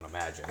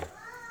imagine.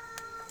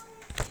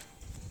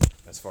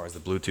 As far as the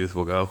Bluetooth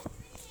will go.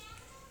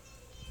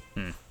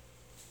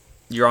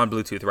 You're on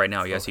Bluetooth right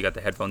now. Yes, Okay. you got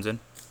the headphones in.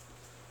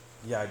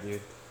 Yeah, dude.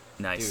 Dude,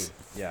 Nice.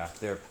 yeah,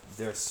 they're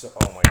so.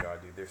 Oh my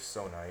god, dude, they're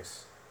so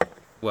nice.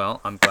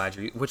 Well, I'm glad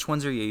you. Which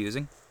ones are you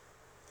using?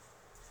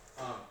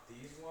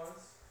 These ones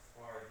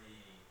are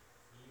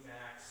the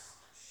Emax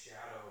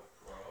Shadow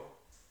Pro.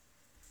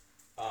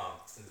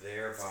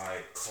 They're by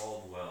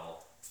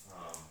Caldwell.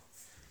 Um,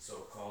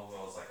 so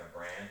Caldwell is like a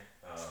brand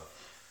of.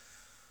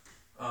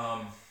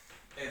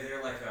 And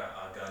they're like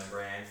a gun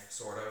brand,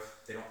 sort of.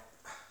 They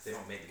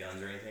don't make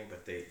guns or anything,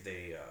 but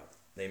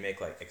they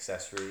make like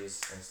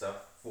accessories and stuff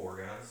for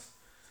guns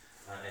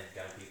and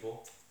gun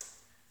people.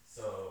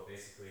 So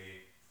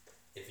basically,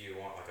 if you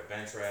want like a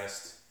bench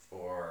rest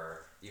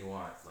or you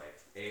want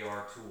like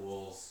AR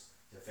tools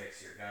to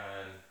fix your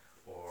gun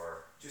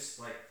or just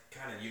like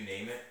kind of you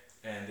name it,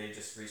 and they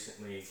just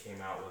recently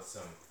came out with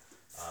some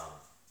um,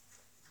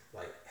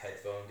 like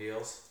headphone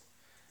deals,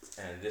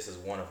 and this is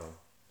one of them.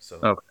 So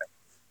Okay.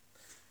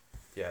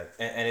 yeah,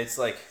 and it's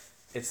like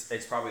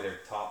it's probably their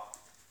top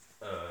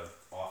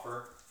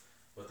offer,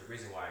 but the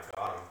reason why I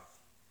got them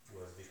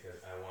was because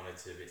I wanted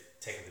to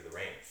take them to the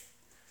range,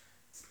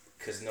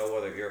 because no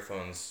other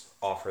earphones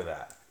offer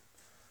that.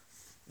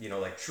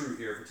 Like true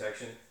ear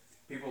protection.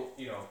 People,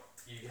 you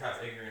have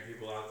ignorant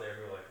people out there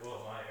who are like,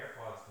 well, my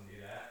AirPods can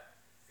do that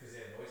because they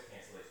have noise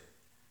cancellation.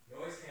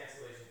 Noise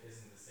cancellation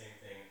isn't the same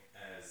thing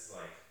as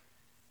like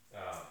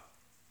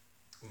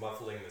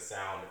muffling the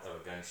sound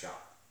of a gunshot.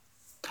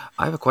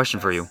 I have a question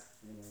for you.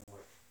 That's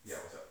yeah.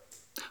 What's up?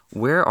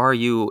 Where are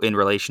you in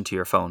relation to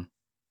your phone?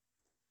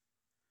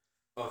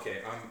 Okay,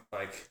 I'm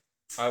like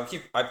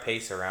I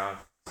pace around,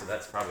 so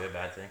that's probably a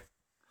bad thing.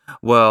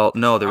 Well,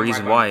 no. So The I'm right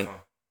reason by my why. phone.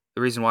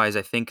 The reason why is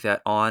I think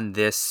that on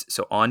this,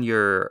 so on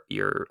your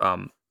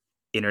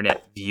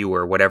internet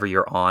viewer, whatever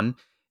you're on,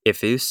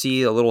 if you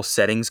see a little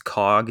settings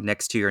cog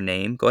next to your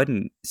name, go ahead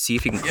and see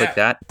if you can click Yeah.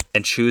 that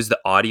and choose the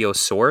audio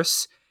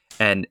source.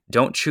 And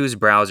don't choose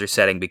browser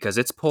setting because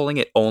it's pulling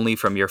it only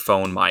from your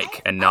phone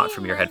mic and not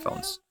from your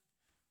headphones.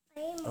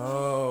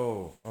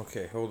 Oh,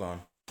 okay. Hold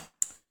on.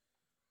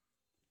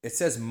 It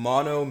says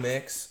mono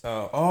mix.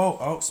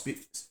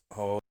 Speak.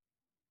 Oh,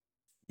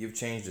 you've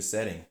changed the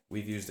setting.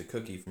 We've used a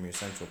cookie from your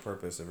central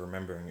purpose of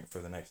remembering it for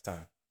the next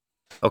time.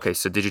 Okay,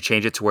 so did you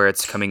change it to where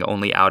it's coming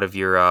only out of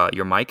your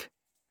mic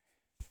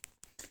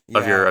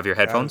of your Yeah, out of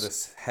headphones?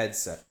 this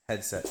headset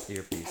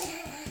earpiece.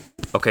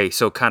 Okay,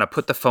 so kind of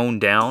put the phone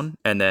down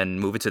and then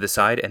move it to the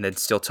side and then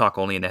still talk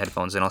only in the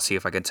headphones and I'll see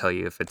if I can tell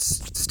you if it's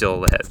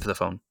still the head for the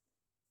phone.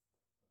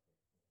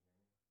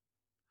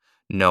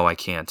 No, I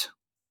can't.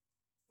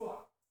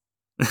 Fuck.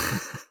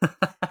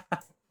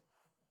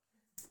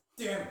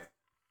 Damn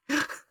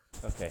it.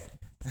 Okay.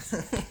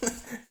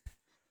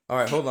 All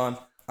right, hold on.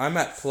 I'm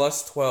at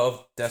plus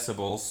 12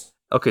 decibels.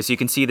 Okay, so you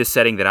can see the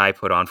setting that I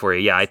put on for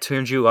you. Yeah, I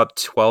turned you up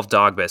 12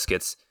 dog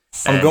biscuits.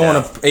 I'm And going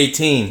up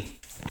 18.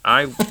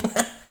 I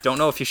don't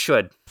know if you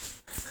should.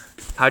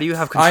 How do you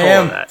have I control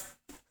of am.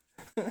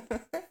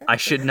 that? I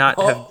should not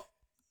have. Oh,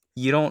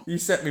 You don't. you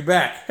set me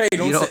back. Hey,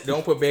 You don't.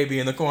 don't put baby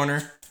in the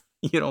corner.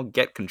 You don't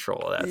get control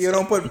of that You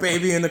don't put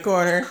baby in the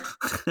corner.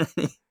 stuff.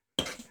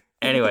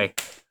 Anyway,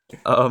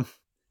 um,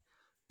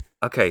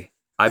 okay.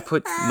 I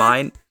put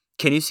mine.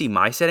 Can you see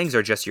my settings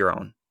or just your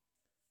own?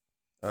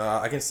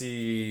 I can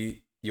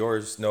see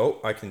yours. No,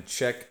 I can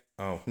check.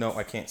 Oh, no,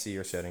 I can't see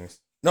your settings.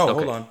 No, hold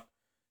Okay. on.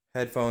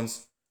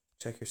 Headphones.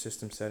 Check your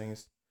system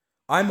settings.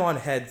 I'm on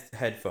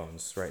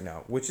headphones right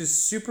now, which is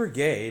super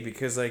gay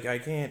because like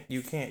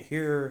you can't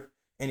hear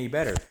any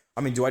better.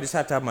 I mean, do I just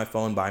have to have my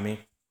phone by me?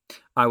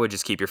 I would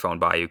just keep your phone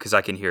by you because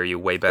I can hear you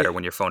way better It,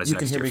 when your phone is you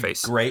can next to hear your me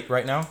face. great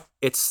right now.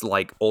 It's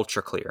like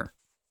ultra clear.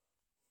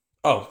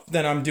 Oh,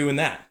 then I'm doing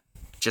that.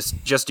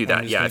 Just do I'm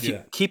that. just Yeah, gonna if do you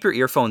that. keep your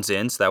earphones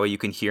in, so that way you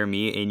can hear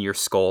me in your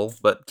skull,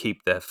 but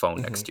keep the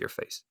phone next Hmm. to your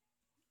face.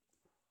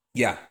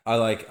 Yeah, I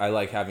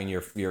like having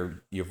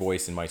your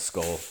voice in my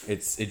skull.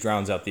 It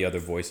drowns out the other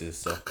voices.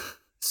 So,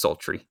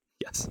 Sultry.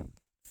 Yes.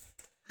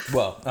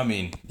 well, I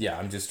mean, yeah,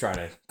 I'm just trying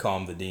to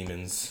calm the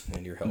demons,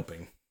 and you're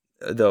helping.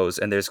 Those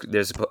and there's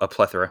a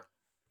plethora.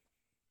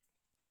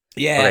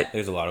 Yeah, Okay.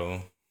 there's a lot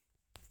of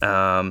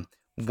them.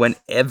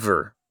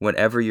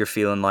 Whenever you're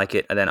feeling like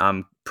it, and then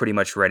I'm pretty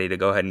much ready to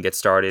go ahead and get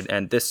started.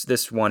 And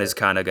this one is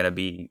kind of going to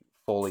be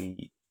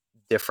fully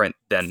different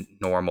than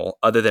normal,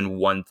 other than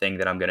one thing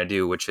that I'm going to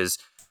do, which is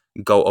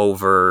go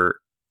over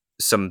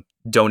some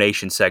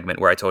donation segment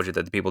where I told you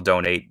that the people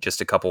donate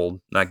just a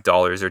couple like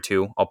dollars or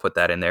two. I'll put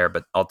that in there,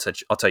 but I'll tell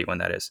you when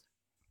that is.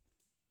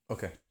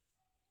 Okay,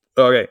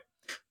 Okay.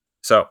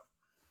 So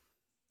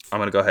I'm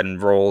gonna go ahead and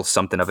roll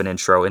something of an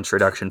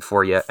introduction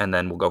for you, and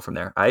then we'll go from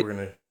there. All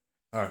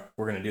right.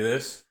 we're gonna do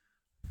this.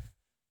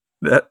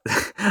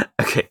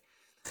 Okay.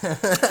 All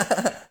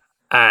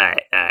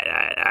right. All right. All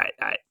right. All right.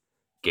 All right.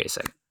 Give me a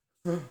second.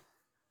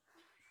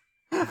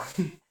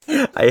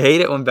 I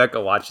hate it when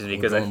Becca watches me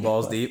We're because going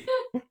balls deep.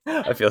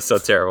 I feel so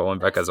terrible when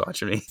Becca's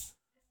watching me.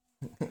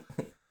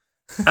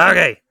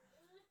 Okay.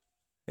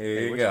 Here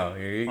you go.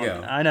 Here you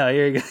go. I know.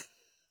 Here you go.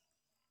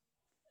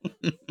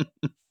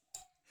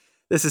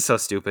 This is so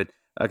stupid.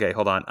 Okay,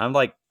 hold on. I'm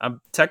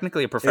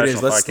technically a It is.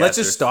 professional Let's just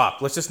podcaster.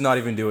 stop. Let's just not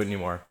even do it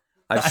anymore.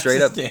 I've I'm straight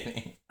just up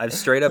kidding. I've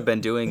straight up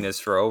been doing this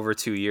for over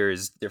 2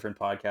 years, different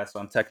podcasts. So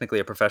I'm technically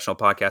a professional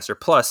podcaster.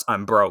 Plus,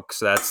 I'm broke,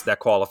 so that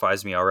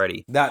qualifies me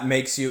already. That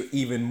makes you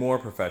even more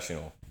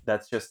professional.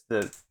 That's just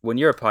the when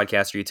you're a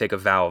podcaster, you take a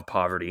vow of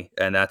poverty,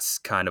 and that's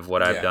kind of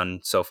what I've Yeah.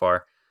 done so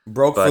far.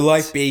 Broke for But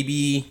life,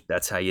 baby.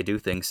 that's how you do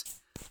things.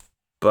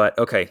 But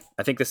okay,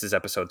 I think this is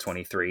episode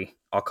 23.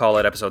 I'll call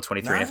it episode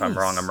 23, and if I'm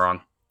wrong, Nice. I'm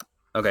wrong.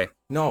 Okay.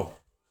 No.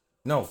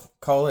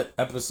 Call it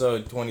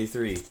episode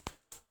 23.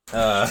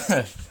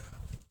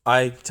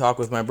 I talk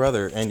with my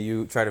brother, and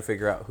you try to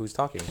figure out who's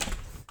talking.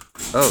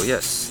 Oh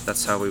yes,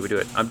 that's how we would do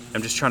it.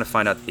 I'm just trying to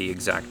find out the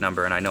exact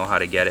number, and I know how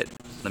to get it.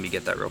 Let me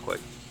get that real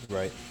quick.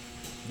 Right.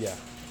 Yeah.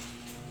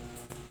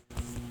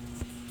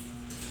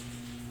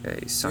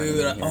 Okay, sign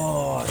Dude, in here.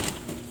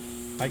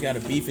 I got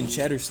a beef and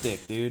cheddar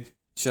stick, dude.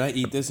 Should I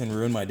eat this and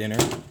ruin my dinner?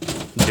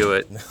 Do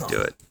it.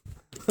 Do it.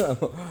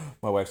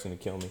 My wife's gonna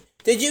kill me.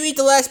 Did you eat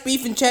the last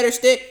beef and cheddar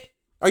stick?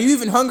 Are you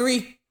even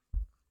hungry?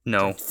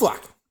 No.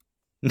 Fuck.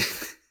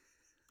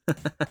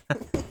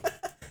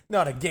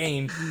 Not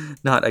again.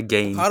 Not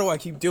again. How do I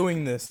keep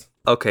doing this?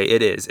 Okay,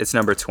 it is. It's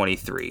number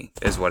 23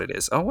 is what it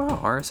is. Oh, wow.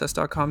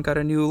 RSS.com got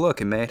a new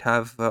look. It may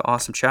have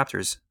awesome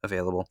chapters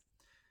available.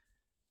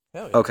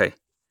 Hell yeah. Okay.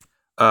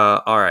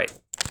 All right.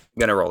 I'm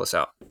going to roll this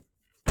out.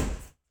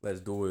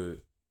 Let's do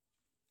it.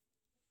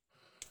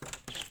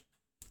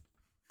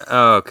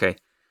 Okay.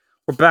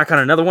 We're back on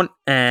another one,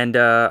 and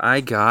I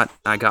got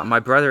my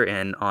brother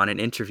in on an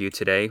interview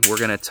today. We're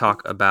going to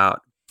talk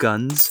about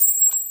guns,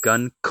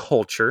 gun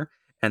culture,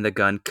 and the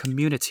gun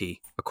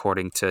community,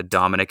 according to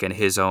Dominic and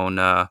his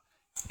own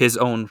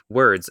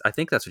words. I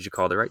think that's what you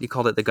called it, right? You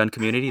called it the gun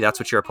community. That's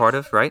what you're a part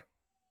of, right?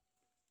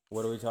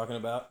 What are we talking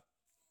about?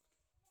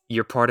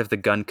 You're part of the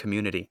gun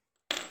community.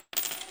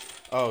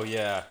 Oh,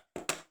 yeah.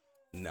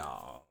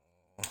 No.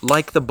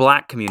 Like the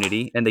black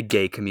community and the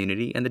gay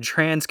community and the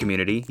trans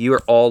community, you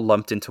are all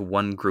lumped into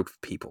one group of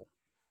people.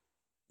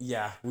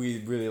 Yeah,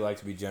 we really like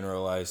to be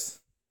generalized.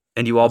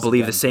 And you all Us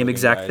believe the gun same toting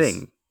exact guys.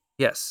 thing.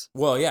 Yes.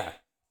 Well, yeah.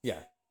 Yeah.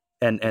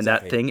 And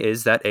Exactly. that thing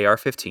is that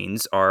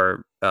AR-15s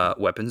are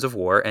weapons of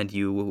war, and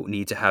you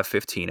need to have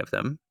 15 of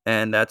them,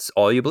 and that's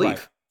all you believe.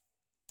 Right.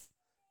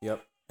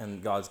 Yep.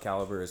 And God's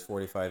caliber is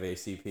 45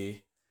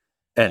 ACP.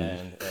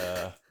 And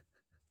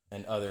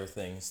And other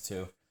things,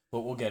 too.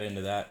 But we'll get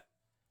into that.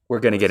 we're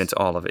going to get into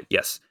all of it.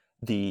 Yes.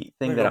 The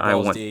thing We're that gonna I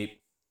balls want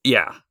deep.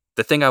 Yeah.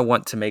 The thing I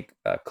want to make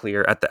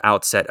clear at the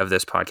outset of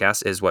this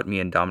podcast is what me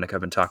and Dominic have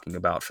been talking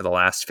about for the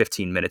last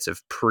 15 minutes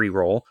of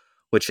pre-roll,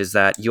 which is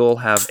that you'll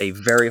have a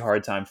very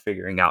hard time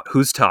figuring out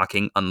who's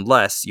talking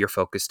unless you're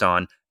focused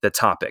on the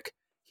topic.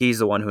 He's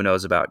the one who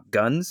knows about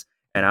guns,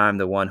 and I'm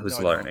the one who's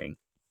No, I don't. learning.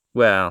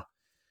 Well,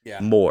 Yeah.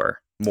 more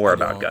I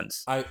about don't.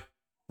 guns.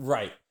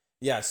 Right.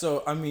 Yeah,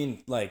 so, I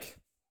mean, like...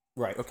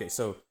 Right, okay,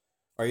 so...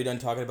 Are you done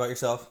talking about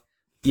yourself?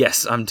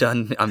 Yes, I'm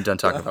done. I'm done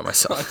talking about I'm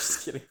myself.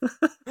 just kidding.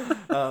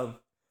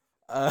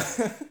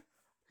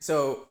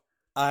 So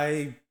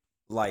I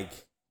like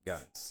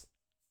guns.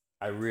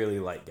 I really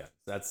like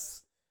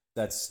guns.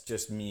 That's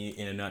just me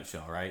in a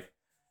nutshell, right?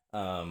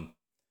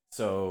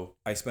 So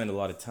I spend a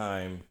lot of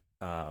time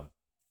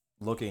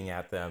looking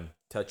at them,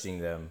 touching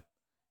them,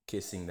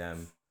 kissing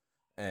them,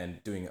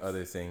 and doing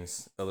other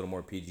things a little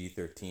more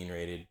PG-13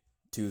 rated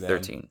to them.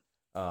 13.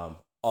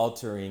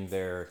 Altering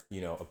their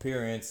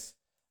appearance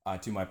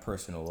to my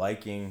personal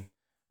liking,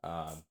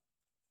 and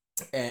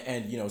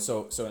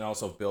and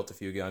also built a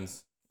few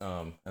guns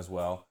as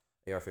well,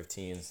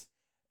 AR-15s,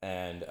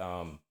 and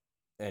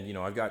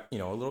I've got a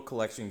little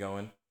collection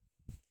going,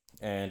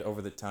 and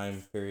over the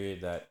time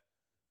period that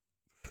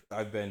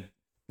I've been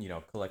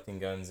collecting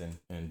guns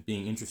and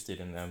being interested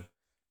in them,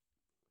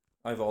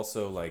 I've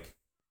also like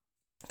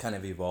kind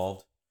of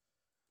evolved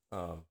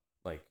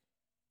like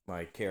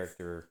my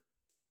character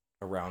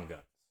around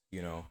guns.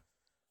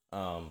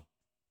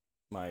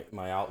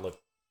 My outlook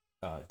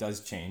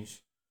does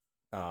change,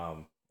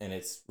 and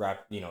it's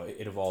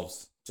it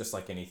evolves just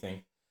like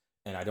anything,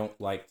 and I don't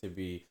like to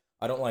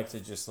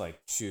just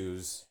like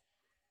choose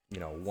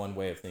one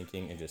way of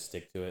thinking and just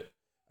stick to it.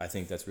 I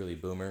think that's really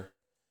boomer.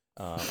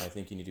 I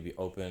think you need to be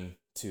open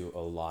to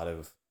a lot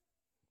of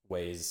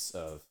ways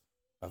of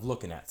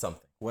looking at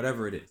something,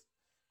 whatever it is,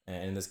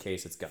 and in this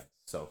case it's guns.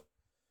 So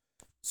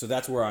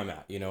that's where I'm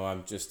at.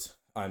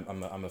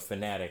 I'm a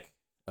fanatic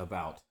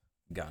about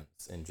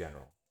guns in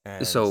general.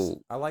 And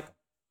So I like them.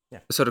 Yeah.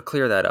 So to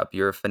clear that up,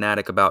 you're a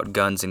fanatic about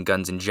guns and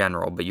guns in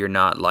general, but you're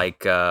not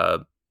like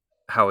how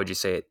would you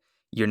say it?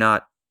 You're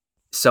not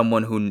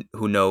someone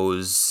who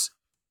knows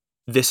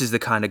this is the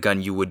kind of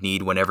gun you would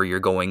need whenever you're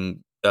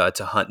going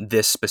to hunt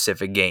this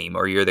specific game,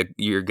 or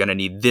you're gonna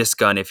need this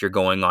gun if you're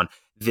going on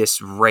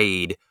this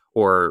raid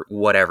or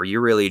whatever.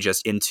 You're really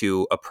just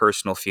into a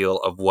personal feel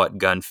of what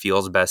gun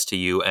feels best to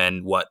you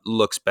and what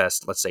looks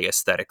best, let's say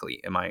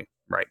aesthetically. Am I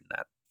right in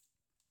that?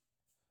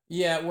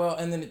 Yeah, well,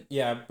 and then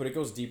yeah, but it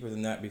goes deeper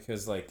than that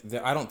because like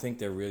I don't think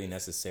there really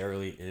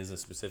necessarily is a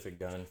specific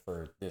gun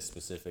for this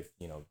specific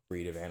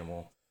breed of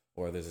animal,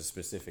 or there's a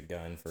specific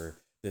gun for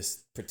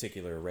this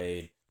particular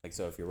raid. Like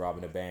so, if you're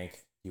robbing a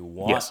bank, you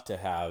Yes, want to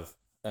have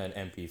an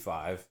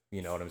MP5.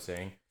 You know what I'm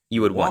saying? you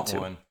You would want want to.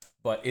 one,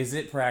 but is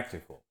it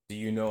practical? Do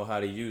you know how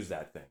to use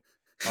that thing?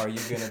 Are you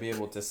gonna be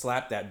able to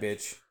slap that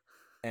bitch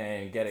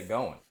and get it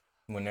going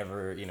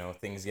whenever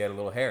things get a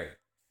little hairy?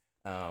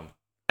 Um,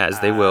 As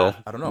they will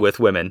I don't know. with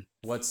women.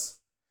 What's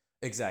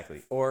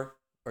exactly? Or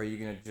are you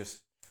gonna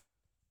just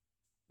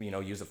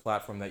use a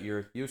platform that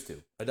you're used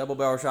to, a double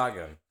barrel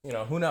shotgun?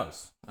 Who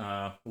knows?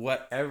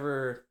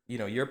 Whatever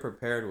you're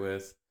prepared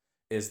with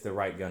is the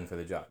right gun for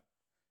the job,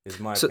 is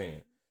my So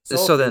opinion. So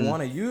so if you then,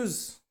 want to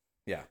use,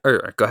 yeah,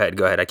 or go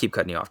ahead. I keep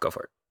cutting you off. Go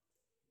for it.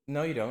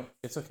 no, you don't.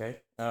 It's okay.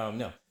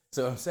 No.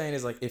 So what I'm saying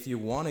is like if you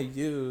want to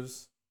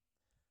use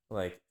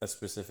like a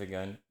specific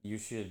gun, you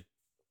should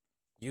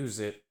use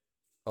it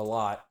a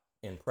lot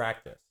in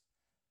practice.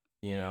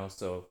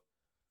 So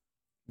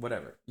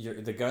whatever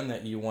the gun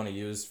that you want to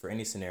use for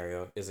any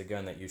scenario is a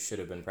gun that you should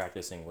have been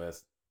practicing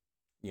with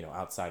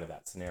outside of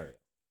that scenario.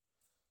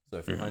 So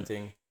if you're Mhm.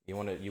 hunting, you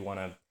want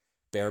to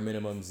bare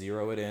minimum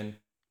zero it in,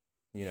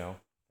 you know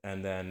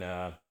and then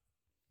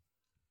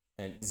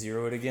and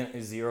zero it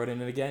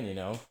in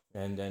again,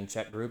 and then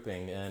check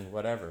grouping and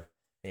whatever,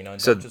 and don't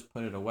So just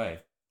put it away.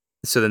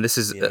 then this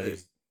is You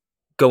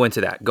go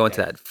into that. Go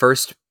into yeah. that.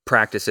 First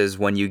practices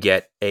when you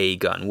get a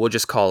gun. We'll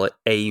just call it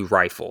a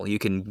rifle. You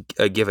can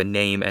give a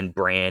name and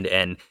brand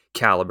and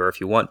caliber if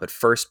you want, but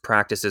first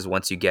practices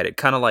once you get it.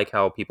 Kind of like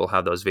how people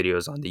have those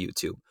videos on the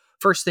YouTube.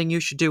 First thing you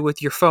should do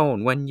with your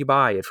phone when you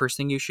buy it. First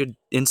thing you should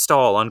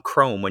install on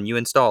Chrome when you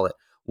install it.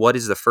 What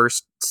is the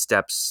first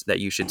steps that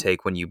you should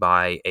take when you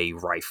buy a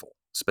rifle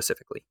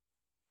specifically?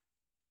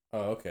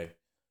 Oh, okay.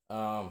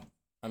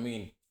 I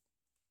mean,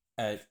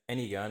 at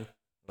any gun,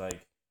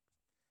 like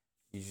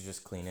you should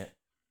just clean it.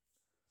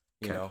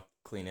 Okay.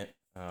 Clean it.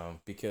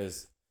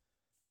 Because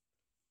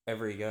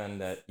every gun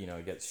that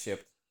gets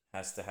shipped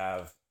has to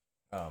have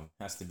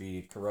has to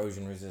be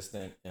corrosion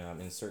resistant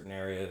in certain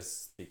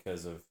areas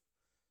because of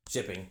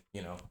shipping,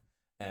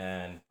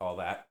 and all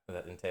that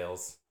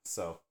entails.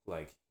 So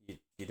like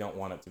you don't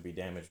want it to be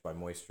damaged by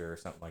moisture or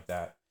something like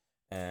that,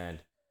 and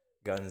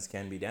guns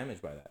can be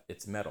damaged by that.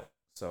 It's metal,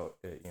 so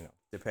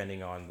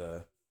depending on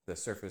the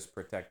surface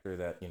protector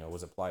that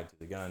was applied to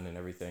the gun and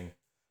everything,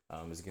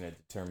 is going to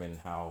determine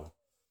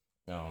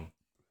um,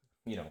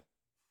 you know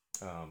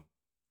um,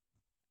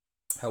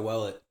 how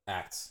well it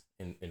acts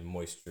in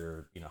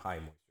moisture, high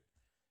moisture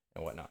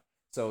and whatnot.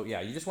 So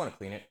yeah, you just want to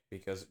clean it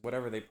because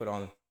whatever they put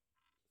on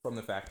from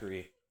the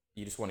factory,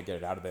 you just want to get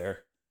it out of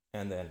there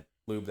and then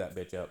lube that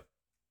bitch up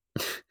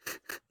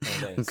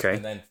and then Okay.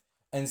 and then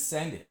and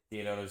send it.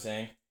 You know what I'm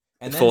saying?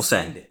 And then Full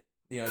send. send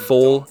it.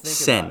 Full Don't think about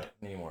send. it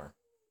anymore.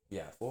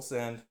 Yeah, full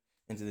send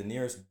into the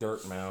nearest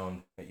dirt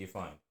mound that you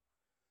find.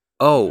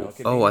 Oh, It could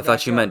be oh, in I your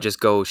thought you meant backyard. just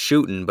go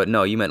shooting, but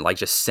no, you meant like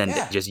just send it,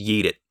 Yeah, just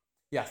yeet it,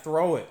 yeah,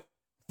 throw it.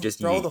 just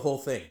Throw yeet. the whole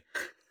thing.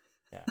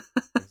 Yeah,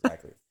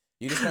 exactly.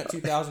 You just spent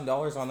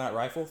 $2,000 on that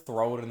rifle.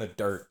 Throw it in the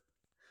dirt.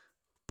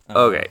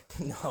 Okay,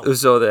 No,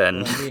 so what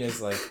then, I mean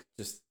is like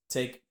just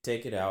take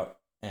it out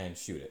and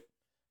shoot it.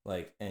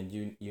 Like, and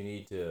you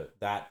need to.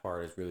 That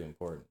part is really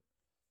important.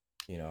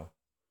 You know,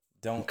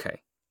 don't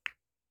okay,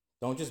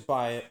 don't just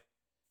buy it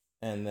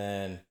and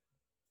then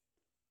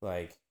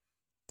like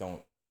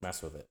don't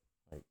mess with it.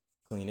 Like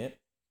clean it,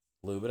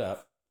 lube it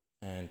up,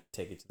 and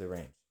take it to the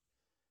range.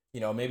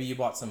 Maybe you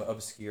bought some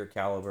obscure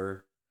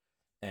caliber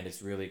and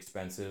it's really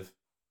expensive.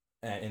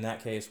 And in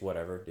that case,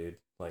 whatever, dude.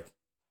 Like,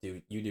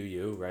 do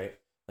you, right?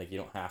 Like, you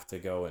don't have to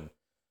go and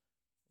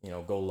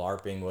go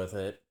LARPing with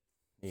it,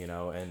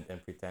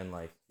 and pretend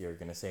like you're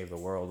gonna save the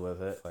world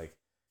with it. Like,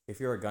 if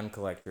you're a gun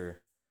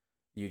collector,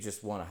 you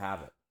just want to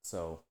have it.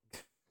 So,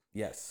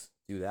 yes,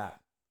 do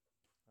that.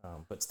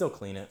 But still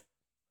clean it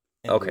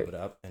and lube okay. it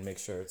up and make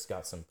sure it's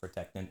got some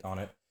protectant on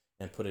it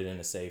and put it in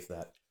a safe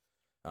that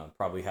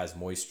probably has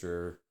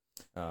moisture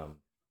um,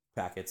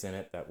 packets in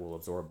it that will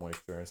absorb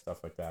moisture and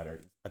stuff like that, or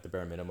at the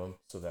bare minimum,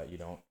 so that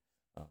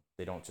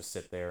they don't just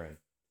sit there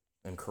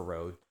and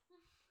corrode,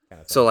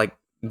 kind of So thing. like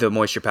the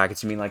moisture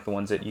packets, you mean like the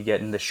ones that you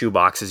get in the shoe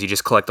boxes? You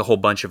just collect a whole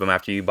bunch of them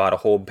after you bought a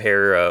whole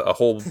pair, a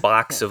whole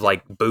box of Yeah,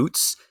 like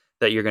boots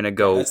that you're gonna yeah.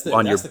 go That's the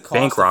on that's your the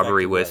bank cost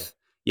robbery effective way. with.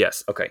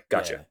 Yes. Okay.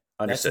 Gotcha. Yeah, that's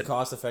the Understood.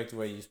 cost effective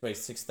way. You spend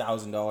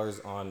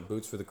 $6,000 on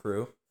boots for the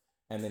crew,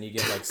 and then you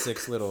get like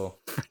six little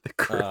The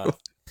crew uh,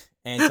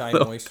 anti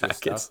little moisture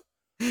stuff, packets.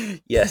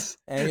 Yes.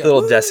 and you're like,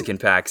 Little woo! desiccant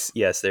packs.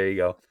 Yes. There you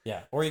go.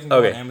 Yeah, or you can go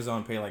on Okay. Amazon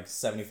and pay like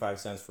 75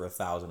 cents for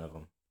 1,000 of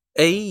them.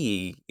 So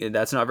Hey,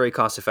 that's not very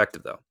cost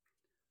effective though.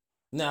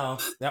 no,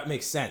 that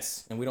makes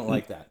sense, and we don't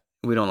like that.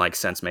 We don't like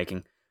sense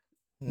making.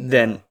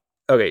 Then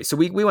No. okay, so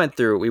we went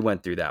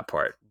through that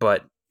part,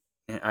 but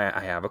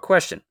I have a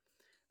question.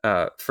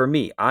 For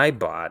me, I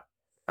bought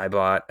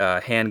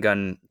a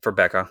handgun for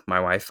Becca, my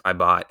wife. I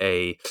bought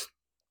a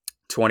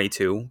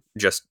 22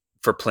 just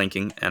for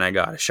plinking, and I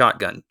got a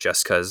shotgun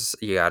just because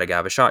you gotta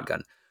have a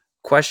shotgun.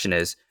 Question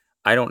is,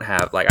 I don't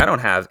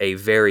have a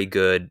very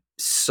good,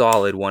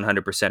 solid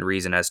 100%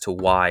 reason as to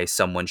why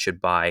someone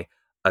should buy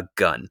a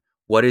gun.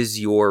 What is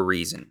your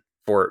reason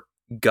for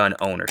gun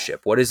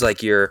ownership? What is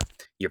like your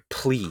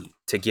plea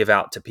to give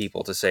out to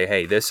people to say,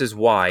 hey, this is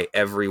why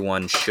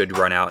everyone should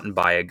run out and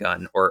buy a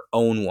gun or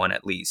own one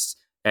at least.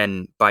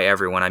 And by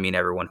everyone, I mean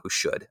everyone who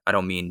should. I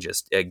don't mean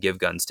just give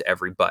guns to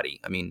everybody.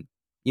 I mean,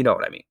 you know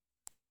what I mean.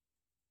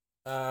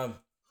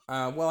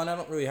 Well, and I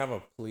don't really have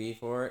a plea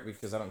for it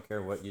because I don't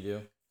care what you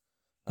do.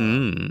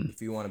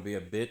 If you want to be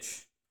a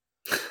bitch,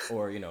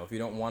 or if you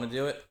don't want to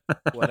do it,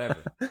 whatever.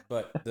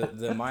 But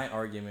the my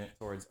argument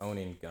towards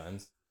owning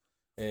guns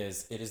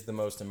is it is the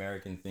most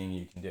American thing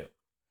you can do.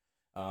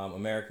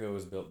 America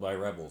was built by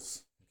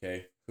rebels,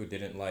 okay, who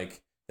didn't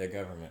like their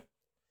government,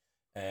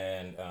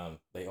 and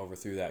they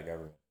overthrew that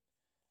government,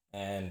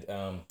 and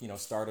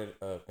started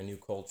a new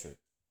culture.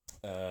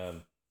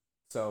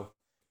 So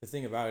the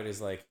thing about it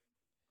is like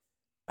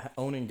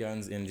owning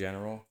guns in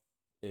general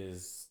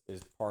is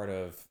part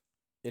of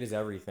it is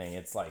everything.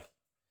 It's like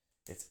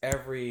it's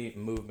every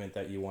movement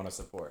that you want to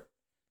support.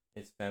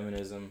 It's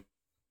feminism,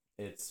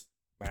 it's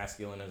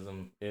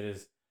masculinism.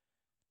 It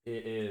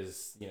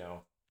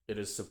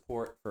is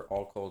support for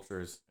all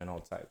cultures and all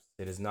types.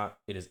 It is not.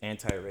 It is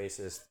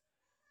anti-racist.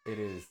 It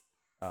is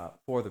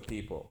for the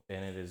people,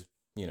 and it is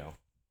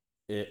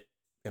it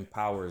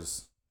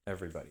empowers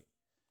everybody.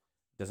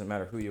 Doesn't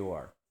matter who you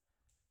are.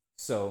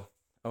 So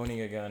owning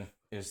a gun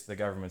is the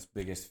government's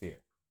biggest fear.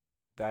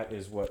 That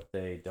is what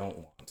they don't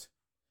want.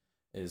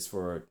 Is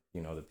for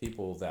the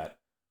people that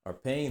are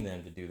paying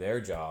them to do their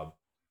job,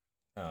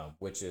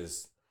 which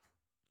is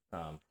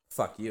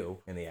fuck you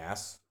in the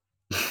ass.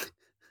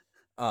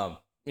 I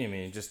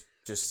mean, just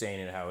saying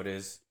it how it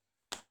is,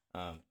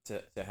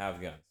 to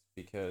have guns,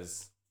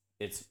 because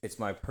it's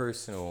my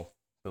personal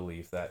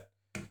belief that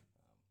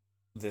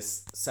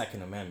this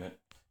Second Amendment,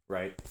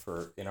 right,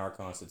 for in our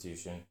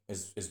Constitution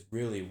is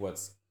really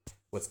what's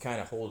kind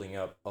of holding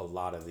up a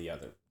lot of the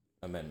other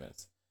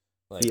amendments,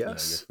 like your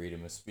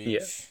freedom of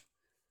speech,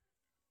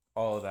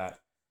 all of that.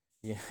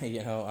 Yeah,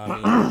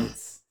 I mean,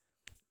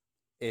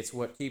 it's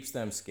what keeps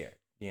them scared,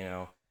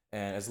 and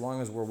as long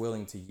as we're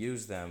willing to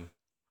use them,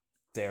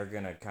 they're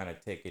gonna kind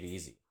of take it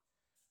easy.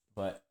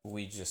 But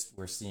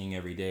we're seeing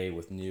every day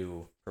with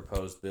new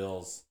proposed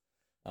bills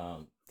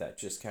that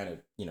just kind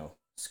of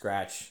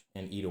scratch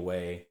and eat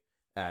away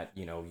at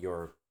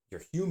your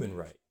human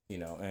right,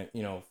 and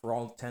for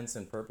all intents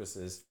and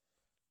purposes,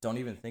 don't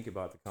even think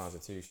about the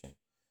Constitution,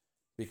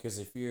 because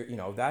if you're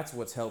that's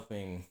what's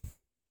helping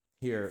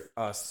hear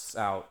us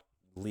out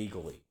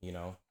legally.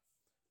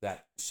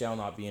 That shall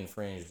not be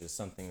infringed is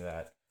something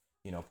that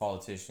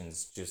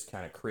politicians just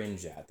kind of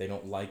cringe at. They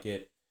don't like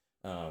it,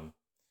 and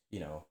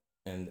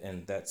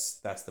that's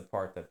the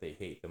part that they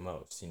hate the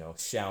most.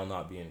 Shall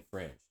not be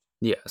infringed.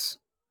 Yes.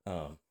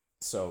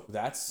 So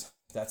that's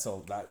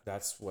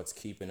what's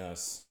keeping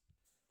us,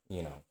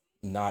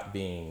 not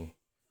being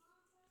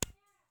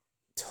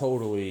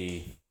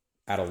totally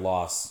at a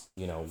loss,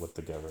 with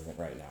the government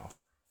right now.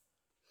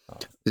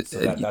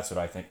 So that's what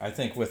I think. I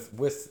think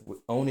with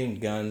owning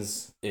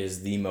guns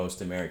is the most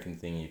American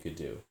thing you could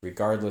do,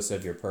 regardless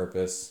of your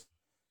purpose.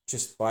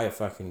 Just buy a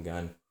fucking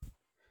gun.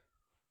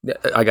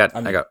 I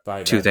got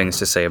two things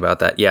to say about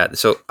that. Yeah,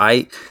 so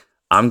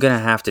I'm gonna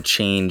have to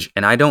change,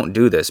 and I don't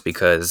do this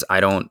because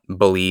I don't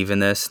believe in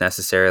this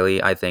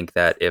necessarily. I think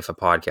that if a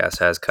podcast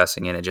has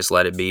cussing in it, just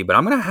let it be. But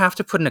I'm gonna have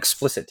to put an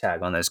explicit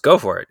tag on this. Go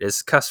for it.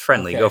 It's cuss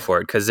friendly. Okay. Go for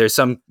it, because there's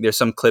some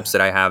clips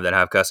that I have that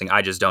have cussing.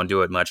 I just don't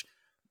do it much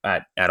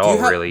at all.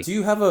 Really. Do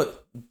you have a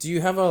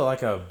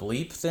like a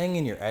bleep thing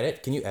in your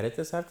edit? Can you edit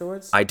this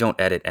afterwards? I don't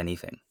edit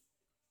anything.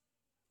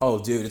 Oh,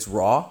 dude, it's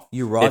raw?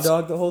 You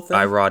dog the whole thing?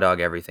 I raw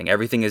dog everything.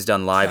 Everything is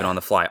done live and on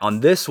the fly.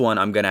 On this one,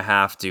 I'm going to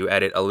have to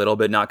edit a little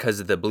bit, not because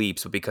of the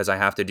bleeps, but because I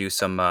have to do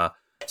some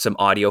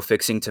audio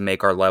fixing to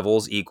make our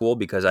levels equal,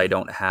 because I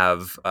don't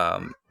have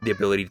the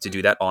ability to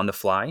do that on the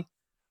fly.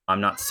 I'm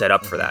not set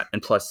up for that.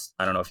 And plus,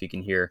 I don't know if you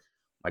can hear,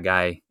 my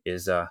guy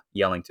is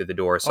yelling through the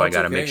door, so I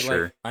got to make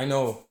sure. Like, I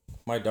know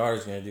my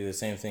daughter's going to do the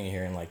same thing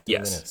here in like 2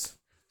 minutes.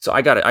 So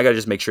I got to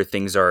just make sure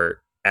things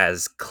are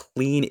as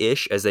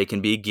clean-ish as they can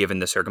be given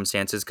the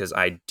circumstances, because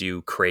I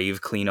do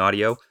crave clean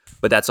audio,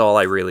 but that's all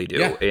I really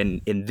do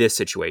in this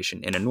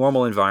situation. In a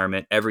normal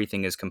environment,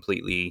 everything is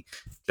completely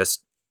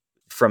just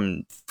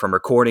from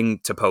recording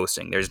to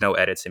posting. There's no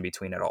edits in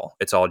between at all.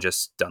 It's all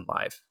just done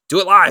live.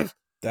 Do it live.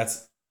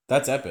 That's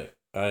epic.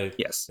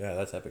 Yes. Yeah,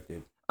 that's epic,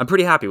 dude. I'm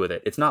pretty happy with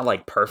it. It's not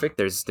like perfect.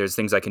 There's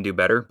things I can do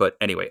better, but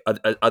anyway,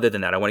 other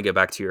than that, I want to get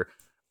back to your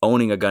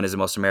owning a gun is the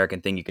most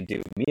American thing you can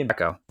do. Me and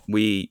Becca,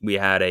 we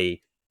had a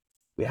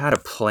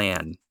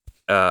plan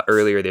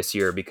earlier this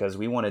year because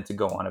we wanted to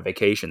go on a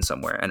vacation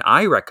somewhere, and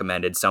I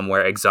recommended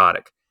somewhere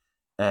exotic.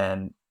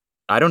 And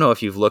I don't know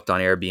if you've looked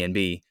on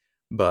Airbnb,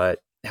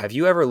 but have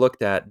you ever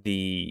looked at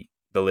the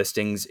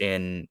listings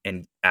in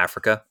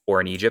Africa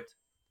or in Egypt?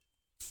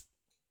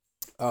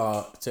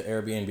 To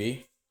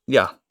Airbnb?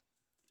 Yeah.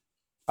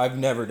 I've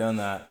never done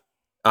that.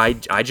 I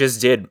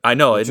just did. I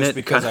know. Just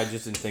because I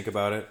just didn't think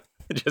about it.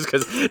 just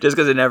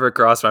because it never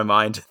crossed my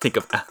mind to think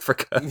of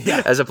Africa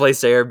Yeah. as a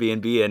place to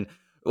Airbnb in.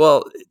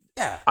 Well,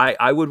 Yeah.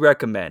 I would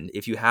recommend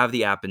if you have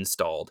the app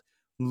installed,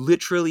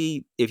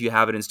 literally if you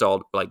have it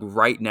installed like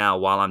right now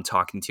while I'm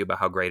talking to you about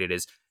how great it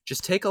is,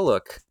 just take a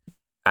look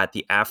at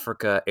the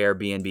Africa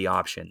Airbnb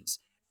options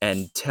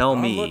and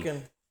I'm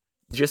looking.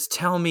 just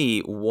tell me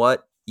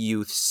what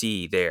you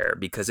see there,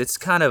 because it's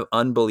kind of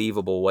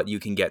unbelievable what you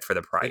can get for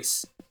the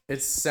price.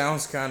 It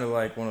sounds kind of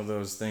like one of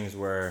those things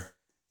where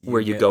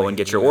You get go like and an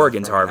get your email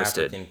organs from an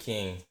harvested. African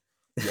king.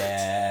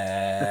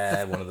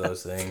 Yeah, one of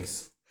those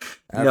things.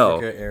 No.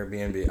 Africa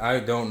Airbnb. I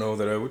don't know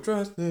that I would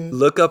trust it.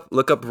 Look up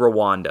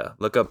Rwanda.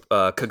 Look up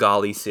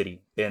Kigali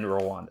City in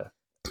Rwanda.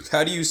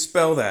 How do you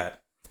spell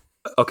that?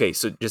 Okay,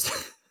 so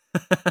just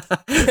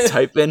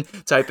type in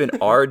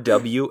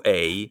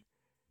RWA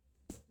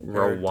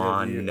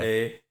Rwanda.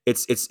 RWA.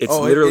 It's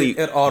Oh, literally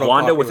it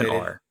Rwanda with an auto-populated.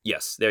 R.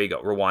 Yes, there you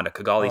go. Rwanda,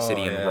 Kigali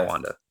City in yeah.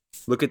 Rwanda.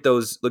 Look at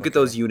those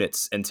Okay.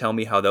 units and tell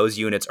me how those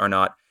units are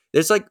not.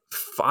 There's like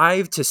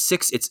 5 to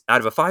 6. It's out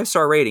of a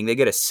 5-star rating, they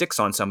get a 6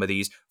 on some of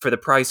these for the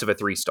price of a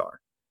 3-star.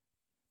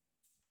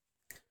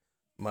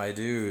 My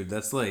dude,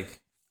 that's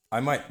like I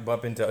might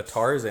bump into a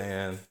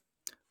Tarzan.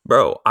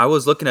 Bro, I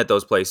was looking at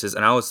those places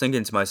and I was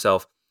thinking to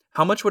myself,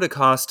 how much would it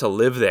cost to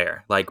live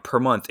there, like per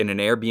month in an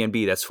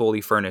Airbnb that's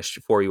fully furnished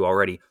for you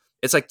already?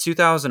 It's like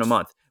 $2,000 a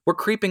month. We're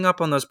creeping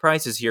up on those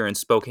prices here in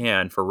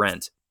Spokane for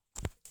rent.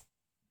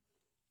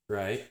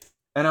 Right.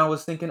 And I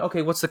was thinking,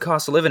 okay, what's the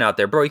cost of living out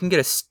there? Bro, you can get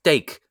a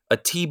steak, a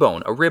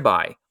T-bone, a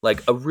ribeye,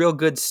 like a real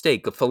good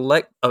steak, a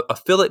fillet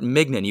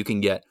mignon you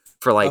can get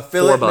for like A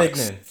fillet $4.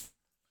 mignon.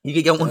 You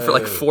could get one for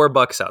like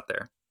 $4 out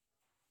there.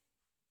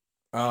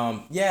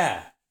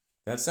 Yeah.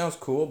 That sounds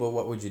cool, but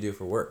what would you do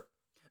for work?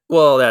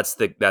 Well, that's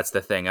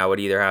the thing. I would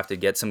either have to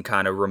get some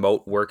kind of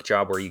remote work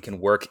job where you can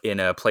work in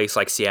a place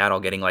like Seattle,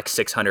 getting like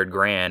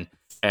 $600,000,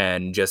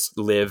 and just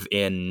live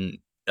in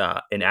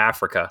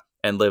Africa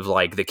and live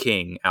like the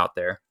king out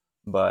there.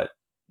 But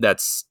That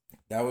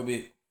would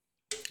be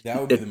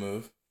the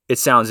move. It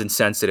sounds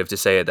insensitive to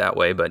say it that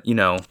way, but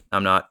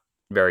I'm not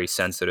very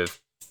sensitive.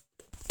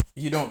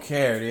 You don't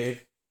care,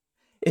 dude.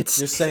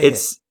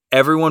 It's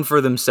everyone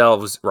for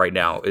themselves right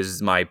now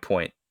is my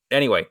point.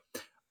 Anyway,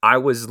 I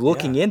was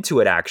looking into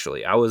it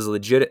actually. I was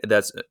legit.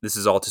 This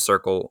is all to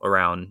circle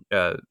around,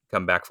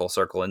 come back full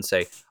circle and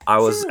say I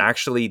was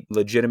actually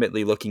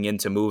legitimately looking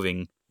into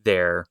moving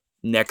there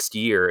next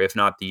year, if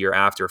not the year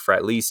after, for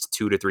at least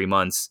 2 to 3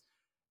 months.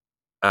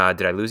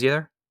 Did I lose you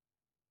there?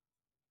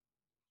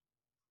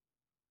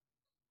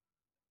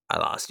 I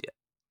lost you.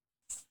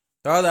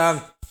 Hold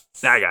on.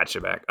 I got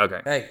you back.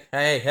 Okay.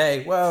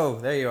 Hey. Whoa,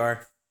 there you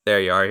are. There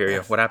you are. I hear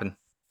you. What happened?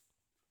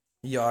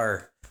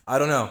 I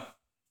don't know.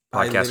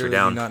 Podcasts are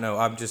down. Do not know.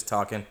 I'm just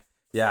talking.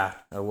 Yeah,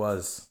 I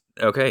was.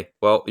 Okay.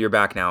 Well, you're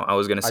back now. I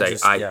was going to say,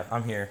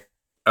 I'm here.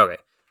 Okay.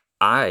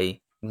 I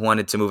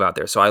wanted to move out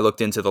there. So I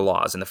looked into the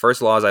laws. And the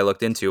first laws I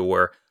looked into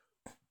were,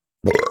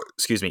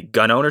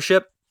 gun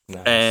ownership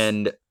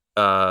and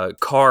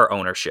car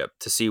ownership,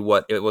 to see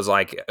what it's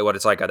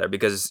like out there.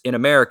 Because in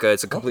America,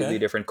 it's a completely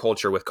different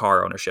culture with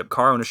car ownership.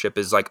 Car ownership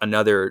is like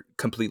another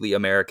completely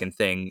American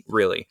thing,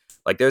 really.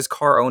 Like there's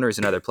car owners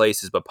in other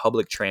places, but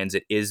public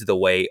transit is the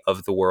way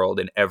of the world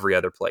in every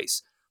other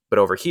place. But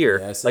over here,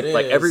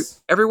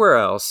 everywhere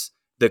else,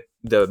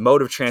 the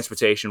mode of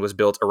transportation was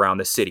built around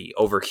the city.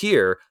 Over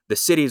here, the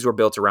cities were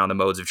built around the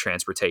modes of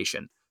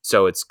transportation.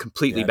 So it's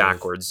completely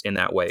backwards in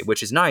that way,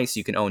 which is nice.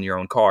 You can own your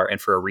own car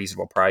and for a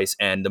reasonable price.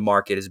 And the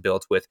market is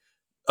built with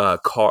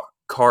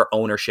car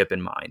ownership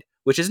in mind,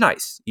 which is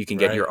nice. You can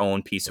get your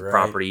own piece of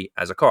property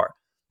as a car.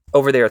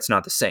 Over there, it's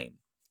not the same.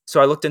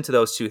 So I looked into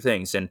those two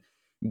things, and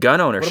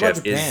gun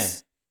ownership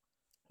is...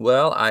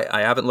 Well,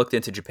 I haven't looked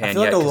into Japan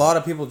yet. I feel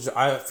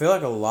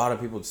like a lot of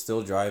people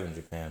still drive in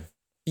Japan.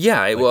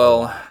 Yeah, I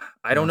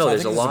don't know.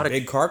 There's a lot of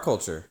big car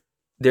culture.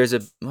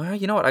 Well,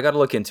 you know what? I got to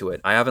look into it.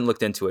 I haven't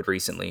looked into it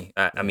recently.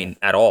 I mean,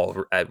 at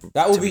all.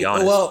 That would be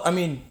honest. Well, I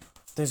mean,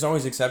 there's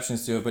always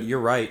exceptions to it, but you're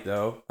right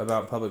though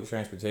about public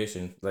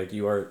transportation. Like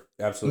you are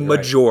absolutely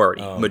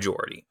majority. Right.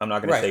 Majority. I'm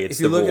not going to say it's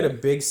if you the look rule. at a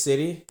big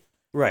city,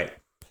 right?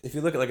 If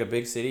you look at like a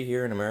big city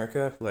here in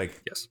America,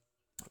 like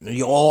New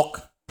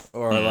York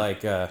or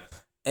like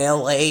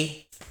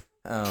L.A.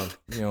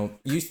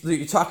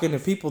 You're talking to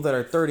people that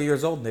are 30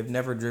 years old and they've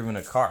never driven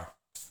a car.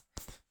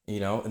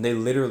 And they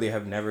literally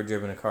have never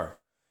driven a car.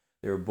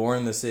 They were born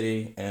in the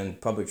city,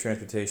 and public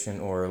transportation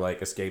or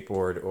like a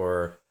skateboard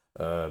or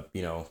a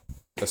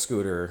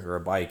scooter or a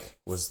bike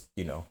was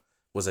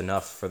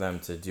enough for them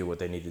to do what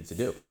they needed to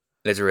do.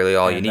 That's really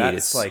all you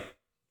need.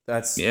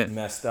 That's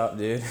messed up,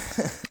 dude.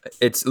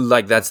 It's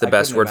like that's the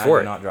best word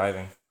for it. Not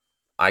driving.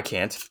 I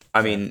can't.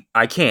 I mean,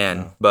 I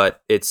can,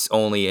 but it's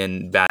only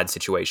in bad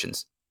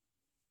situations.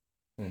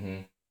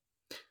 Mm-hmm.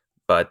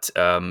 But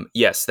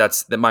yes,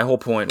 my whole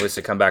point was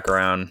to come back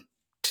around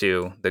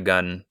to the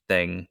gun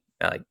thing.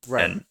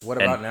 What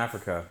about in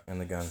Africa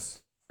and the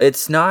guns?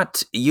 It's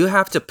not. You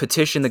have to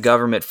petition the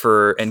government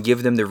and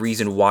give them the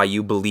reason why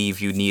you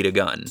believe you need a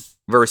gun,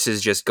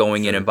 versus just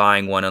going in and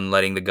buying one and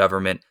letting the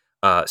government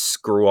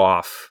screw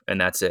off, and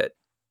that's it.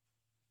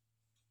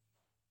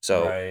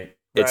 So Right.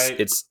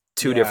 it's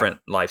two Yeah. different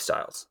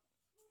lifestyles.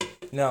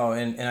 No,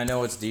 and I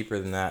know it's deeper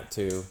than that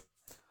too.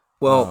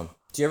 Well,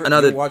 Do you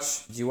another-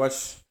 watch? Do you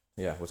watch?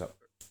 Yeah. What's up?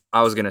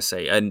 I was gonna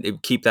say,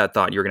 and keep that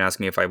thought. You're gonna ask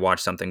me if I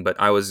watched something, but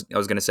I was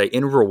gonna say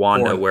in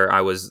Rwanda, Porn. where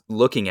I was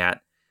looking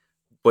at.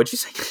 What'd you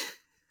say?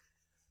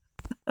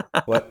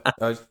 What?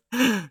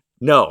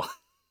 No,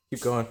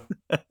 Keep going.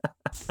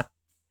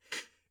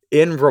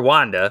 in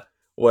Rwanda,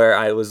 where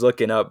I was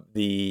looking up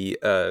the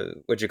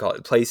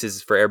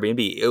places for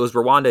Airbnb. It was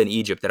Rwanda and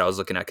Egypt that I was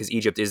looking at, because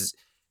Egypt is,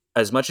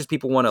 as much as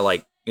people want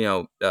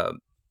to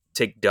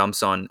take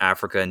dumps on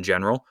Africa in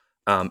general.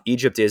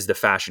 Egypt is the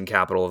fashion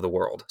capital of the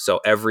world.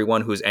 So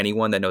everyone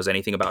anyone that knows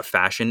anything about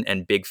fashion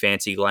and big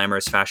fancy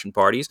glamorous fashion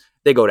parties,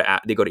 they go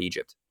to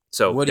Egypt.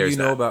 So What do you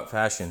know that. about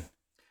fashion?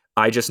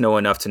 I just know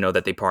enough to know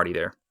that they party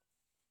there.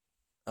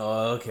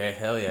 Oh, okay.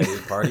 Hell yeah,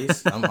 dude.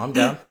 Parties. I'm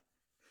down.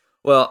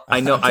 Well, I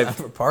know I'm down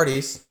for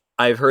parties.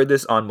 I've heard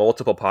this on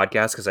multiple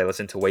podcasts because I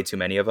listened to way too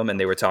many of them, and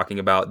they were talking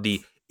about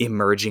the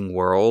emerging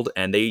world,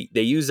 and they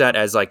use that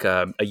as like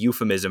a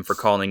euphemism for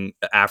calling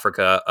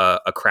Africa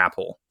a crap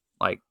hole.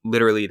 Like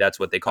literally, that's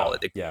what they call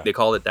it. They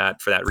call it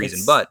that for that reason.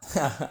 But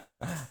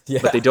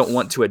they don't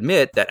want to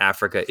admit that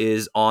Africa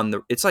is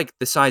it's like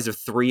the size of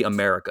 3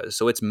 Americas,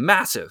 so it's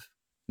massive,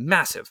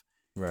 massive.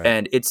 Right.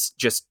 And it's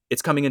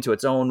coming into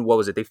its own. What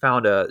was it? They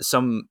found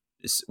some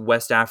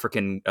West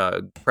African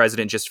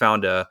president just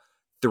found a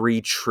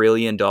 $3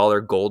 trillion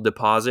gold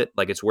deposit.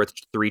 Like it's worth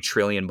 $3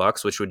 trillion,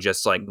 which would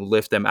just like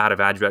lift them out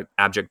of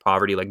abject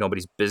poverty like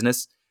nobody's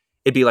business.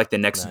 It'd be like the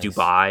next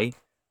Dubai.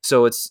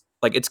 So it's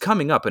like it's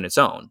coming up in its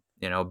own,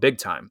 big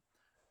time.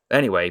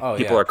 Anyway,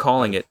 people are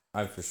calling it.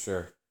 For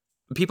sure.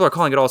 People are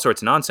calling it all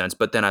sorts of nonsense.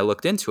 But then I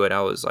looked into it.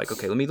 I was like,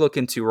 okay, let me look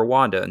into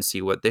Rwanda and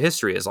see what the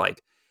history is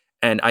like.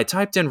 And I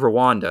typed in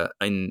Rwanda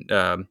in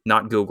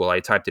not Google.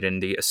 I typed it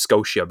in the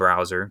Scotia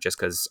browser just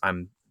because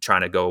I'm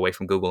trying to go away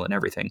from Google and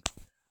everything.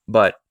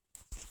 But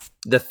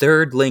the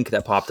third link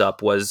that popped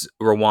up was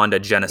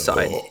Rwanda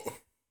genocide.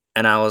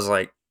 And I was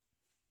like,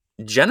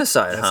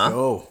 genocide, huh? Let's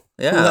go.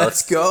 Yeah.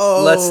 Let's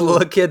go. Let's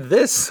look at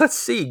this. Let's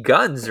see.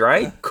 Guns,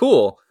 right?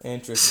 Cool.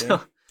 Interesting.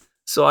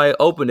 So I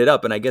opened it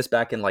up, and I guess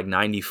back in like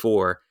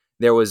 94,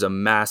 there was a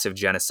massive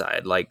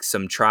genocide. Like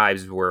some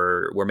tribes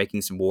were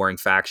making some warring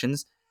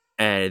factions.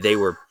 And they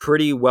were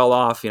pretty well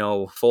off,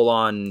 full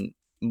on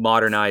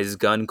modernized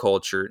gun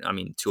culture. I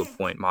mean, to a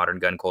point, modern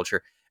gun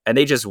culture. And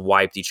they just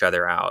wiped each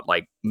other out.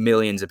 Like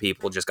millions of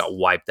people just got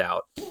wiped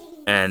out.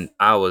 And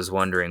I was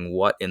wondering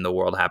what in the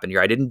world happened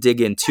here. I didn't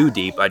dig in too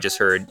deep. I just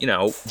heard,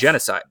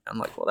 genocide. I'm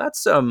like, well,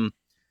 that's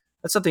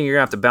something you're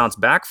gonna have to bounce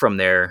back from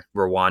there,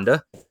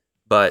 Rwanda.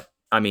 But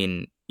I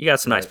mean, you got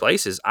some nice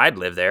places. I'd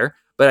live there.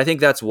 But I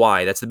think that's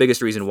the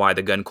biggest reason why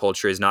the gun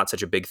culture is not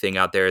such a big thing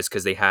out there, is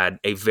because they had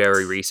a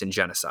very recent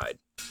genocide.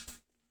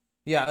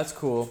 Yeah, that's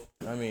cool.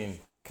 I mean,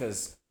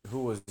 because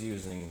who was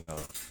using them?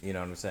 You know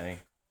what I'm saying?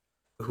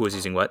 Who was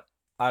using what?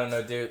 I don't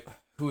know, dude.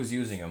 Who was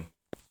using them?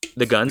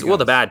 The guns? Well,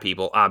 the bad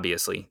people,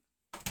 obviously.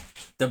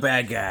 The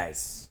bad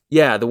guys.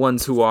 Yeah, the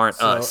ones who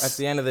aren't us. At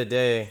the end of the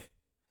day,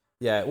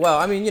 yeah. Well,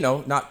 I mean,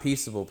 not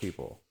peaceable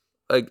people.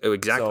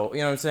 Exactly. So,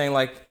 you know what I'm saying?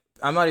 Like,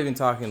 I'm not even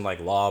talking like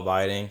law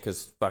abiding,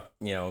 because fuck,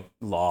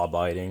 law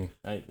abiding.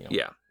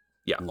 Yeah.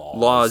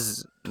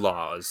 Laws.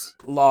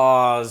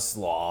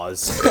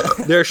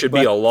 There should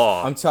be a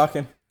law. I'm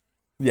talking.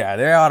 Yeah,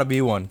 there ought to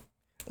be one.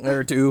 There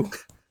are two.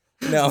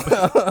 No.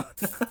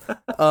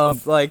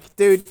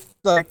 Dude,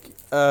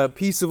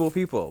 peaceable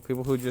people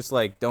who just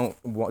like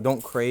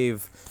don't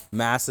crave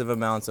massive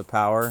amounts of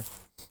power,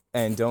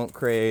 and don't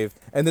crave,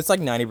 and it's like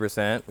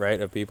 90%,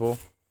 right, of people,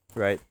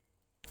 right?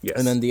 Yes.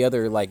 And then the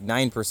other like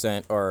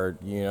 9% are,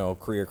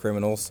 career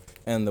criminals,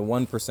 and the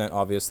 1%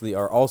 obviously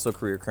are also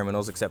career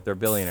criminals, except they're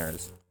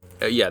billionaires.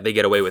 Yeah, they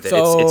get away with it.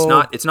 So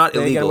it's not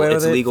illegal.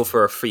 It's it? legal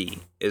for a fee.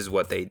 Is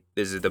the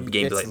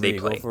game they play. It's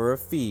legal for a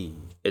fee.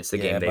 It's the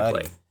game they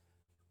play.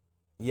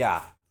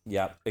 Yeah.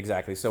 Yep.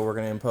 Exactly. So we're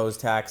gonna impose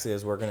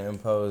taxes. We're gonna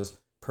impose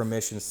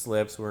permission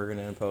slips. We're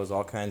gonna impose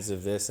all kinds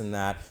of this and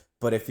that.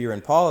 But if you're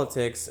in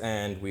politics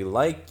and we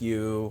like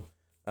you,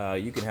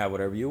 you can have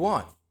whatever you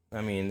want. I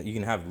mean, you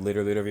can have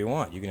literally whatever you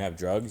want. You can have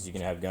drugs. You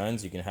can have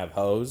guns. You can have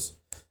hoes.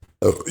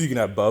 You can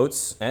have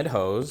boats and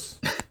hoes.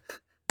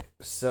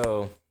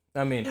 So,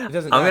 I mean, it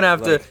doesn't. I'm gonna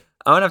have to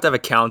have a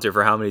counter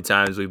for how many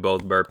times we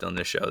both burped on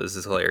this show. This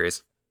is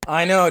hilarious.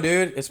 I know,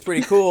 dude. It's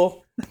pretty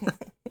cool.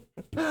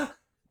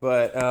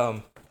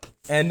 But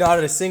and not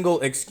a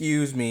single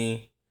excuse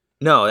me.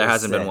 No, there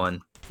hasn't been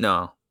one.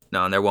 No,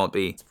 and there won't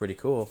be. It's pretty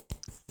cool.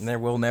 And there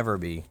will never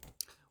be.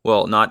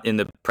 Well, not in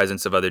the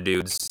presence of other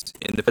dudes.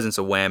 In the presence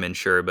of women,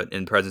 sure, but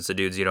in the presence of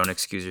dudes, you don't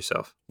excuse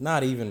yourself.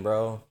 Not even,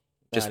 bro.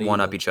 Just one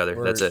up each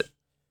other. That's it.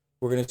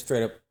 We're gonna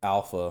straight up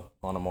alpha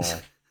on them all.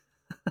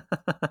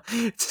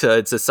 It's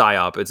a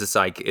psyop. It's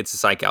a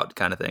psych out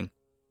kind of thing.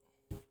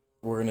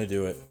 We're gonna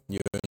do it. You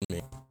and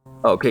me.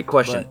 Okay,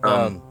 question.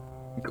 But,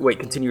 wait,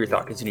 continue your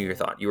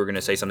thought. You were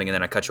gonna say something and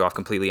then I cut you off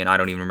completely, and I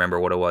don't even remember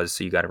what it was.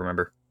 So you got to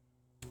remember.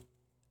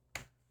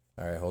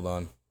 All right, hold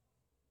on.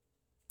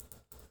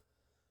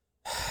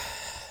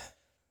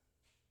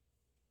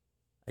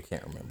 I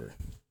can't remember.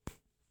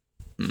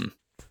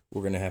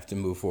 We're gonna have to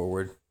move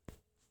forward.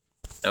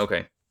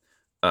 Okay.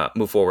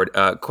 Move forward.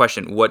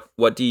 Question.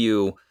 What do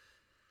you?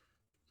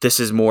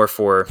 This is more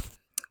for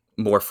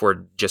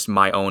just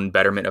my own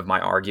betterment of my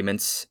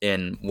arguments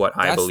in what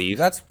I believe.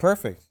 That's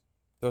perfect.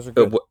 Those are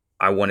good.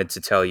 I wanted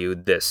to tell you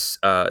this.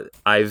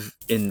 I've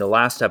in the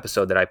last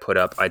episode that I put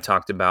up, I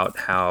talked about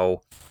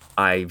how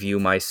I view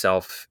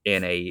myself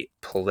in a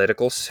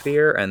political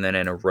sphere and then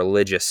in a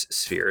religious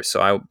sphere.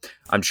 So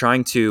I'm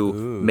trying to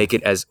make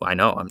it as I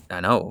know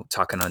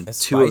talking on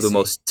That's two of the spicy.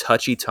 most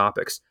touchy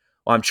topics.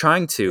 Well, I'm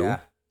trying to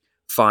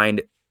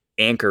find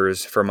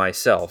anchors for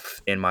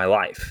myself in my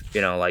life,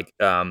 like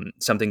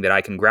something that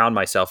I can ground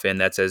myself in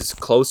that's as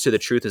close to the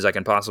truth as I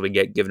can possibly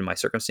get given my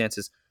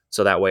circumstances,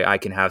 so that way I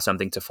can have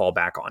something to fall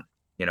back on,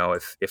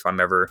 if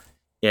I'm ever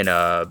in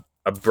a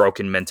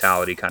broken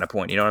mentality kind of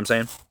point, you know what I'm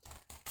saying?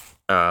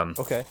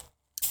 Okay.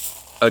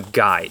 A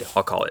guide,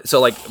 I'll call it. So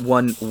like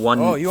one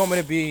Oh, you want me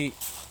to be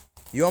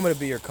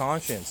your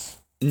conscience?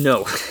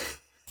 No.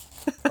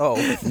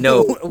 Oh.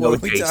 no What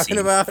are we JC, talking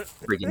about?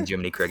 freaking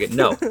Jiminy Cricket.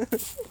 No.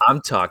 I'm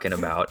talking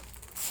about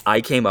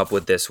I came up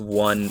with this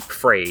one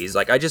phrase.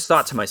 Like I just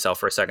thought to myself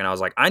for a second, I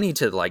was like, I need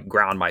to like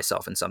ground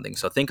myself in something.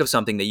 So think of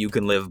something that you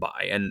can live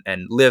by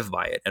and live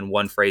by it. And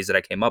one phrase that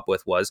I came up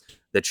with was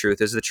the truth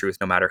is the truth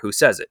no matter who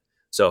says it.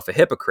 So if a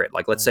hypocrite,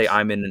 like let's say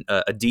I'm in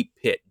a deep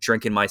pit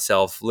drinking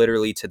myself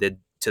literally to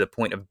the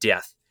point of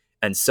death,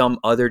 and some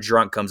other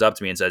drunk comes up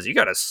to me and says, you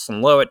got to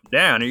slow it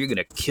down or you're going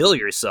to kill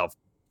yourself,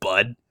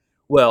 bud.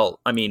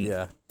 Well, I mean,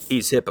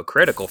 he's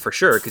hypocritical for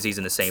sure because he's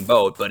in the same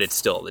boat, but it's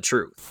still the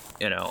truth.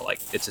 Like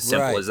it's as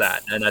simple as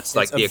that. And that's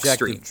like the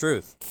extreme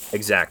truth.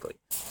 Exactly.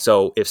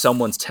 So if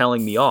someone's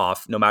telling me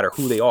off, no matter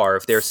who they are,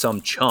 if they're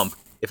some chump,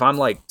 if I'm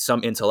like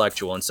some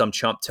intellectual and some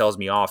chump tells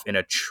me off in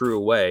a true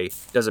way,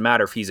 doesn't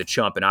matter if he's a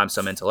chump and I'm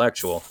some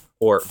intellectual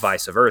or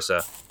vice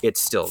versa, it's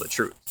still the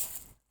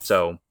truth.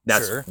 So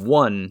that's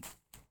one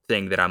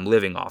thing that I'm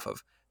living off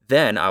of.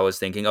 Then I was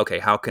thinking, okay,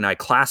 how can I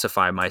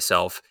classify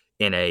myself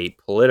in a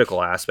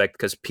political aspect?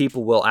 Because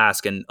people will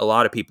ask, and a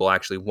lot of people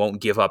actually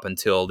won't give up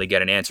until they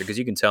get an answer, because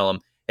you can tell them,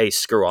 hey,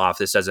 screw off,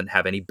 this doesn't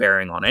have any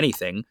bearing on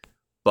anything,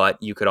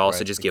 but you could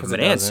also just give them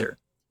an answer.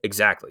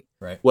 Exactly.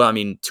 Right. Well, I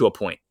mean, to a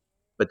point.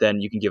 But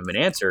then you can give them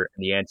an answer,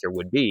 and the answer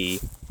would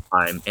be,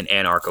 I'm an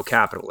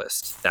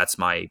anarcho-capitalist. That's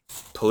my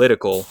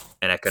political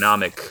and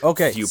economic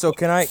viewpoint. So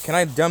can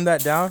I dumb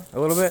that down a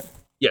little bit?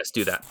 Yes,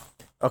 do that.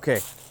 Okay.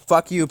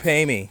 Fuck you,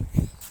 pay me.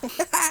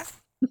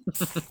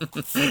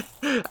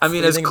 I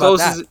mean, as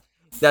close as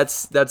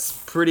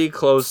that's pretty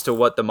close to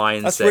what the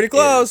mindset That's pretty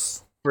close.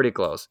 Is. Pretty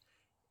close.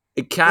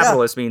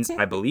 Capitalist means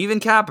I believe in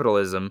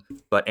capitalism,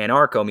 but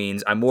anarcho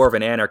means I'm more of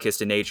an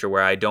anarchist in nature,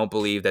 where I don't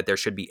believe that there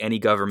should be any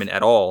government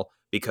at all,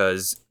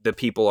 because the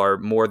people are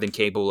more than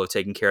capable of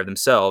taking care of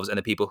themselves, and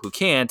the people who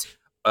can't,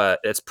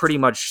 it's pretty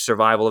much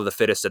survival of the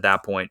fittest at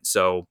that point.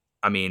 So,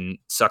 I mean,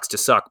 sucks to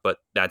suck, but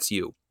that's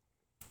you.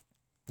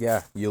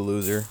 Yeah, you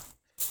loser.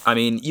 I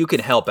mean, you can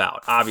help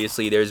out.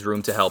 Obviously, there's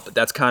room to help, but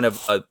that's kind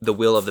of the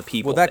will of the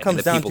people. Well, that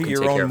comes down to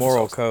your own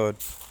moral code.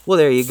 Well,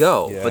 there you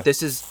go. Yeah. But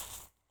this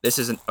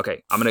isn't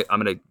okay. I'm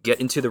gonna get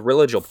into the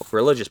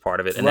religious part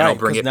of it, and then I'll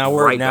bring it now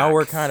right back.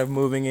 We're kind of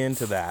moving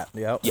into that.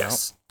 Yep.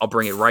 Yes, I'll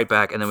bring it right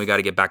back, and then we got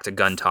to get back to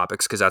gun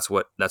topics, because that's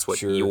what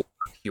you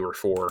were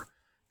for.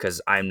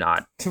 Because I'm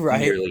not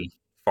nearly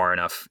far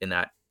enough in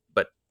that.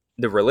 But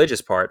the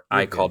religious part,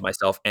 I called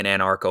myself an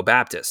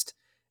anarcho-Baptist,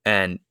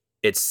 and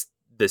it's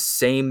the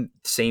same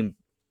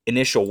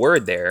initial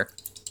word there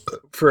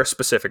for a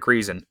specific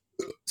reason.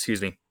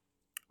 Excuse me.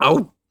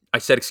 Oh, I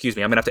said excuse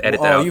me. I'm gonna have to edit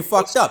that out. Oh, you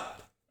fucked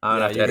up. I'm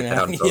gonna have to edit that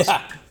out.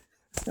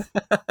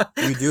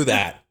 Yeah. You do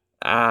that.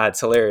 It's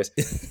hilarious.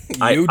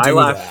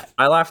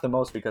 I laugh the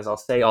most because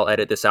I'll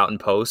edit this out in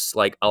post.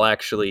 Like I'll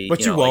actually,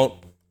 but you won't.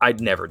 Like,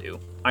 I'd never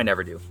do. I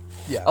never do.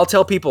 Yeah. I'll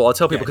tell people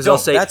because they'll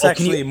say that's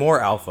actually more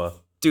alpha.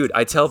 Dude,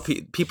 I tell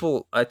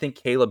people, I think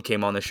Caleb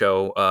came on the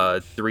show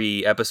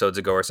 3 episodes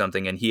ago or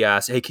something, and he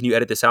asked, hey, can you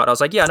edit this out? I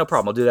was like, yeah, no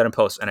problem. I'll do that in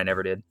post. And I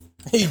never did.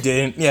 He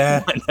didn't,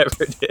 yeah. I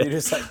never did. You're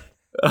just like,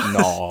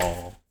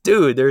 no.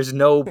 Dude, there's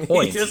no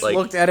point. He just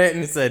looked at it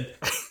and said,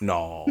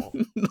 no.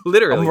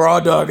 Literally. I'm raw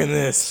dogging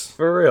this.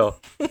 For real.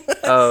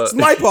 It's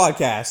my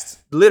podcast.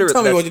 Literally.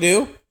 Tell me what to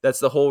do. That's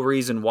the whole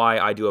reason why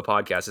I do a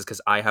podcast, is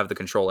because I have the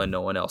control and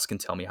no one else can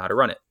tell me how to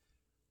run it.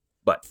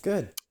 But.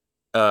 Good.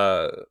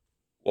 What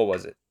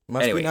was it?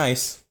 Must be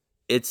nice.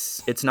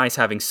 It's nice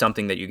having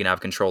something that you can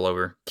have control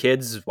over.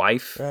 Kids,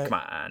 wife, come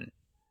on.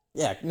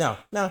 Yeah, no.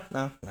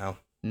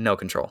 No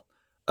control.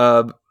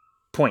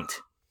 Point.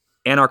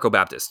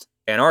 Anarcho-Baptist.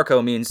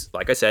 Anarcho means,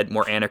 like I said,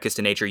 more anarchist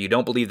in nature. You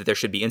don't believe that there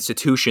should be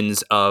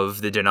institutions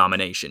of the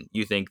denomination.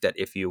 You think that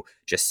if you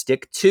just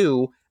stick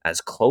to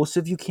as close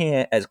as you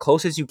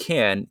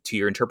can to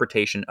your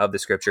interpretation of the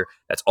scripture,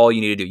 that's all you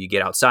need to do. You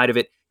get outside of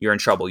it, you're in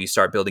trouble. You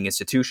start building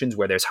institutions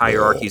where there's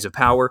hierarchies of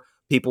power.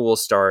 People will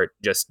start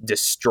just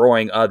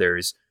destroying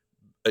others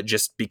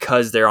just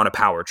because they're on a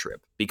power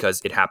trip,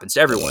 because it happens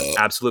to everyone.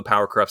 Absolute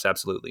power corrupts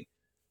absolutely.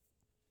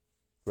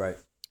 Right.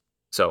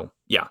 So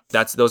yeah,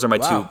 those are my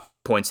 2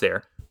 points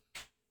there.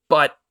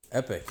 But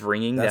epic.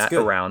 bringing That's that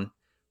good. around,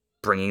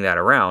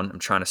 I'm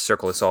trying to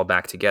circle this all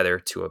back together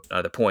to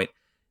another point.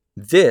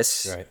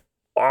 This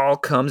all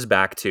comes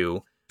back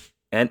to,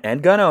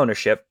 and gun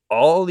ownership,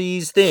 all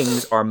these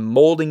things are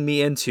molding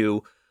me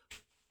into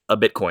a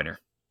Bitcoiner.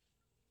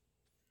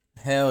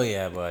 Hell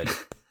yeah, bud.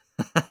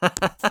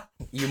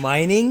 You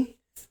mining?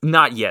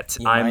 Not yet.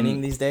 You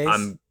mining these days?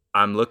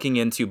 I'm looking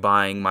into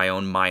buying my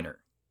own miner.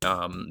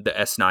 The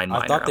S9 miner.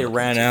 I thought they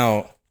ran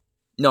out.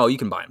 No, you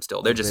can buy them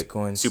still. They're just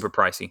Bitcoins. super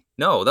pricey.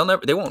 No,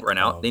 they won't run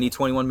out. They need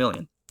 21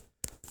 million.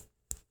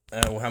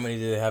 Well, how many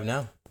do they have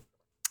now?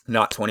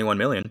 Not 21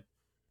 million.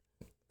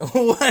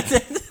 What?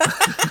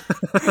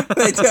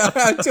 They don't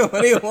have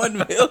 21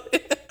 million.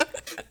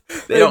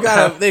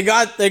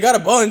 They got a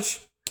bunch,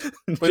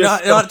 but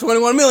not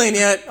 21 million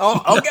yet.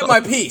 I'll get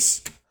my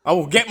piece. I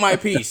will get my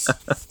piece,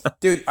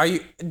 dude. Are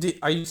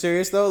you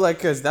serious though? Like,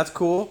 cause that's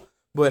cool.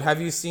 But have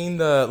you seen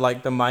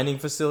the mining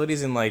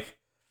facilities in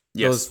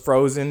those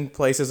frozen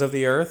places of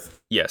the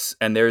earth? Yes,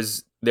 and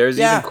there's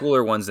even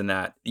cooler ones than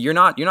that. You're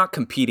not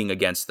competing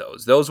against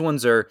those. Those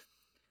ones are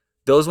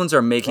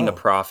making a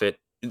profit.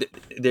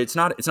 It's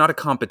not a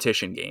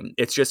competition game.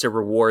 It's just a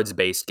rewards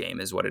based game,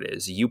 is what it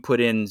is. You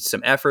put in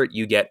some effort,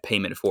 you get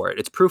payment for it.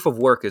 It's proof of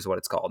work, is what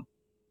it's called.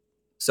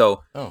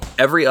 So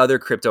every other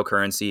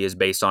cryptocurrency is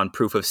based on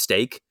proof of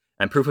stake,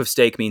 and proof of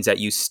stake means that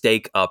you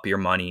stake up your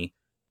money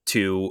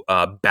to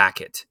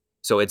back it.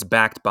 So it's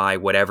backed by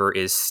whatever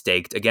is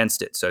staked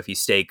against it. So if you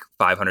stake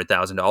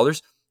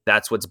 $500,000,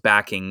 that's what's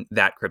backing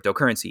that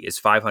cryptocurrency, is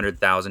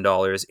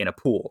 $500,000 in a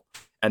pool.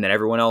 And then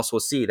everyone else will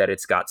see that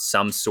it's got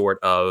some sort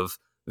of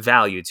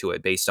value to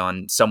it based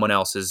on someone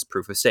else's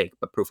proof of stake.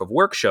 But proof of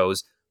work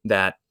shows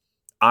that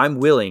I'm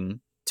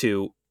willing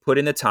to put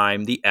in the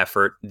time, the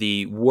effort,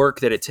 the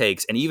work that it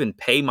takes, and even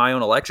pay my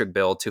own electric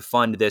bill to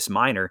fund this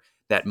miner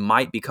that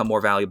might become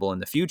more valuable in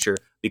the future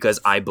because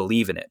I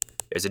believe in it.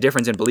 There's a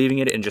difference in believing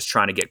it and just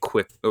trying to get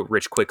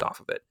rich quick off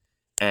of it.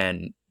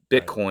 And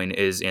Bitcoin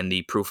is in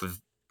the proof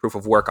of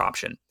work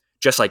option.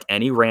 Just like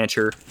any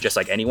rancher, just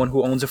like anyone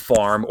who owns a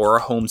farm or a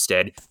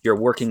homestead, you're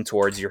working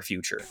towards your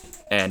future.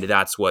 And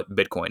that's what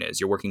Bitcoin is.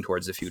 You're working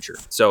towards the future.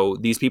 So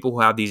these people who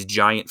have these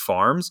giant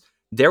farms,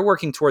 they're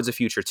working towards the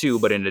future too,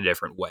 but in a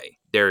different way.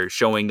 They're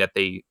showing that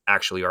they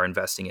actually are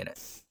investing in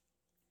it.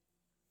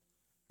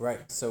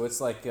 Right. So it's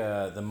like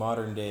the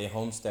modern day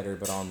homesteader,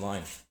 but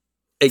online.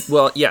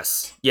 Well,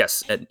 yes,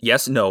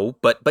 no,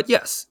 but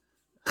yes.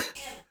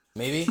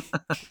 Maybe.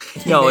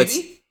 No,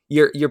 Maybe?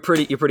 You're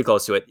pretty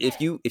close to it. If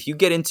you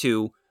get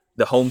into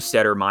the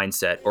homesteader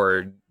mindset,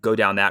 or go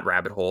down that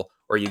rabbit hole,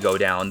 or you go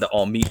down the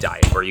all meat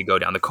diet, or you go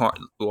down the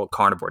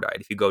carnivore diet,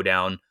 if you go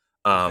down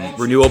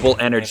renewable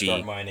energy,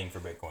 start mining for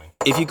Bitcoin.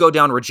 If you go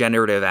down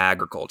regenerative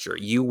agriculture,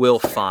 you will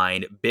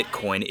find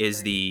Bitcoin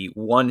is the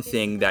one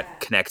thing that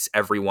connects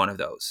every one of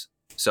those.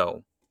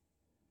 So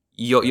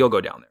you'll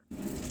go down there.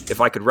 If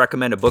I could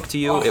recommend a book to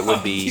you, it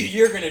would be.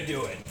 You're gonna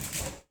do it.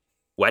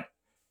 What?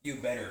 You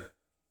better.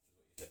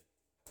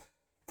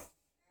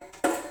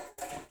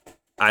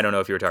 I don't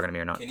know if you were talking to me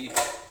or not. Can you?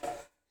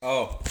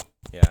 Oh,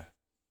 yeah.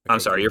 I'm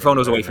sorry. Your phone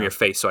was away from your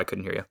face, so I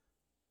couldn't hear you.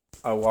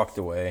 I walked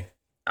away.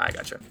 I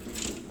gotcha.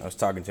 I was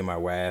talking to my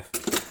wife.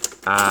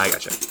 I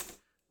gotcha.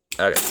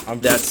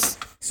 Okay.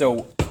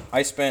 So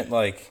I spent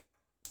like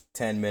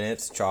 10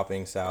 minutes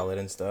chopping salad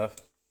and stuff.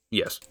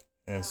 Yes.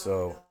 And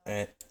so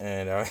and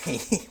I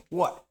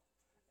what?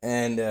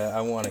 And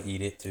I want to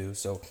eat it too.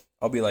 So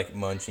I'll be like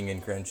munching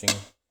and crunching,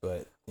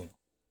 but you know.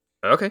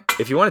 Okay.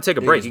 If you want to take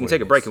a break, you can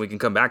take a break and we can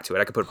come back to it.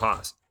 I could put a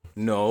pause.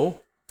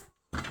 No.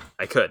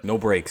 I could. No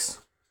breaks.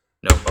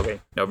 No.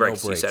 Okay. No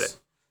breaks. No breaks.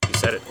 You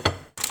said it.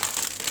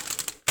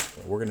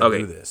 We're gonna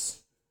do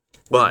this.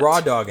 But we're raw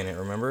dogging it.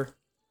 Remember?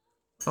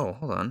 Oh,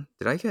 hold on.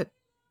 Did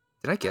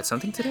I get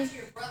something today?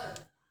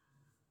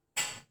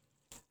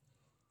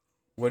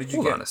 What did you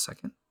get? Hold on a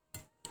second.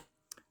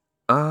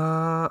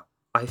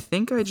 I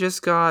think I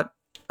just got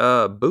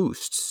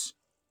boosts.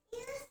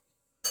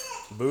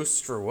 Boosts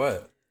for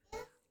what?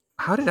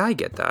 How did I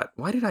get that?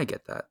 Why did I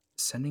get that?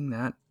 Sending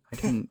that. I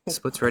didn't.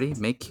 Splits ready.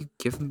 Make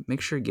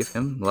sure you give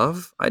him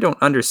love. I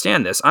don't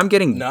understand this. I'm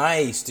getting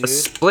nice, dude. A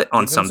split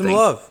on give something. Him some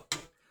love.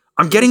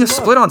 I'm getting a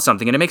split on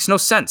something, and it makes no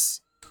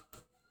sense.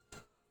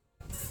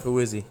 Who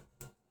is he?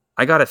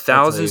 I got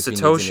 1,000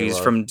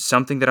 Satoshis from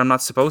something that I'm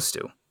not supposed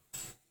to.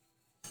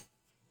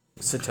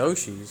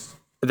 Satoshis?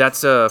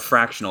 That's a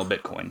fractional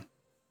Bitcoin.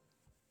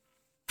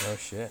 Oh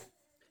shit.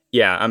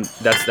 Yeah,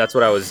 that's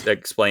what I was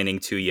explaining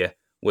to you,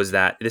 was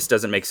that this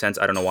doesn't make sense.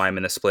 I don't know why I'm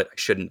in the split. I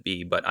shouldn't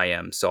be, but I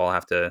am. So I'll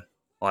have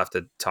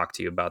to talk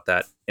to you about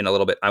that in a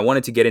little bit. I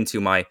wanted to get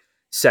into my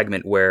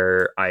segment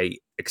where I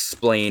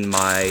explain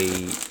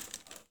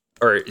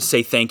or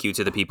say thank you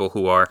to the people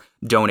who are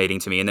donating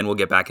to me, and then we'll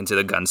get back into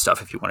the gun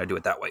stuff if you want to do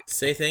it that way.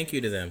 Say thank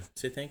you to them.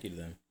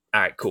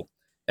 All right, cool.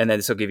 And then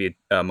this will give you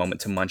a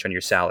moment to munch on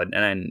your salad.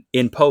 And then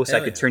in post,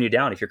 I could turn you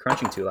down if you're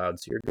crunching too loud,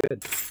 so you're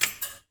good.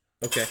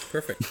 Okay,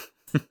 perfect.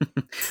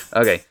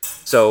 Okay,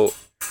 so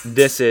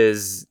this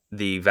is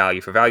the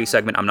value for value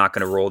segment. I'm not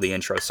going to roll the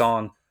intro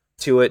song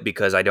to it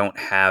because I don't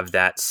have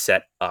that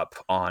set up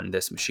on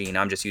this machine.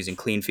 I'm just using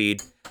clean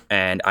feed,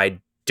 and I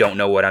don't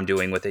know what I'm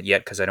doing with it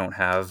yet because I don't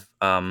have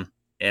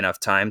enough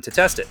time to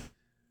test it.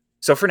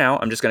 So for now,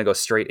 I'm just going to go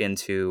straight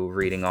into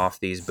reading off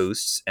these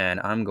boosts,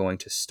 and I'm going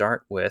to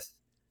start with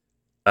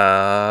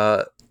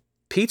Pitar.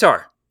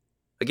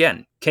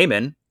 Again, came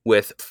in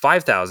with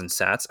 5,000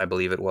 sats, I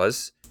believe it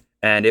was,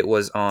 and it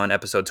was on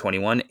episode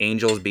 21,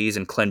 Angels, Bees,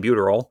 and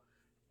Clenbuterol.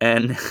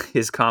 And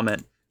his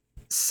comment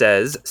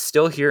says,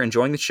 "Still here,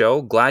 enjoying the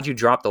show. Glad you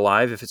dropped the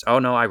live. If it's oh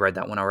no, I read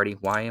that one already.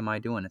 Why am I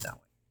doing it that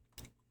way?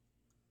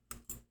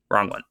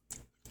 Wrong one.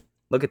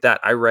 Look at that.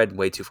 I read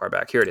way too far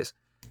back. Here it is.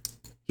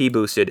 He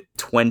boosted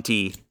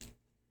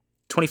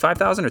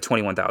 25,000 or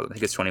 21,000. I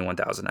think it's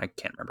 21,000. I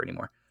can't remember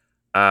anymore.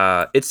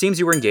 It seems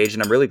you were engaged,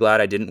 and I'm really glad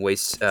I didn't lead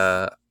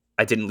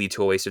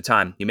to a waste of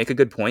time. You make a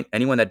good point.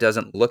 Anyone that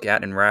doesn't look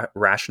at and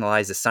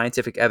rationalize the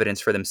scientific evidence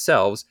for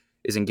themselves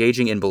is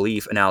engaging in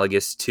belief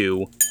analogous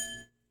to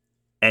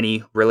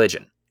any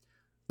religion.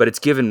 But it's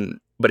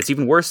even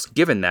worse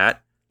given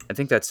that I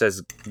think that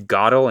says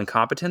Gödel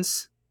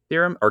incompetence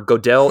theorem or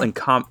Gödel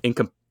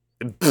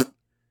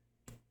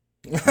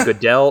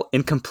Gödel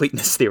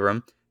incompleteness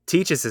theorem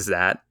teaches us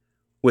that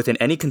within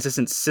any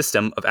consistent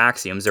system of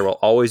axioms, there will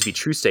always be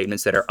true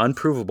statements that are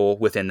unprovable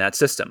within that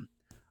system.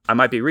 I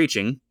might be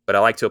reaching, but I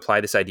like to apply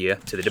this idea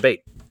to the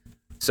debate.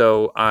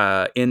 So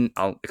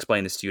I'll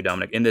explain this to you,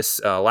 Dominic. In this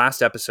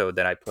last episode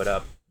that I put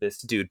up,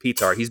 this dude,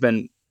 Pitar, he's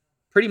been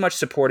pretty much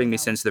supporting me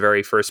since the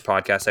very first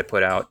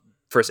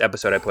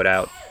episode I put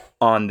out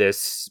on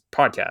this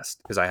podcast,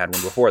 because I had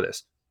one before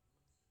this.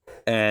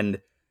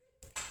 And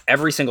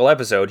every single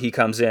episode, he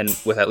comes in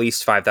with at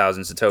least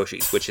 5,000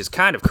 Satoshis, which is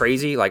kind of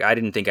crazy. Like, I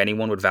didn't think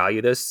anyone would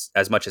value this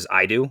as much as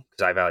I do,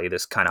 because I value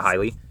this kind of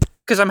highly,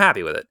 because I'm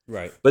happy with it.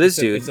 Right. But this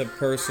dude... It's a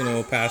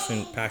personal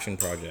passion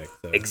project.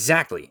 So.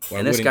 Exactly.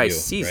 And this guy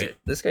sees it.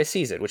 This guy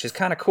sees it, which is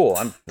kind of cool.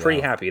 I'm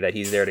pretty happy that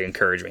he's there to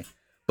encourage me.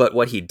 But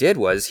what he did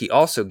was he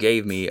also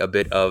gave me a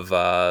bit of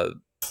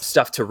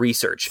stuff to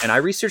research. And I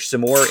researched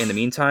some more in the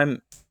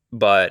meantime,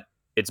 but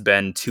it's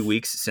been 2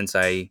 weeks since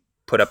I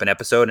put up an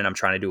episode, and I'm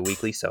trying to do a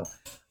weekly, so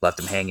left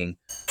him hanging.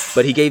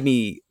 But he gave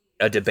me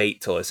a debate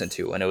to listen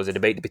to, and it was a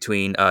debate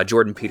between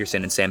Jordan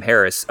Peterson and Sam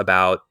Harris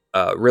about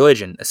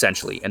religion,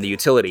 essentially, and the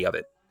utility of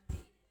it,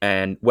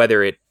 and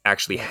whether it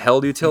actually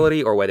held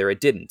utility or whether it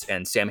didn't.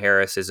 And Sam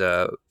Harris is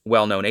a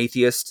well-known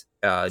atheist.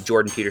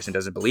 Jordan Peterson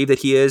doesn't believe that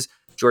he is.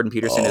 Jordan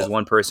Peterson is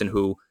one person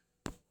who,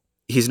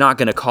 he's not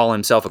going to call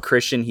himself a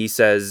Christian. He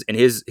says, in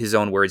his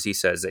own words, he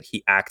says that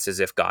he acts as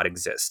if God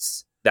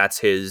exists. That's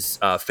his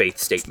faith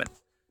statement.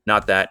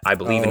 Not that I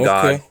believe in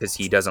God, because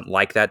he doesn't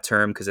like that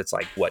term, because it's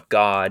like, what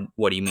God?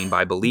 What do you mean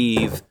by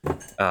believe?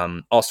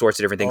 All sorts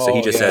of different things. So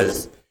he just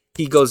says,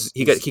 he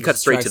cuts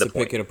straight to the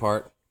point. Pick it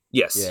apart.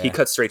 Yes, he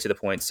cuts straight to the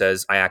point,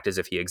 says, I act as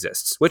if he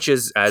exists, which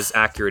is as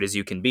accurate as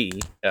you can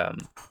be,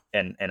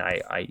 and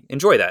I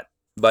enjoy that.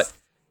 But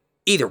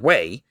either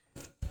way,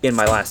 in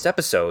my last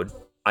episode,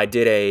 I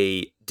did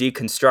a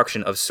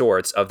deconstruction of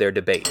sorts of their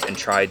debate and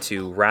tried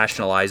to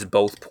rationalize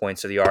both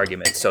points of the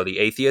argument. So the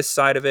atheist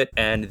side of it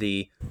and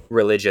the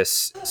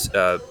religious,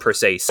 per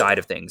se, side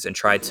of things, and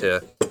tried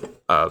to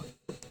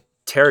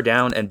tear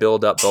down and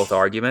build up both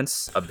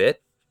arguments a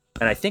bit.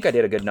 And I think I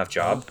did a good enough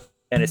job.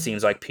 And it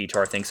seems like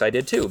Pitar thinks I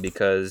did too,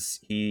 because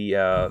he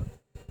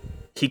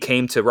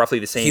came to roughly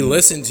the same... He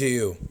listened to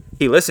you.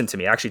 He listened to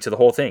me, actually, to the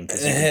whole thing.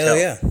 Hell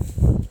yeah.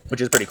 Which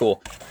is pretty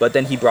cool. But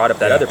then he brought up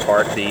that other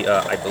part, the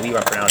I believe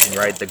I'm pronouncing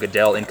right, the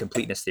Gödel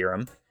incompleteness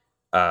theorem,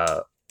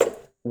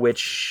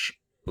 which,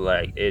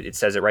 like, it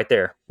says it right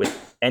there.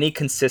 With any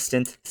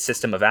consistent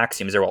system of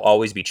axioms, there will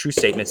always be true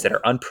statements that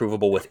are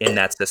unprovable within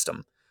that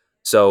system.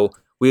 So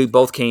we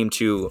both came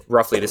to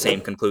roughly the same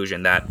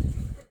conclusion, that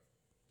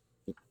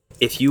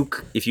if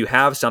you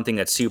have something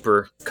that's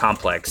super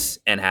complex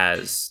and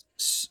has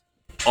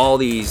all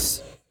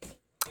these,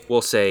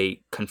 we'll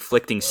say,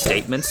 conflicting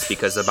statements,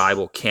 because the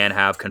Bible can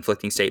have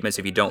conflicting statements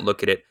if you don't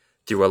look at it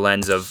through a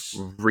lens of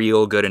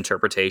real good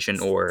interpretation,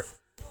 or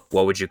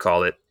what would you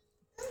call it,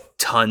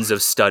 tons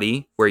of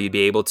study, where you'd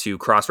be able to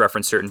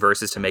cross-reference certain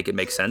verses to make it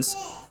make sense.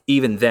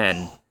 Even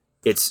then,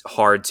 it's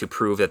hard to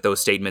prove that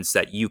those statements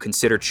that you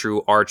consider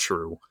true are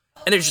true.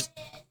 And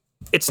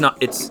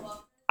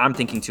I'm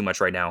thinking too much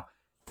right now.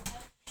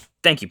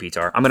 Thank you,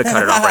 Pitar. I'm going to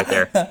cut it off right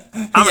there.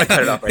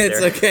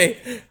 It's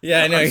okay.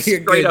 Yeah, I know. You're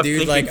good,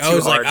 dude. Like, I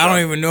was like, I don't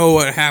even know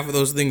what half of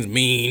those things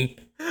mean.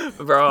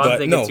 Bro, I'm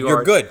thinking too hard.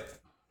 You're good.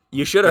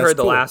 You should have heard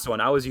the last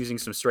one. I was using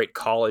some straight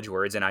college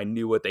words, and I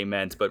knew what they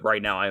meant, but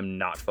right now I am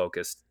not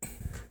focused.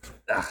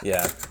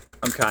 Yeah.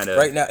 I'm kind of...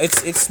 Right now,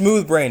 it's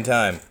smooth brain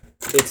time.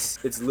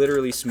 It's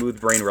literally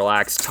smooth brain,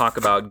 relaxed, talk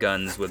about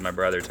guns with my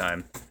brother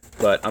time.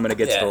 But I'm going to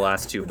get to the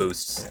last two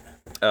boosts.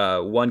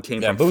 One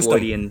came from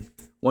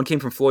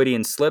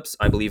Floydian slips.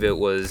 I believe it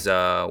was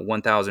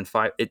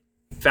 1,005.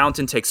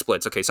 Fountain takes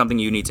splits. Okay, something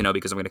you need to know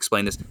because I'm going to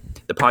explain this.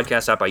 The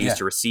podcast app I use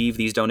to receive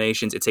these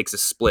donations, it takes a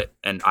split,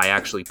 and I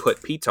actually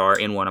put Pitar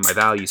in one of my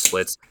value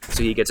splits,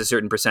 so he gets a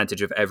certain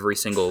percentage of every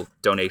single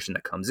donation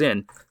that comes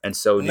in, and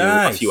so do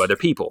a few other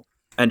people.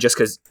 And just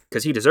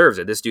because he deserves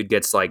it, this dude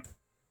gets like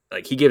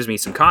he gives me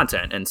some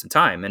content and some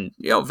time and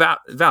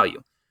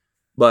value.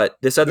 But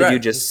this other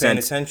dude just sent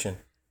attention.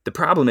 The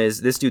problem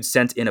is this dude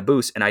sent in a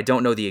boost, and I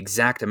don't know the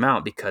exact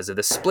amount because of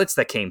the splits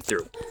that came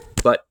through.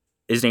 But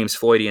his name's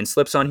Floydian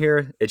Slips on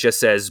here. It just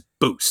says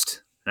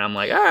boost. And I'm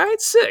like, all right,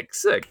 sick.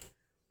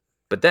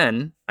 But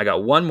then I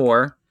got one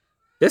more.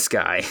 This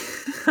guy,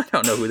 I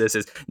don't know who this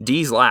is.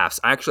 D's Laughs.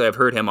 Actually, I've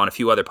heard him on a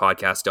few other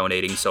podcasts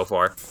donating so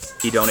far.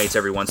 He donates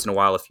every once in a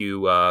while, a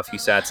few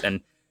sats,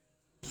 and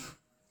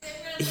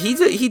he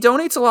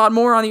donates a lot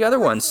more on the other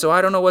ones. So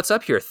I don't know what's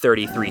up here.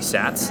 33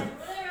 sats.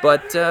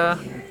 But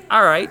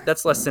all right,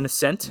 that's less than a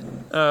cent.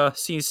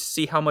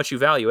 See how much you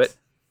value it.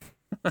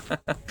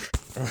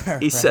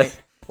 He said.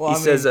 Well, he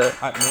says,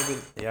 maybe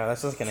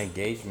that's like an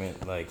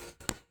engagement, like,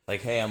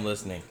 hey, I'm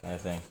listening, kind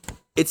of thing.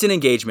 It's an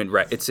engagement,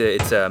 right? It's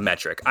a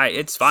metric.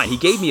 It's fine. He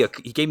gave me a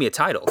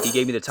title. He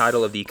gave me the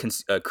title of the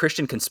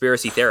Christian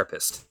conspiracy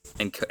therapist,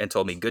 and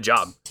told me good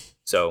job.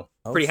 So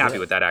pretty happy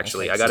with that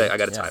actually. I got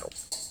a title.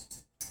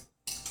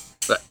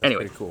 But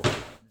anyway, pretty cool.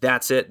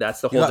 That's it.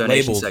 That's the whole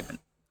donation segment.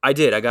 I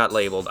did. I got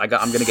labeled. I'm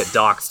gonna get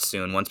doxxed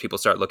soon once people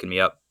start looking me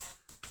up.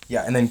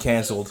 Yeah, and then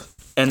canceled.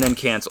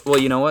 Well,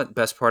 you know what?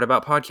 Best part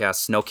about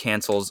podcasts: no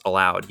cancels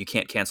allowed. You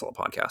can't cancel a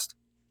podcast.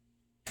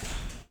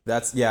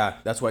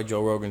 That's why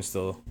Joe Rogan's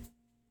still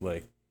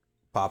like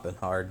popping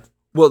hard.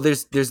 Well,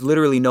 there's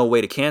literally no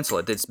way to cancel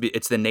it.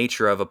 It's the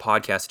nature of a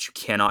podcast that you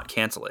cannot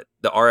cancel it.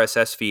 The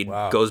RSS feed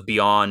goes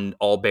beyond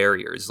all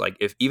barriers. Like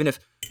even if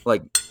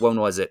when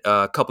was it?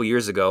 A couple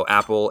years ago,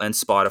 Apple and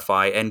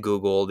Spotify and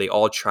Google, they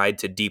all tried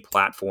to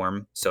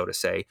deplatform, so to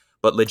say,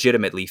 but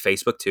legitimately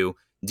Facebook too,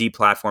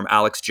 deplatform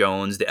Alex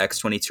Jones, the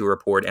X22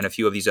 Report, and a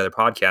few of these other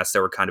podcasts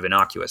that were kind of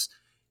innocuous.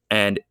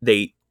 And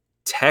they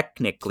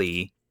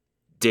technically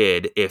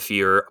did if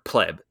you're a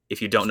pleb,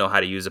 if you don't know how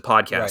to use a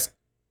podcast. Right.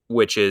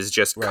 Which is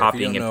just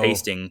copying and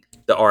pasting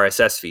the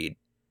RSS feed,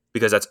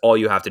 because that's all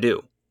you have to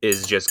do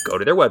is just go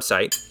to their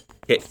website,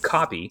 hit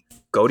copy,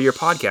 go to your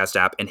podcast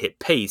app, and hit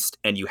paste,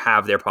 and you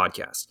have their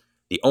podcast.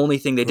 The only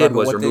thing they did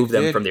was remove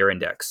them from their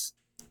index.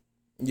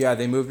 Yeah,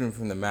 they moved them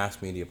from the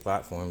mass media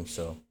platform.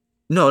 So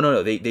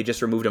no, they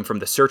just removed them from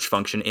the search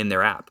function in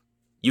their app.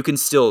 You can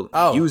still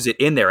use it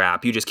in their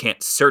app. You just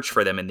can't search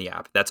for them in the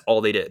app. That's all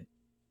they did.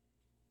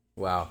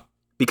 Wow.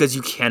 Because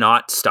you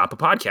cannot stop a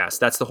podcast.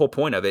 That's the whole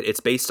point of it. It's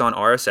based on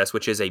RSS,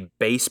 which is a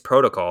base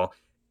protocol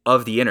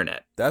of the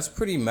internet. That's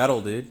pretty metal,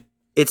 dude.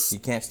 You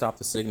can't stop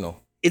the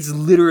signal. It's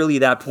literally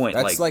that point.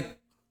 That's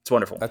it's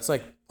wonderful. That's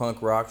like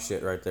punk rock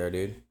shit right there,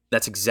 dude.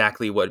 That's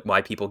exactly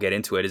why people get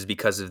into it, is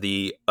because of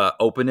the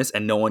openness,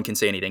 and no one can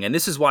say anything. And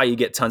this is why you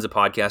get tons of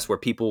podcasts where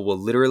people will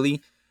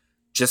literally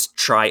just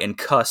try and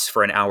cuss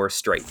for an hour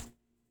straight,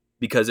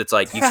 because it's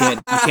like you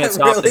can't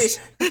stop this.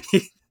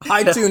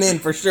 I tune in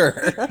for sure.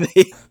 I'd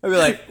be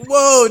like,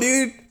 whoa,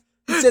 dude.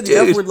 You said the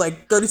F word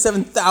like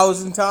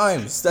 37,000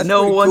 times. That's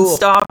no one cool.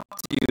 stopped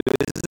you.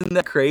 Isn't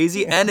that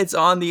crazy? And it's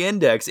on the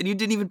index, and you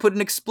didn't even put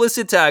an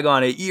explicit tag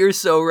on it. You're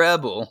so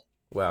rebel.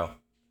 Wow.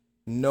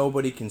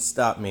 Nobody can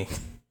stop me.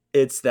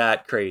 It's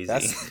that crazy.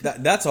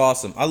 That's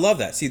awesome. I love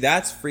that. See,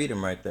 that's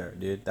freedom right there,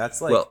 dude.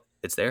 That's like... Well,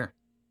 it's there.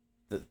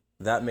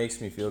 That makes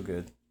me feel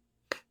good.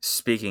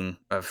 Speaking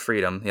of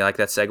freedom, you like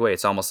that segue?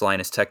 It's almost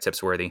Linus Tech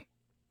Tips worthy.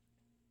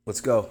 Let's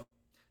go.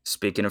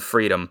 Speaking of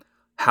freedom,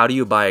 how do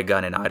you buy a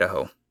gun in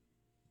Idaho?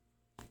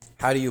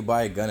 How do you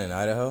buy a gun in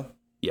Idaho?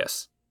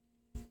 Yes.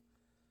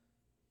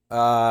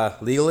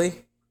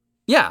 Legally?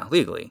 Yeah,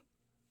 legally.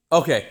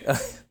 Okay.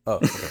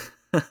 Okay.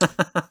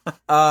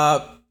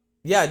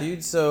 Yeah,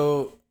 dude.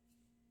 So,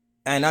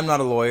 and I'm not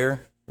a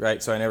lawyer,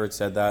 right? So I never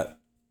said that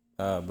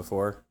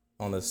before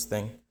on this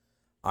thing.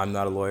 I'm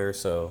not a lawyer,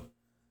 so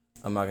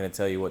I'm not going to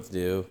tell you what to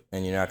do,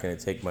 and you're not going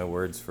to take my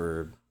words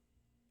for,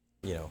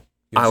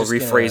 I'll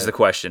rephrase the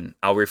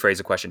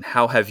question.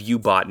 How have you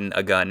bought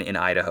a gun in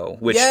Idaho,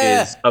 which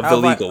is of the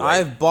legal way?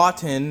 I've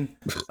bought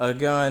a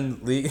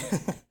gun.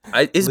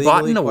 Is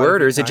bought a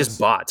word, or is it just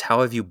bought? How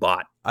have you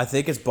bought? I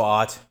think it's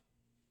bought.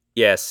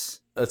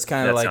 Yes. It's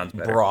kind of like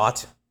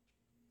brought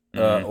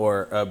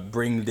or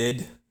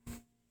bringed.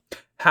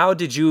 How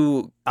did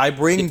you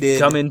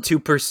come into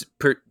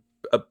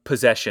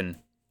possession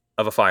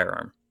of a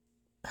firearm?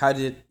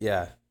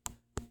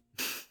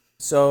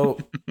 So...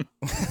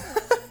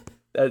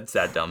 That's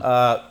that dumb.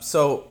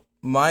 So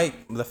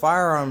the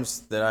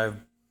firearms that I've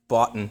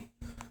bought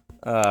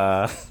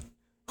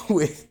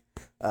with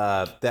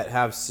that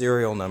have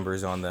serial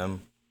numbers on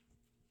them,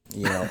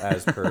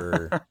 as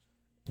per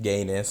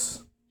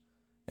gayness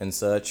and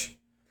such.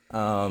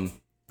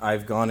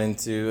 I've gone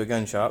into a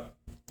gun shop,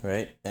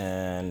 right?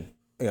 And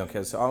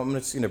so I'm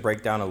just gonna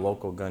break down a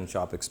local gun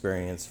shop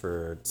experience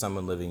for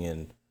someone living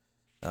in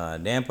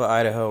Nampa,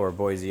 Idaho, or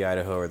Boise,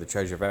 Idaho, or the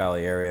Treasure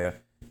Valley area.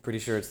 Pretty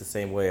sure it's the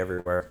same way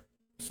everywhere.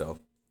 So,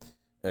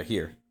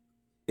 here,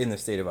 in the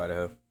state of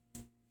Idaho.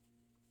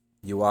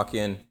 You walk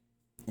in,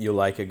 you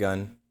like a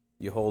gun,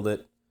 you hold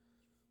it,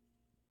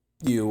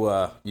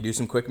 you do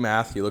some quick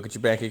math, you look at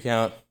your bank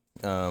account,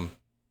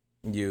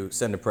 you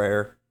send a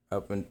prayer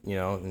up, and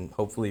and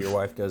hopefully your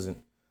wife doesn't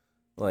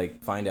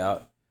like find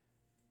out,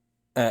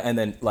 and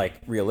then like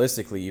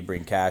realistically you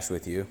bring cash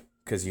with you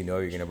because you know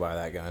you're gonna buy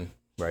that gun,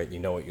 right? You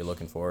know what you're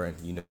looking for, and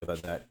you know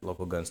that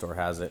local gun store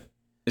has it.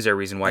 Is there a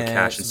reason why And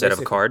cash so instead of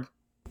a basically-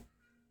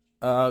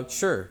 card?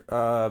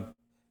 Sure.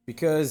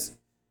 Because,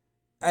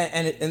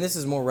 and this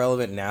is more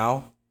relevant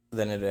now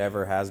than it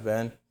ever has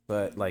been.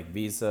 But like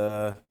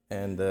Visa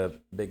and the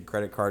big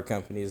credit card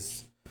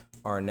companies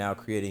are now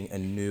creating a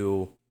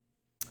new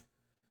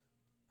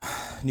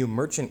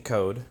merchant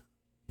code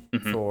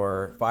Mhm.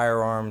 for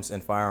firearms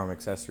and firearm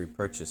accessory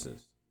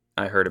purchases.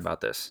 I heard about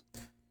this.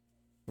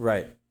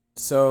 Right.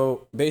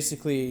 So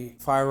basically,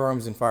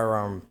 firearms and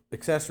firearm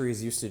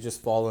accessories used to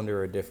just fall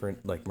under a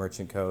different like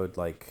merchant code,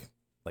 like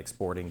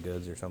sporting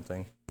goods or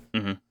something.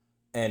 Mhm.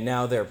 And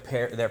now they're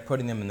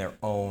putting them in their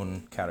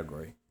own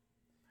category.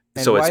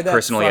 And So why it's that's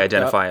personally fucked up-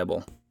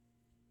 identifiable.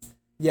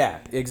 Yeah,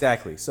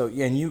 exactly. So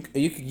yeah, and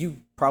you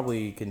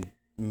probably can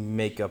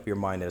make up your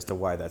mind as to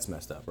why that's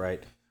messed up,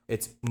 right?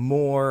 It's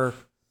more,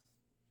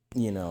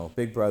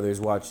 Big Brother's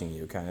watching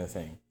you kind of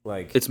thing.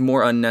 Like It's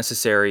more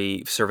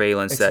unnecessary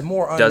surveillance it's that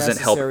more doesn't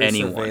help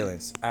unnecessary anyone.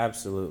 surveillance.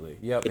 Absolutely.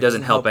 Yep. It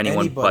doesn't help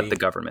anyone but anybody. the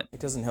government. It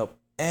doesn't help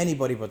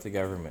anybody but the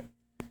government.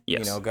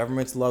 Yes.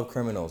 Governments love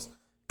criminals.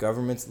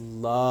 Governments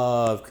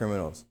love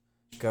criminals.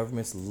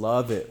 Governments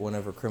love it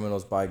whenever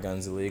criminals buy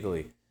guns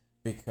illegally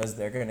because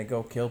they're going to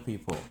go kill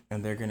people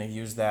and they're going to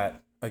use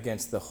that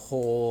against the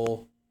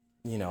whole,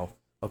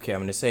 okay, I'm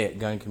going to say it,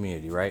 gun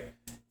community, right?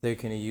 They're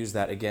going to use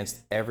that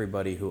against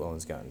everybody who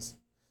owns guns.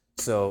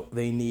 So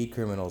they need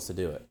criminals to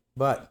do it.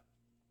 But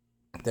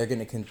they're going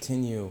to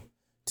continue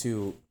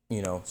to,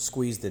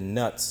 squeeze the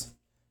nuts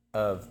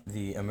of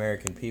the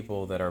American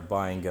people that are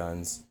buying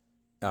guns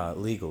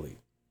legally.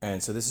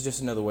 And so this is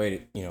just another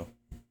way to,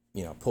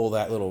 pull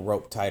that little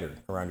rope tighter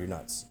around your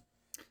nuts.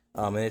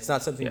 And it's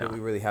not something that we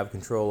really have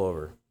control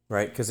over,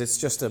 right? Because it's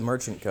just a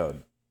merchant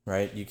code,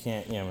 right? You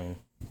can't,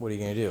 what are you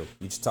going to do?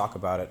 You just talk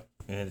about it,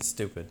 and it's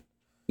stupid.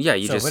 Yeah,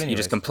 you So, but just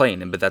anyways.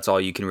 complain, but that's all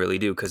you can really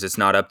do because it's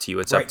not up to you.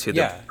 It's Right, up to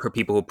yeah. the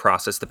people who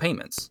process the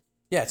payments.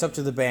 Yeah, it's up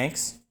to the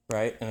banks,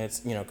 right? And it's,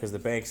 because the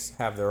banks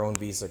have their own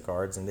Visa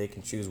cards, and they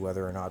can choose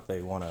whether or not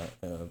they want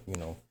to,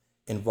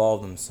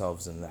 involve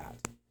themselves in that.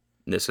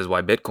 This is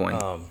why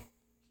Bitcoin.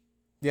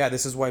 Yeah,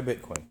 this is why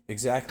Bitcoin.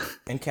 Exactly.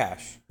 And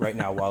cash right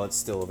now while it's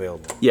still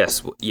available.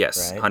 Yes, Right?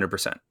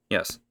 100%.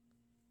 Yes.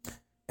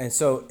 And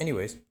so,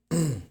 anyways,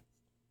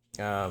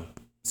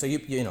 so you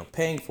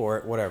paying for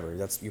it, whatever.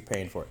 You're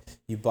paying for it.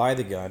 You buy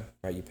the gun,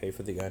 right? You pay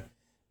for the gun,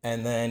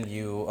 and then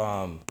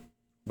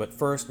but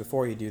first,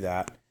 before you do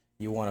that,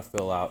 you want to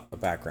fill out a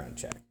background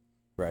check,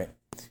 right?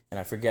 And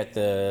I forget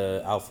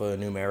the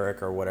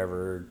alphanumeric or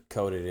whatever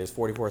code it is,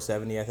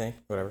 4470, I think,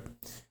 whatever.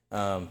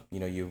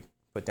 You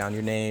put down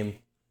your name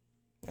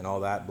and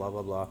all that, blah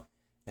blah blah,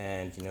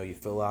 and you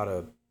fill out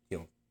a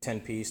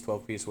 10-piece,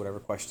 12-piece, whatever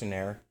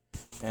questionnaire,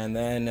 and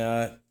then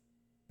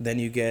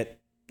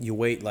you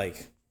wait,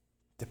 like,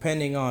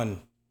 depending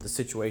on the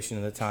situation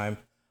and the time.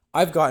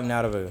 I've gotten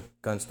out of a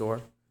gun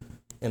store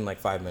in like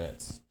 5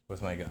 minutes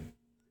with my gun,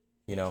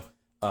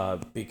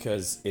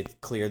 because it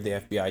cleared the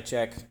FBI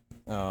check,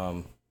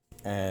 and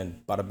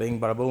bada bing,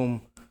 bada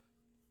boom,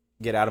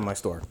 get out of my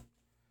store,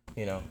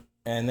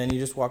 and then you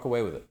just walk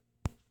away with it.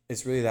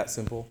 It's really that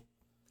simple.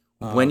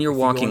 When you're If you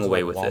go walking into,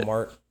 away like, with it.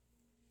 Walmart,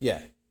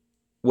 yeah.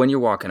 When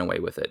you're walking away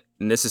with it,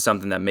 and this is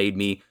something that made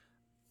me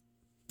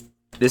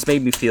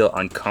feel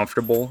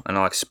uncomfortable, and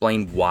I'll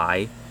explain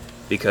why.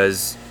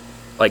 Because,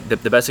 like,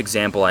 the best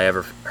example I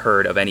ever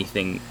heard of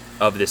anything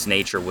of this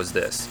nature was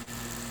this.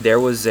 There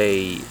was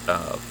a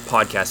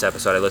podcast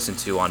episode I listened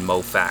to on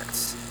Mo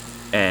Facts,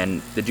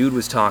 and the dude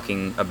was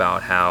talking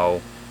about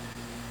how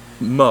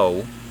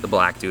Mo, the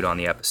black dude on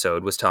the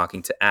episode, was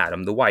talking to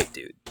Adam, the white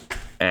dude.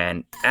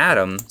 And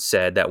Adam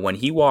said that when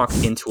he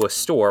walked into a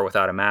store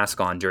without a mask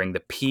on during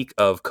the peak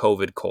of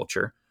COVID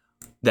culture,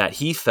 that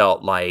he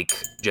felt like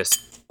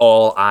just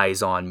all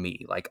eyes on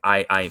me. Like,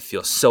 I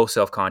feel so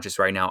self-conscious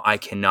right now. I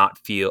cannot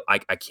feel, I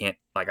can't,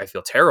 like, I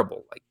feel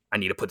terrible. Like, I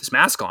need to put this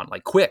mask on,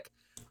 like, quick.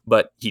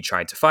 But he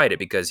tried to fight it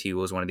because he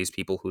was one of these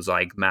people who's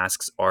like,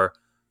 masks are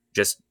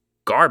just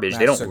garbage.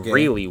 They Masks don't are gay.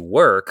 really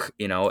work,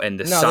 and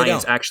the No, they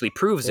science don't. actually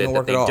proves They it don't that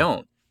work they at all.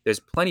 don't. There's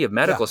plenty of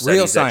medical Yeah,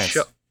 real studies that science.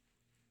 show,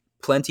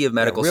 plenty of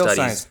medical real studies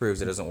science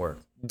proves it doesn't work.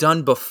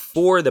 done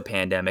before the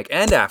pandemic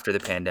and after the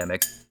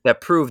pandemic that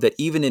prove that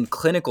even in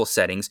clinical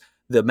settings,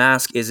 the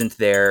mask isn't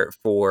there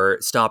for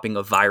stopping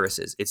of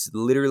viruses. It's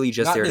literally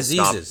just Not there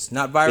diseases, to stop.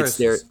 not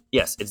viruses.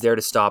 It's there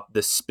to stop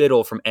the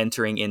spittle from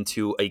entering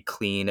into a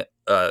clean,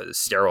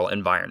 sterile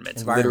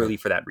environment. Literally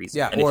for that reason.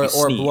 Yeah, And if or you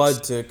sneeze,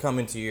 blood to come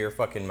into your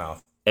fucking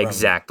mouth.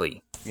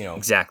 Exactly.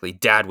 Exactly.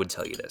 Dad would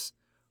tell you this.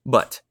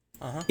 But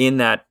Uh-huh. in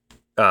that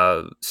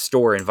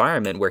store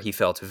environment where he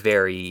felt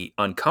very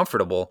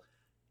uncomfortable,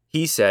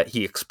 he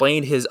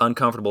explained his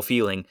uncomfortable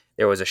feeling.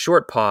 There was a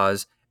short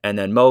pause, and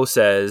then Mo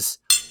says,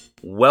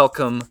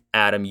 welcome,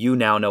 Adam. You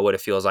now know what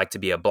it feels like to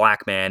be a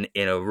black man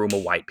in a room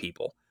of white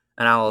people.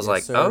 And I was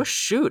Yes, like, oh sir.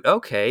 shoot,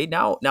 okay.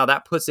 Now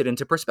that puts it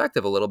into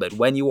perspective a little bit.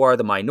 When you are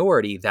the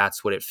minority,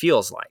 that's what it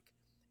feels like.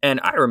 And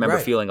I remember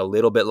Right. feeling a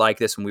little bit like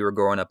this when we were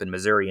growing up in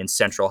Missouri in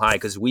Central High,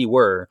 because we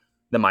were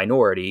the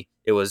minority.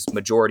 It was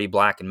majority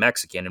black and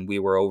Mexican, and we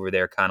were over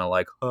there kind of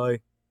like, hi,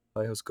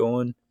 how's it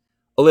going?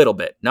 A little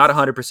bit, not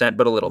 100%,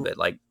 but a little bit,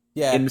 like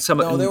Yeah. in some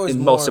No, there was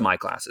in most of more. my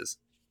classes.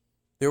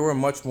 There were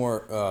much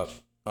more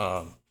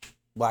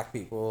black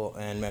people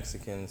and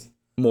Mexicans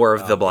More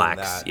of the in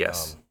blacks, that.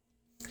 yes.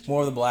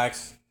 More of the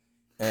blacks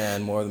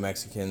and more of the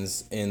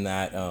Mexicans in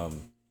that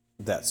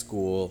that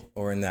school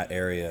or in that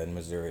area in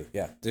Missouri.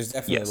 Yeah, there's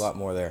definitely Yes. a lot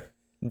more there.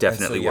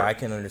 Definitely and so, yeah, were. I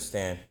can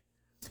understand.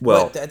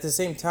 Well, But at the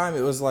same time,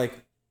 it was like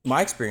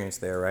my experience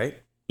there, right?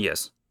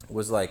 yes.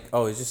 Was like,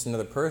 oh, he's just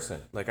another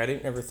person. Like, I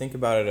didn't ever think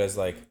about it as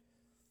like,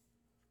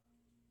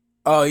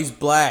 oh, he's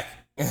black.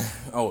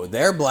 Oh,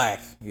 they're black.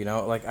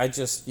 Like I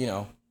just,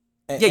 Yeah,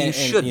 you and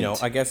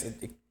shouldn't. I guess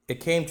it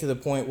came to the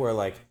point where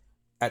like,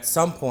 at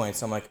some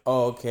points, I'm like,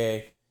 oh,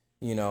 okay,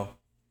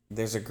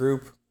 there's a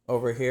group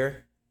over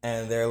here,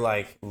 and they're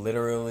like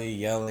literally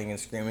yelling and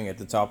screaming at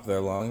the top of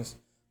their lungs,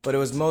 but it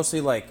was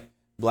mostly like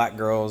black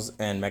girls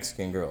and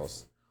Mexican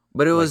girls.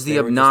 But it was Like the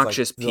they were just like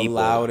obnoxious the people.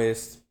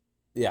 loudest.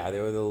 Yeah,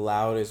 they were the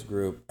loudest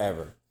group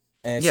ever.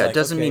 And it's Yeah, it like,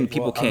 doesn't okay, mean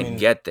people well, I can't mean,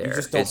 get you there.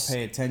 just don't It's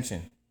pay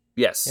attention.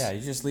 Yeah, yes.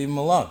 you just leave them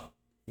alone.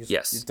 You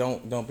Yes.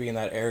 don't be in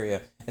that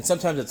area. And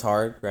sometimes it's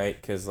hard, right?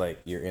 Because like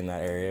you're in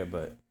that area,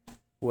 but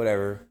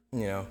whatever.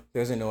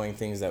 There's annoying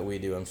things that we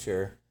do, I'm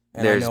sure.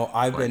 And I There's know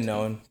I've been plenty.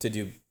 known to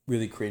do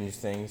really cringe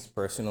things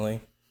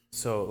personally.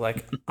 So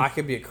like I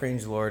could be a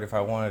cringe lord if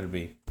I wanted to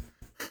be.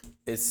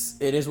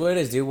 It is what it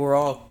is, dude. We're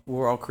all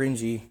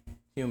cringy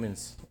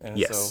humans, and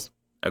Yes. so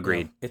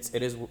Agreed. it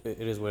is what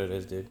it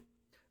is, dude.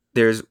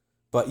 There's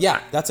But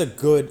yeah, that's a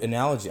good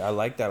analogy. I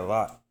like that a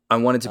lot. I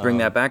wanted to bring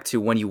that Um, back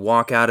to when you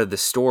walk out of the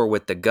store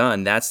with the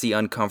gun, that's the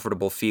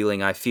uncomfortable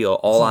feeling I feel.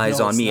 All eyes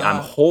no, on it's me. I'm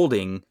not.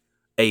 holding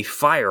a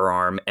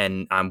firearm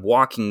and I'm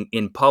walking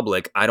in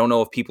public. I don't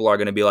know if people are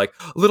going to be like,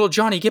 "Little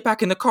Johnny, get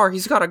back in the car.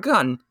 He's got a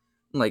gun."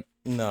 I'm like,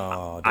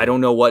 No, I dude.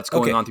 don't know what's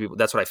going Okay, on to people.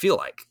 That's what I feel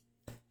like.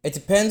 it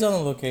depends on the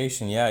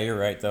location. Yeah, you're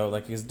right though.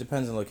 Like it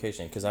depends on the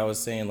location. Because I was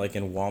saying like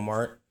in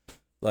Walmart,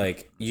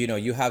 like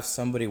you have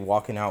somebody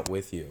walking out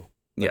with you,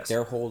 like Yes.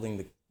 they're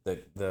holding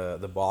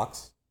the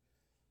box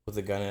with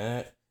the gun in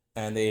it,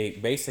 and they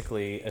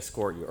basically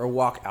escort you or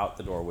walk out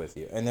the door with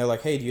you, and they're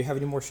like, "Hey, do you have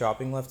any more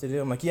shopping left to do?"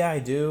 I'm like, "Yeah, I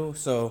do."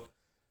 So,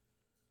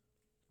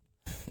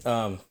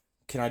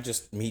 can I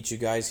just meet you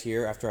guys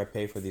here after I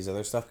pay for these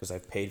other stuff? Because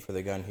I've paid for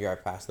the gun here. I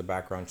passed the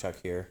background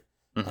check here.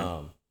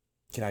 Mhm.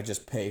 Can I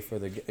just pay for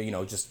the,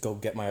 just go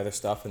get my other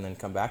stuff and then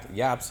come back?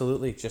 Yeah,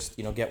 absolutely. Just,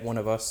 get one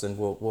of us and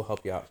we'll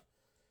help you out.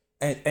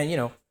 And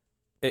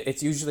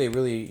it's usually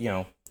really,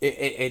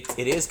 it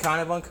is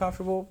kind of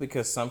uncomfortable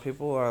because some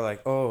people are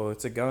like, oh,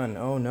 it's a gun.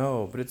 Oh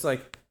no. But it's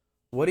like,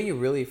 what are you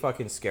really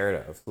fucking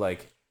scared of?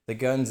 Like, the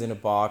gun's in a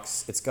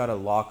box. It's got a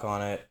lock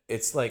on it.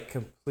 It's like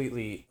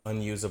completely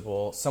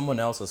unusable. Someone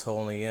else is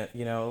holding it.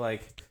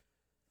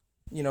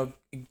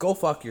 Go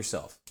fuck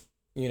yourself.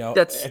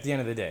 That's At the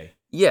end of the day,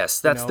 yes,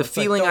 that's the it's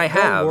like feeling I don't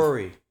have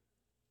worry.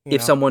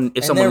 if someone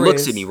And there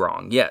looks at me is,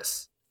 wrong.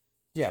 Yes.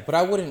 yeah, but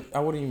I wouldn't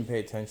even pay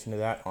attention to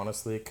that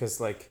honestly, because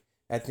like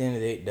at the end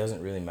of the day, it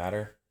doesn't really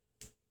matter.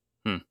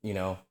 Hmm.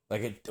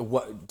 Like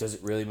what does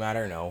it really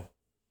matter? No,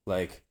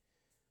 like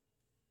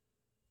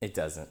it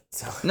doesn't.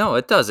 So No,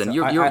 it doesn't. So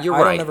You're I right.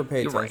 don't ever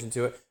pay You're right. attention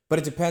to it, but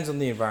it depends on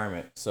the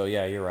environment. So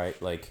yeah, you're right.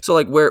 Like So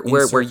like where in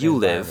where certain you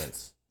live,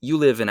 environments. you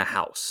live in a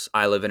house.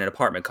 I live in an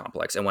apartment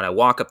complex. And when I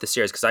walk up the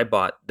stairs, because I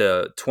bought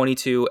the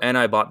 22 and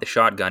I bought the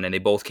shotgun, and they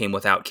both came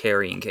without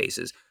carrying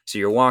cases. So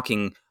you're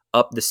walking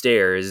up the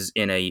stairs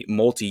in a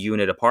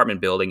multi-unit apartment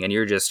building, and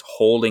you're just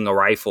holding a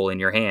rifle in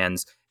your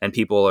hands, and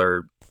people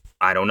are,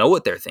 I don't know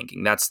what they're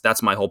thinking.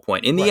 That's my whole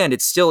point. In the Right. end,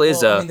 it still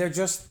is Well, I a mean, they're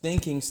just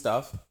thinking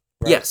stuff,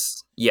 right?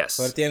 yes, But yes,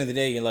 at the end of the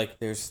day, you're like,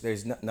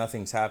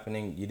 nothing's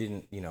happening. You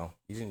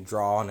didn't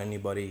draw on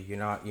anybody. You're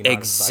not a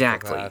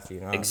exactly, psychopath.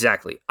 You're not.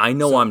 exactly. I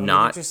know So I'm I mean,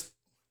 not.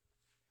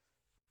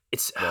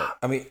 It's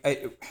I mean,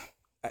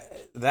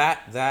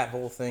 that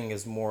whole thing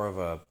is more of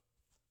a,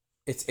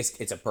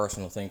 it's a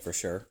personal thing for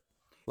sure.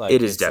 Like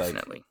it is it's like,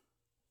 definitely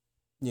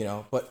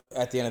but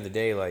at the end of the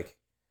day, like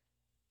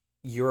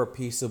you're a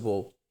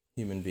peaceable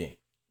human being.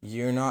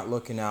 You're not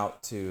looking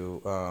out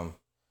to,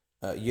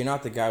 you're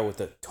not the guy with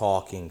the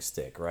talking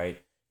stick,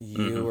 right?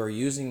 hmm You are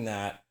using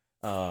that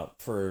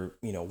for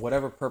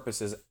whatever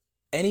purposes,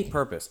 any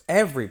purpose,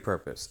 every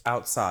purpose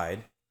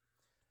outside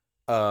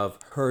of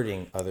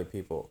hurting other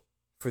people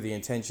for the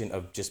intention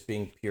of just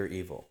being pure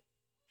evil,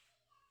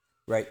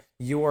 right?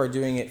 You are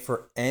doing it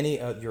for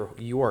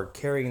you are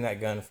carrying that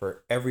gun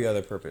for every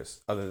other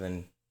purpose other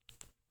than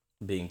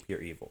being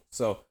pure evil.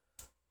 So,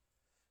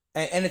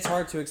 and it's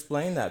hard to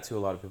explain that to a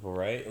lot of people,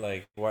 right?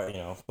 Like what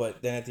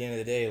but then at the end of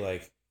the day,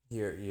 like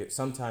you're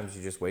sometimes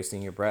you're just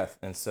wasting your breath,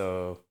 and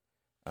so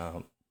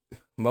um,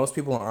 most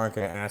people aren't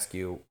going to ask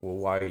you, well,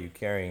 why are you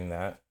carrying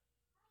that?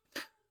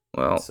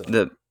 Well, So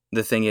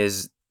the thing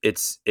is,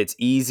 it's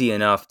easy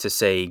enough to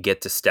say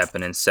get to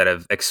stepping instead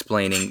of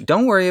explaining.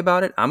 Don't worry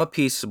about it. I'm a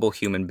peaceable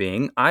human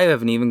being. I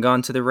haven't even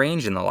gone to the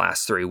range in the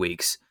last 3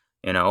 weeks.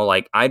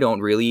 Like I don't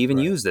really even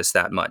right. use this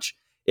that much.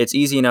 It's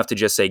easy enough to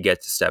just say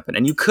get to stepping,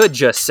 and you could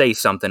just say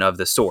something of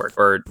the sort,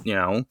 or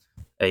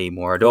a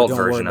more Or adult don't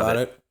worry version of about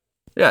it. it.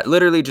 Yeah,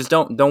 literally, just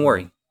don't Yeah.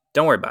 worry.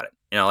 Don't worry about it.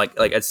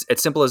 Like it's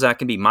simple as that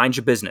can be. Mind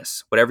your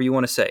business. Whatever you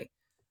want to say.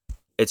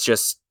 It's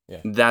just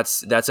Yeah.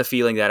 that's a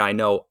feeling that I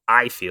know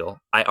I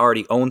feel. I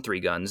already own 3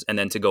 guns, and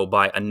then to go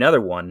buy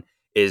another one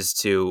is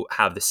to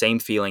have the same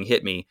feeling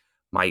hit me.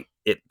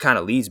 It kind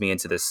of leads me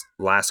into this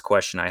last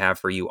question I have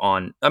for you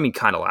on. I mean,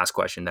 kind of last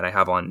question that I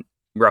have on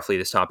roughly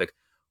this topic.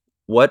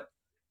 What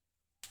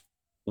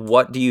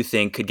what do you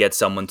think could get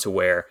someone to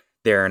where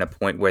they're in a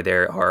point where they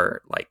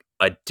are like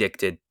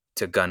addicted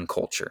to gun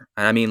culture?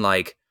 And I mean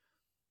like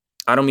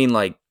I don't mean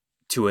like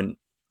to an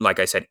like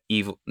I said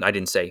evil. I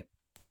didn't say,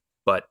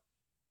 but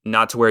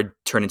not to where it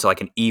turned into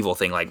like an evil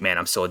thing. Like, man,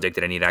 I'm so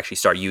addicted. I need to actually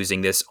start using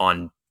this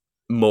on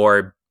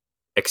more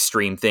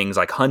extreme things,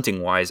 like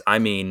hunting wise. I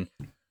mean,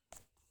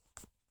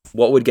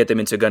 what would get them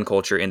into gun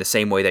culture in the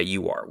same way that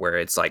you are, where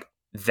it's like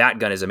that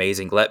gun is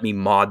amazing. Let me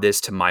mod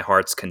this to my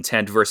heart's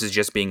content versus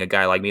just being a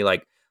guy like me.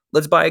 Like,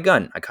 let's buy a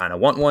gun. I kind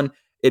of want one.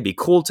 It'd be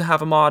cool to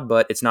have a mod,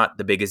 but it's not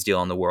the biggest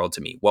deal in the world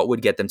to me. What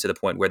would get them to the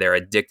point where they're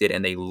addicted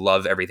and they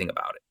love everything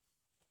about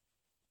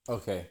it?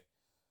 Okay.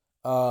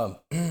 Um,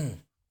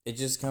 it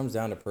just comes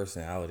down to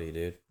personality,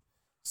 dude.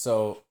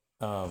 So,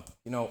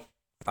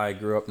 I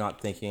grew up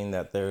not thinking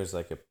that there's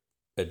like a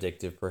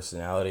addictive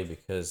personality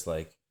because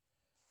like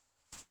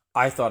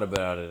I thought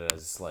about it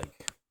as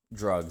like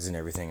drugs and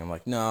everything. I'm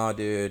like, nah,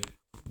 dude,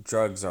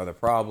 drugs are the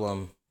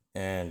problem,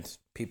 and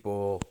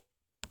people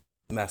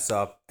mess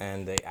up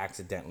and they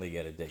accidentally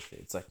get addicted.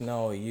 It's like,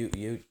 no,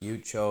 you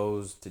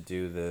chose to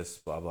do this,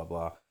 blah blah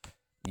blah.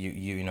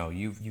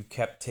 You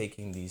kept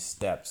taking these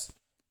steps,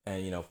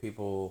 and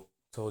people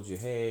told you,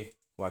 hey,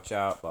 watch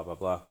out, blah blah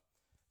blah.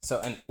 So,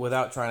 and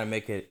without trying to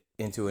make it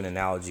into an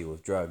analogy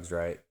with drugs,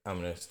 right? I'm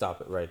gonna stop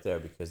it right there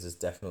because it's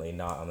definitely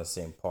not on the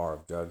same par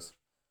of drugs.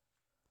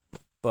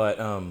 But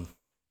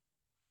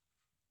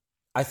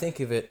I think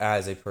of it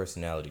as a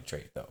personality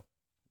trait, though.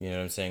 You know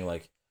what I'm saying?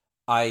 Like,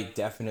 I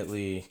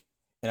definitely,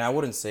 and I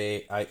wouldn't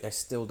say, I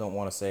still don't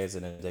want to say it's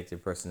an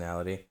addictive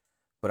personality,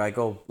 but I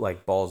go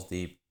like balls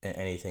deep in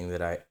anything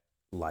that I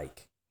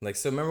like. Like,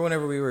 so remember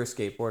whenever we were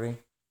skateboarding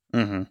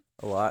Mm-hmm.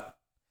 a lot?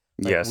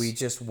 Like, we Yes.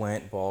 just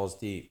went balls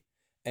deep.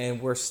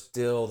 And we're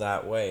still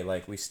that way.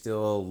 Like, we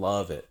still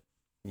love it,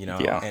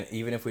 Yeah. And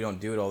even if we don't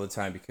do it all the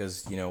time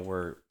because,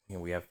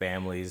 we have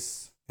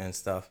families and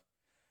stuff,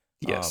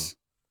 um, Yes.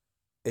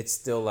 it's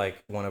still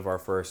like one of our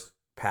first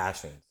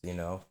passions.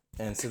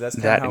 And so that's kind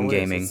of That how in it is.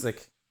 gaming. It's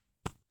like,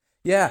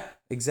 yeah,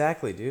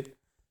 exactly, dude.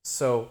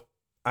 So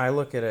I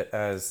look at it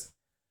as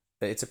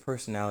it's a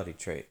personality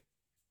trait.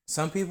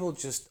 Some people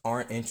just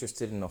aren't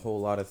interested in a whole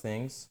lot of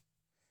things,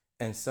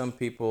 and some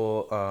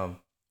people are.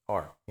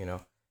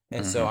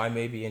 And so Mm-hmm. I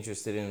may be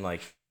interested in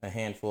like a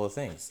handful of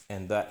things,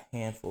 and that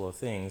handful of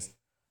things,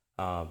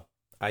 um,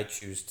 I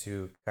choose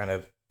to kind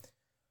of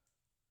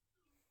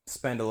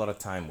spend a lot of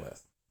time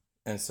with.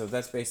 And so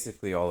that's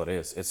basically all it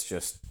is. It's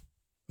just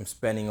I'm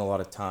spending a lot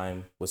of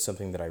time with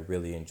something that I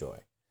really enjoy.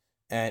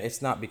 And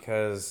it's not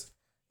because,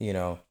 you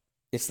know,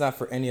 it's not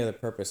for any other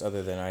purpose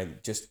other than I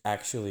just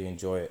actually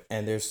enjoy it.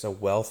 And there's a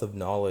wealth of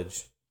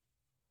knowledge,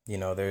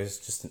 there's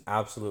just an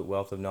absolute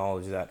wealth of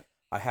knowledge that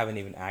I haven't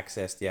even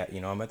accessed yet.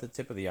 I'm at the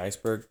tip of the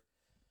iceberg,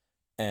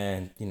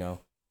 and,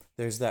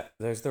 there's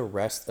the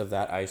rest of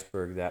that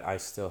iceberg that I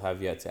still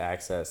have yet to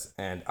access,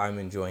 and I'm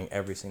enjoying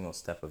every single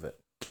step of it.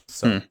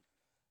 So,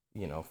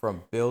 Hmm.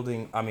 from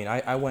building, I mean,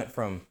 I went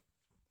from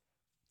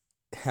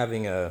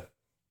having I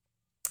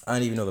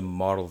don't even know the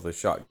model of the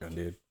shotgun,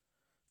 dude,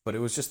 but it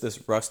was just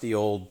this rusty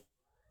old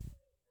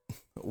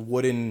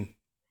wooden,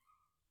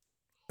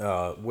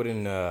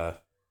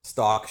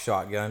 stock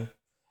shotgun.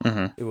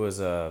 Mm-hmm. It was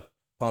a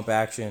pump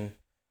action,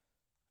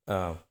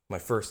 my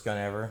first gun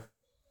ever.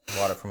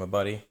 Bought it from a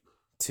buddy.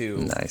 To,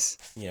 Nice.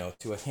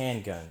 to a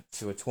handgun,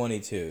 to a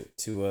 22,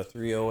 to a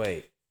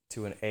 308,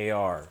 to an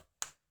AR,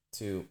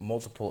 to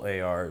multiple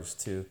ARs,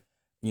 to,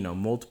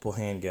 multiple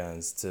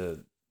handguns,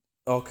 to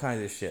all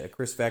kinds of shit. A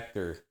Chris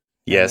Vector.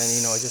 And then, it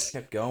just Yes.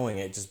 kept going.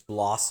 It just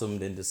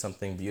blossomed into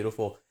something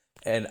beautiful.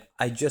 And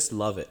I just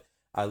love it.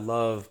 I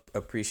love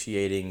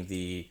appreciating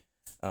the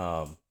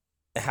how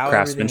everything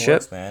Craftsmanship.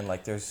 works, man.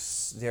 Like there's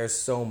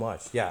so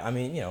much. Yeah, I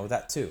mean,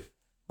 that too.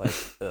 Like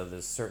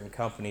there's certain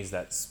companies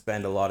that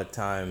spend a lot of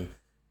time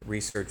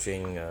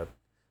researching a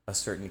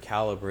certain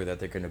caliber that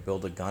they're going to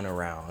build a gun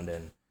around,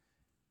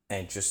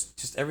 and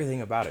just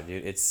everything about it,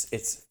 dude.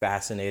 It's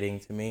fascinating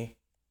to me,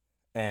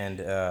 and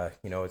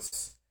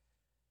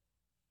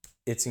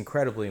it's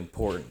incredibly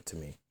important to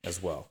me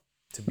as well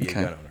to be a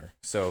Okay. gun owner.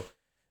 So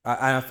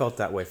I felt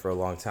that way for a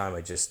long time.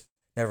 I just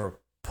never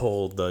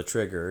pulled the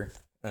trigger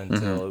Mm-hmm.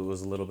 until it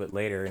was a little bit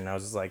later, and I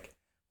was just like,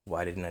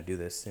 why didn't I do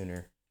this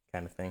sooner,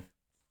 kind of thing.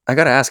 I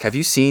gotta ask, have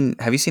you seen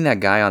that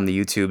guy on the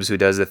YouTubes who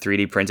does the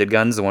 3D printed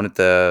guns, the one with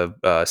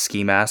the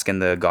ski mask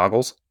and the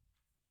goggles?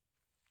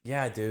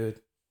 Yeah, dude.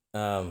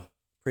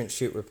 Print,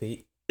 shoot,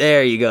 repeat.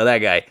 There you go, that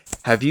guy.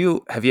 Have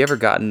you ever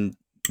gotten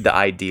the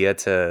idea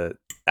to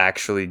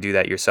actually do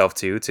that yourself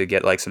too, to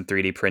get like some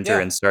 3D printer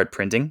Yeah, and start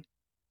printing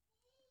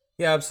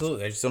yeah,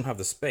 absolutely. I just don't have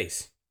the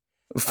space.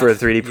 for a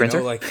 3D You know,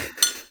 printer? like,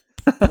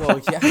 well,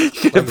 yeah,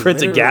 You gonna like print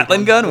a literally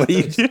Gatling don't have gun? the What are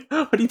you space.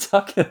 what are you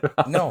talking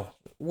about? No,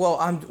 well,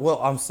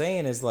 I'm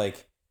saying is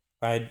like,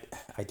 I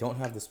don't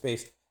have the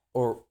space,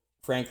 or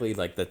frankly,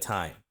 like the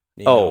time.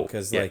 Oh,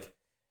 Because yeah. like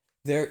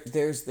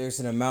there's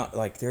an amount,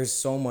 like there's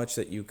so much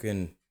that you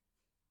can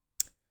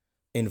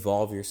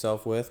involve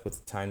yourself with the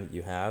time that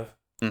you have.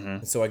 Mm-hmm.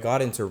 And so I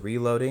got into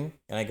reloading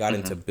and I got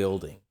into Mm-hmm.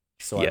 building.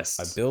 So I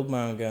Yes. build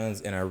my own guns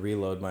and I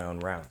reload my own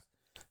rounds.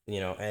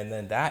 And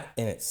then that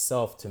in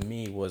itself to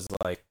me was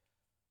like,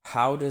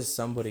 how does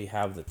somebody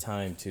have the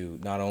time to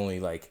not only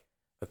like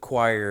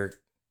acquire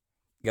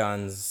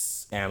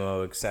guns,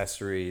 ammo,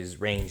 accessories,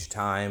 range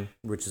time,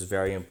 which is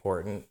very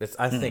important. I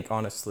Mm-hmm. think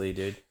honestly,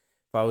 dude,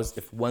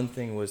 if one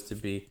thing was to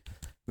be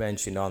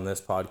mentioned on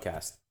this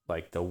podcast,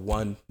 like the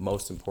one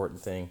most important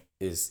thing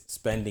is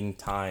spending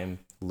time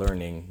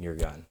learning your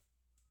gun.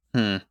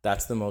 Hmm.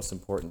 That's the most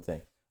important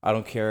thing. I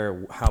don't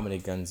care how many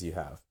guns you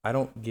have. I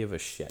don't give a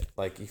shit.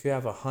 Like if you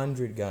have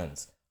 100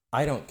 guns,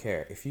 I don't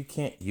care. If you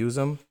can't use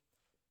them,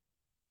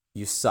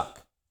 you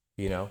suck.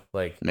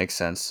 Like Makes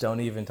sense.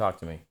 don't even talk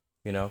to me.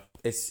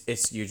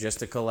 It's you're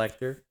just a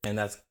collector, and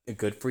that's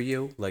good for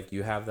you. Like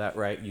you have that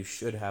right. You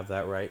should have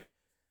that right.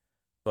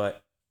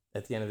 But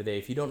at the end of the day,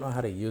 if you don't know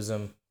how to use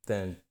them,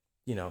 then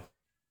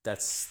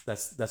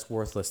that's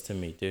worthless to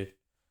me, dude.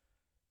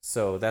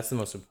 So that's the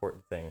most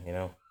important thing,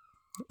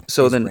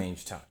 So is then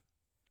range time.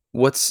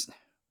 what's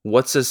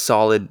what's a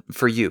solid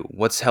for you?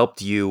 What's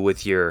helped you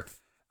with your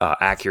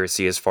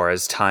accuracy as far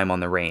as time on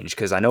the range?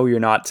 Because I know you're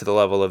not to the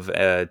level of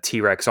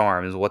T-Rex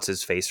arms. What's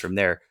his face from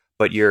there?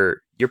 But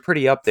you're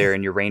pretty up there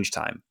in your range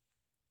time.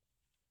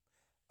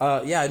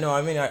 Yeah, no,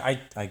 I mean,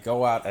 I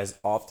go out as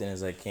often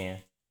as I can,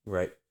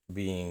 right?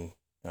 Being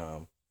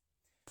um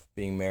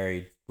being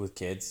married with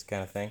kids,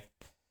 kind of thing.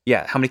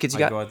 Yeah. How many kids you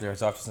I got? go out there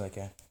as often as I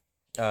can.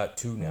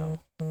 Two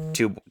now.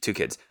 Two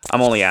kids.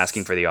 I'm only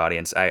asking for the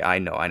audience. I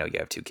know you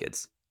have two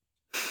kids.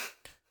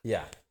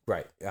 Yeah,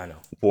 right. I know.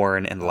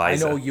 Warren and I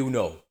Liza. know you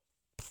know.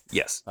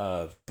 Yes.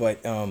 But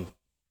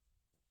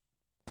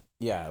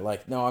yeah,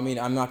 like no, I mean,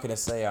 I'm not gonna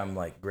say I'm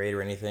like great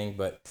or anything,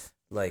 but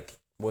like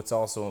what's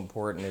also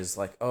important is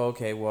like, oh,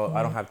 okay, well,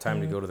 I don't have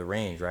time to go to the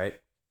range, right?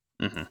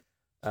 Mm-hmm.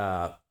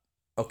 Uh,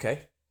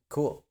 okay,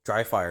 cool.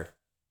 Dry fire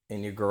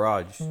in your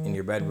garage, in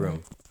your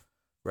bedroom,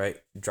 right?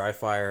 Dry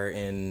fire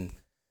in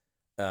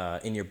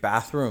your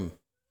bathroom.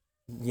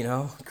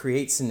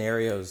 Create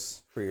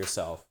scenarios for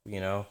yourself.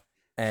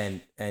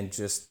 And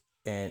just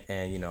and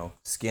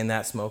skin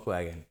that smoke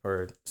wagon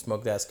or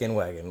smoke that skin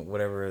wagon,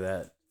 whatever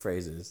that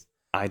phrase is.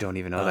 I don't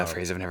even know that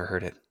phrase. I've never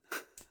heard it.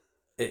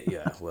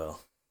 Yeah, well,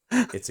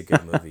 it's a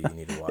good movie. You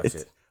need to watch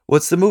it.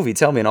 What's the movie?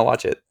 Tell me and I'll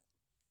watch it.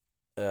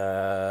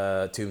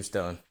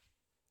 Tombstone.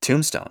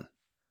 Tombstone.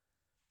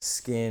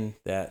 Skin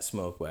that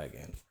smoke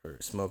wagon or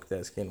smoke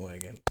that skin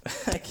wagon.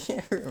 I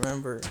can't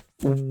remember.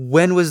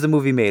 When was the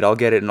movie made? I'll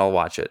get it and I'll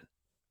watch it.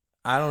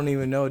 I don't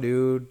even know,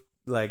 dude.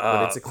 Like,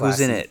 but it's a classic.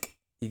 Who's in it?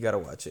 You gotta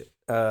watch it.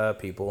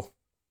 People.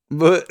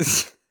 But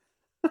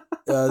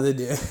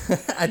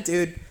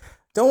Dude.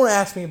 Don't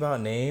ask me about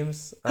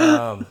names.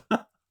 I'll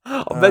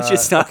bet you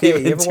it's not okay,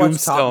 even you ever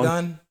watch Top Tombstone.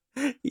 Gun?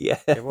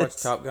 Yes. You ever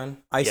watch Top Gun?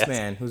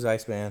 Iceman. Who's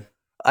Iceman?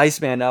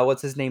 Iceman.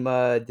 What's his name?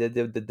 The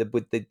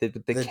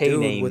K dude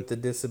name. with the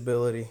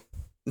disability.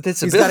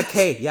 That's He's got a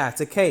K. Yeah,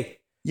 it's a K.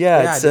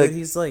 Yeah, Yeah, it's dude.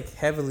 He's like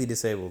heavily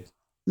disabled.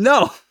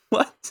 no.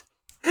 What?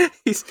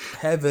 He's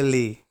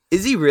Heavily.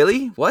 is he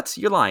really? What?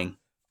 You're lying.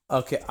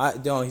 Okay,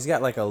 no, he's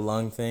got like a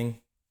lung thing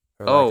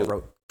or like Oh. a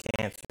throat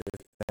cancer.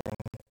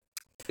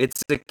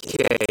 It's a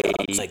K.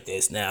 It's like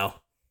this now.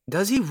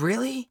 Does he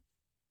really?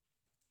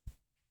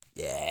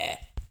 Yeah.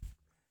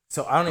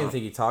 So I don't even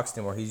think he talks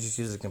anymore. He just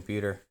uses a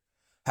computer.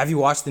 Have you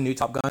watched the new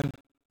Top Gun?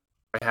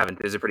 I haven't.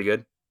 Is it pretty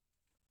good?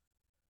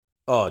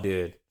 Oh,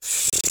 dude.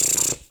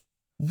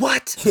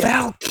 What? Yeah.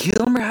 Val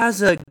Kilmer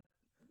has a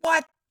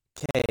what?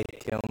 K.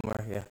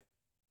 Kilmer, yeah.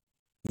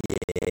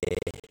 Yeah.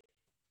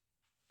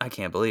 I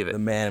can't believe The it.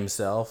 man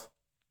himself.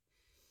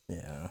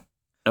 Yeah.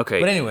 Okay.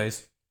 But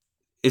anyways.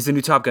 Is the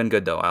new Top Gun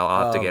good though?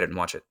 I'll have to get it and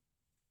watch it.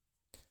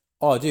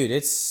 Oh, dude,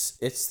 it's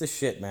the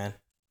shit, man.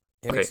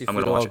 It Okay, makes you I'm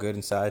feel gonna watch all it. good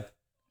inside.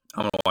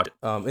 I'm gonna watch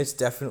it. It's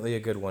definitely a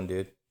good one,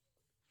 dude.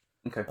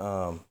 Okay.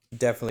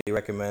 Definitely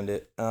recommend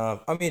it. I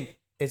mean,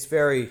 it's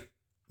very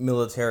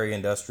military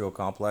industrial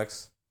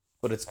complex,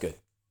 but it's good.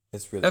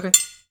 It's really Okay.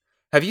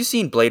 Have you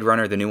seen Blade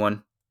Runner, the new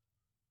one?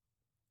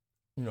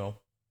 No.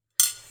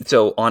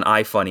 So on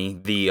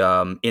iFunny, the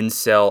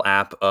incel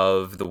app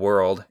of the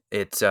world,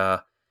 it's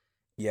Yeah.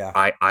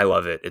 I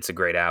love it. It's a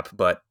great app,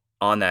 but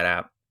on that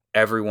app,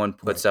 everyone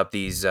puts up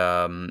these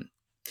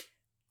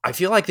I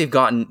feel like they've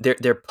gotten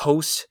their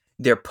post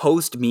they're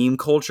post meme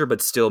culture,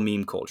 but still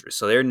meme culture.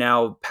 So they're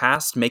now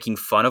past making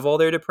fun of all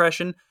their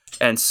depression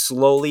and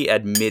slowly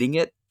admitting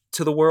it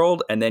to the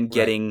world, and then Right.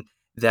 getting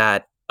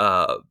that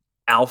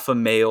alpha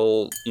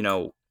male,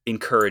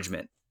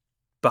 encouragement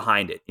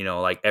behind it.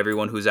 Like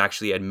everyone who's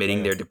actually admitting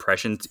Yeah. their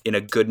depression in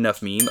a good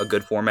enough meme, a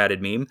good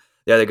formatted meme,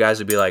 the other guys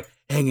would be like,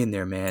 hang in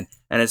there, man.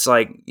 And it's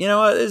like, you know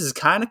what, this is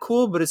kind of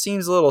cool, but it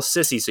seems a little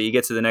sissy. So you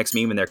get to the next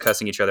meme and they're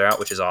cussing each other out,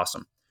 which is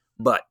awesome.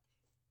 But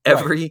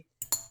Right.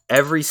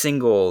 every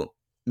single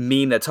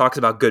meme that talks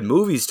about good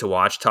movies to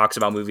watch talks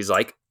about movies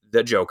like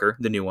The Joker,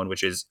 the new one,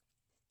 which is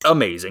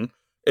amazing.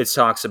 It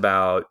talks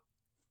about,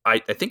 I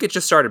think it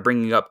just started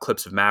bringing up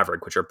clips of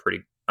Maverick, which are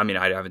pretty, I mean,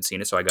 I haven't seen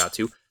it, so I got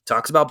to.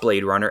 Talks about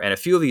Blade Runner and a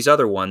few of these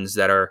other ones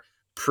that are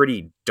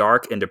pretty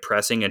dark and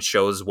depressing and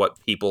shows what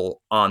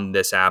people on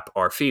this app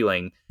are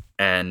feeling.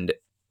 And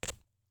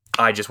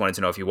I just wanted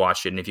to know if you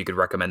watched it and if you could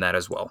recommend that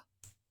as well.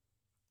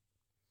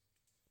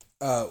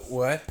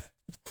 What?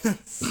 What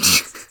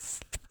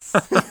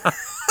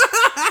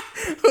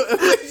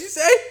did you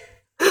say?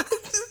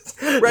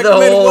 The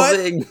whole what?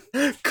 thing.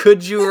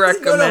 Could you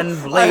recommend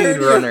I Blade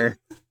heard you. Runner?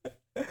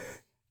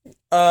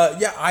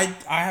 Yeah, I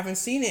haven't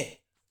seen it.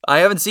 I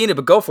haven't seen it,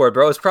 but go for it,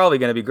 bro. It's probably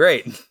going to be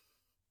great.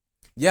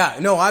 Yeah,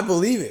 no, I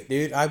believe it,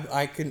 dude.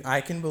 I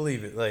can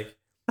believe it. Like,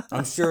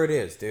 I'm sure it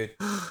is, dude.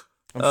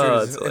 I'm sure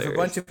it is. If a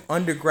bunch of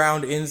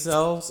underground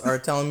incels are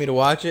telling me to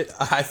watch it,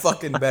 I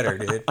fucking better,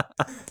 dude.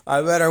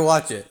 I better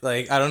watch it.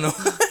 Like, I don't know.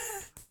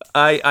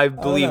 I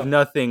believe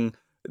know. nothing.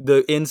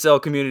 The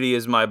incel community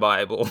is my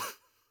Bible.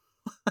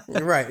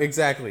 You're right,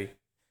 exactly.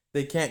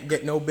 They can't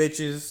get no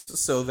bitches,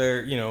 so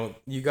they're,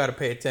 you got to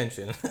pay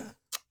attention.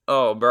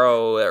 Oh,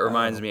 bro, that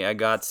reminds me. I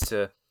got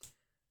to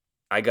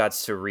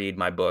read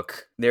my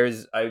book.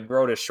 I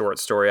wrote a short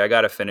story. I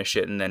got to finish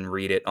it and then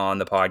read it on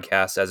the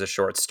podcast as a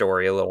short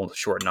story, a little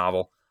short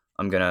novel.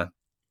 I'm going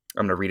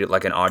to read it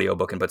like an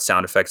audiobook and put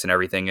sound effects and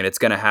everything, and it's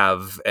going to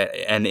have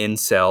an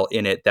incel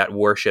in it that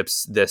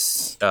worships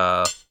this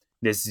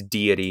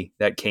deity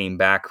that came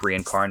back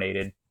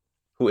reincarnated,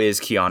 who is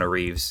Keanu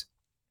Reeves.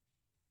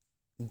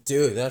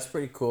 Dude, that's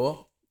pretty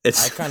cool.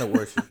 I kind of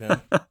worship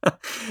him.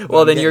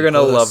 Well, I'm then you're getting going to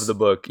close. love the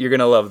book. You're going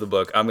to love the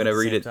book. I'm going to At the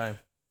read same it. time.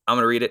 I'm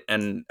going to read it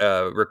and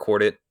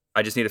record it.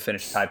 I just need to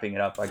finish typing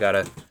it up. I got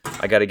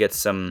to get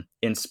some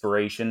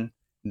inspiration,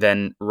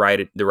 then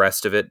write it, the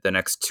rest of it, the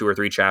next 2 or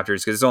 3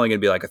 chapters, because it's only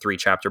going to be like a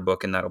 3-chapter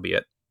book, and that'll be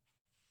it.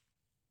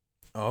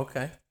 Oh,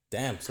 okay.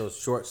 Damn, so it's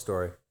a short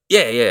story.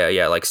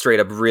 Yeah. Like straight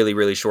up, really,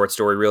 really short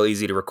story, real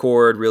easy to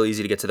record, real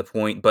easy to get to the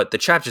point. But the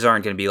chapters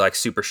aren't going to be like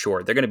super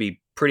short. They're going to be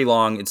pretty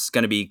long. It's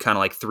going to be kind of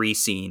like 3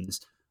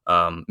 scenes,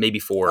 maybe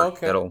 4.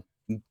 Okay. That'll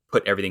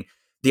put everything.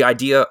 The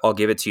idea, I'll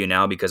give it to you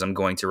now because I'm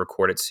going to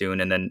record it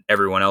soon, and then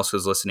everyone else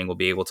who's listening will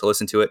be able to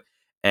listen to it,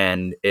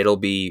 and it'll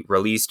be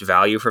released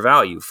value for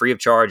value, free of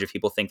charge. If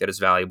people think that it's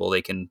valuable,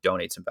 they can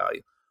donate some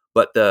value.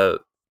 But the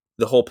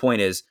whole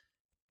point is,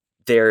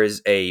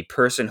 there's a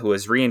person who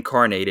is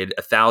reincarnated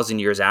 1,000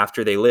 years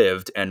after they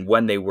lived, and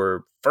when they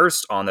were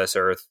first on this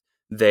earth,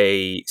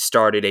 they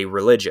started a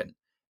religion.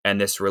 And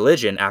this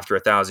religion, after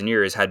 1,000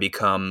 years, had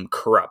become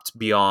corrupt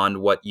beyond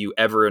what you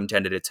ever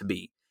intended it to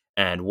be.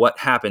 And what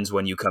happens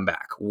when you come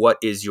back? What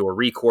is your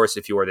recourse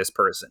if you are this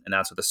person? And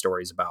that's what the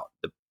story is about.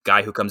 The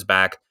guy who comes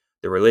back,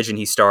 the religion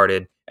he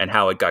started, and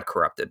how it got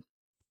corrupted.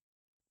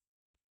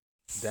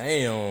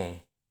 Damn.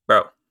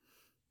 Bro,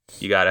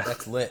 you gotta...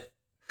 That's lit.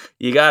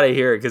 You gotta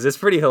hear it because it's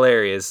pretty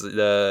hilarious.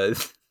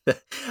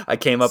 I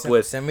came up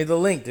with. Send me the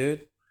link,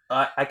 dude.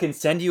 I can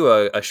send you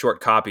a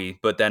short copy,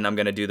 but then I'm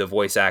gonna do the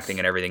voice acting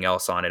and everything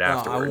else on it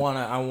afterward.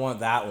 I want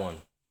that one.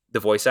 The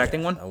voice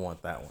acting one. I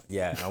want that one.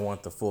 Yeah, I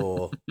want the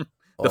full.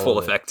 The full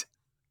effect.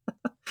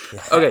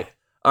 Yeah. Okay.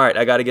 All right.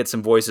 I got to get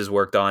some voices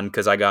worked on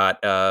because I got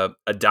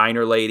a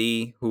diner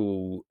lady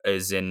who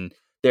is in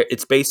there.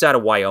 It's based out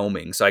of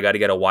Wyoming, so I got to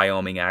get a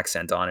Wyoming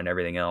accent on and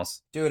everything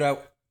else. Dude,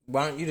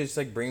 why don't you just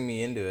like bring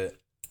me into it?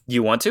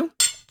 You want to?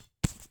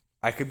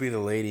 I could be the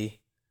lady.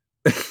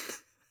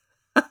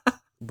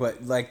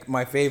 But like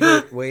my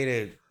favorite way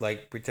to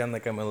like pretend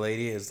like I'm a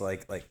lady is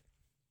like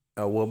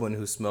a woman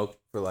who smoked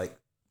for like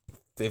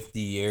 50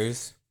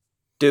 years.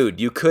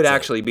 Dude, you could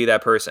actually be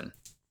that person.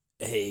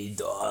 Hey,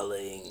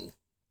 darling.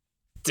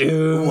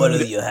 Dude. What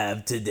do you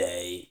have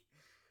today?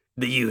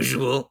 The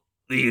usual,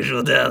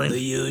 darling. The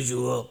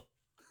usual.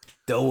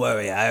 Don't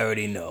worry, I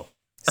already know.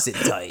 Sit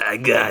tight. I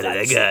got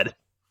it.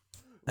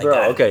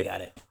 Bro, okay. I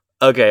got it.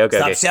 Okay.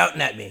 Stop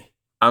shouting at me.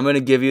 I'm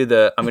gonna give you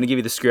the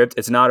script.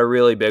 It's not a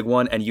really big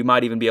one, and you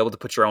might even be able to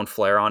put your own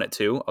flair on it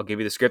too. I'll give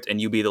you the script,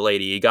 and you be the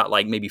lady. You got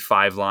like maybe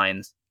 5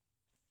 lines.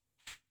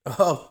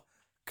 Oh,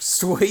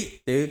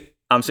 sweet, dude.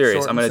 I'm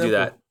serious. Short I'm gonna and do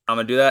that. simple. I'm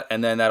gonna do that,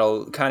 and then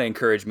that'll kind of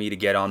encourage me to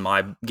get on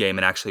my game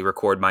and actually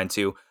record mine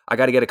too. I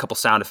got to get a couple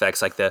sound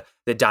effects, like the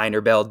diner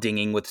bell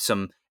dinging with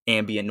some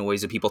ambient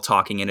noise of people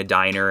talking in a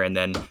diner, and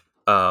then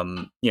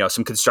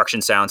some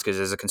construction sounds because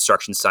there's a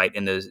construction site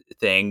in the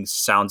thing.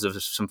 Sounds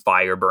of some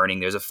fire burning.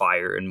 There's a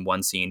fire in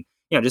one scene.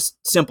 Just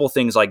simple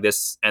things like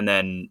this, and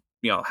then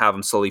have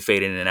them slowly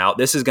fade in and out.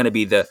 This is going to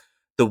be the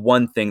the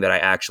one thing that I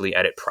actually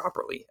edit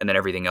properly, and then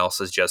everything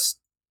else is just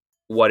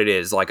what it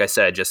is. Like I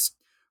said, just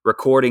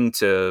recording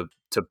to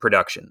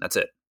production. That's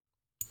it.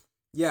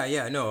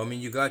 Yeah. No, I mean,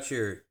 you got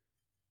your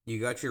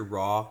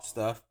raw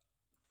stuff,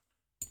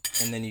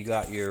 and then you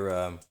got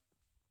your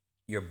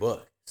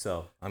book.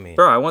 So I mean,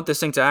 Bro, I want this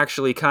thing to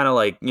actually kind of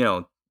like,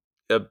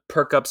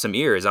 perk up some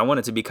ears. I want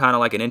it to be kind of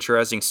like an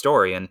interesting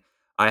story. And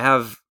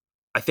I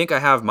think I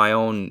have my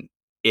own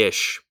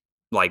ish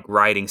like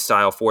writing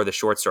style for the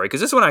short story.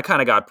 Cause this one I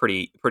kind of got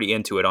pretty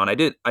into it on. I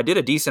did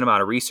a decent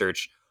amount of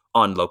research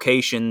on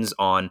locations,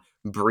 on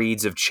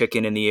breeds of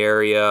chicken in the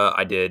area.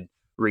 I did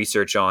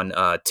research on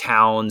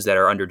towns that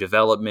are under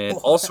development,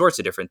 all sorts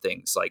of different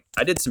things. Like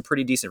I did some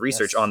pretty decent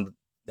research on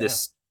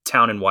this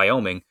town in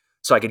Wyoming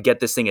so I could get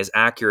this thing as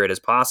accurate as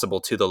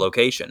possible to the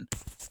location.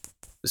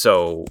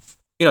 So,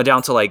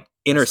 down to like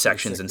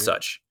intersections and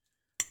such.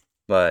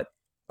 But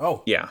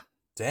yeah.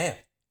 Damn.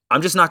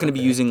 I'm just not going to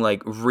be using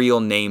like real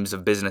names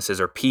of businesses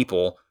or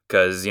people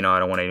because, I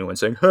don't want anyone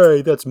saying,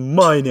 "Hey, that's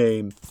my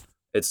name."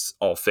 It's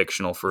all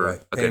fictional for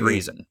a good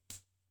reason.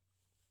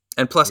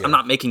 And plus, I'm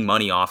not making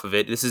money off of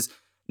it. This is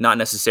not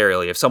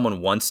necessarily. If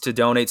someone wants to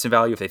donate some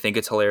value, if they think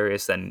it's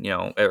hilarious, then,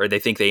 or they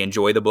think they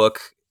enjoy the book,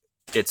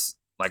 it's,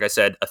 like I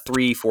said, a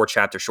 3-4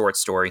 chapter short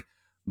story,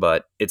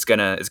 but it's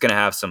gonna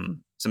have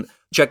some.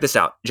 Check this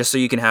out, just so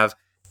you can have.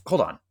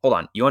 Hold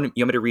on. You want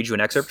me to read you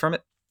an excerpt from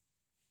it?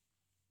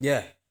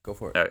 Yeah, go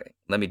for it. Okay,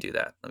 let me do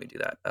that.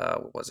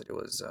 What was it? It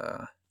was.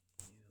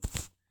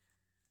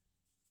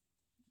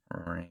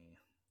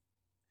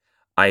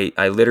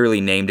 I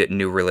literally named it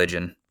New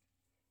Religion.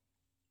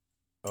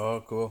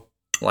 Oh, cool.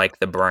 Like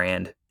the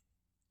brand.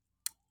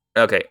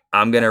 Okay,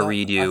 I'm gonna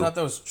read you. I thought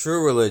that was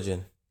True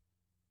Religion.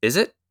 Is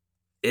it?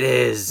 It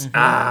is. Mm-hmm.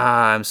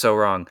 I'm so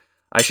wrong.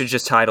 I should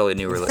just title it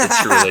True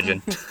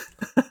Religion.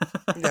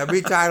 Yeah,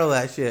 retitle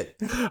that shit.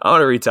 I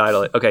want to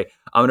retitle it. Okay,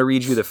 I'm gonna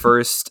read you the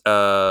first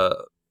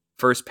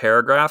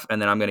paragraph,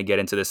 and then I'm gonna get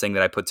into this thing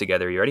that I put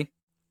together. You ready?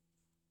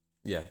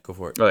 Yeah, go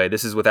for it. Okay,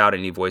 this is without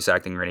any voice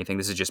acting or anything.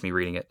 This is just me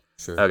reading it.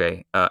 Sure.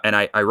 Okay, and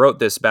I wrote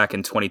this back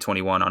in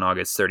 2021 on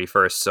August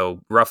 31st,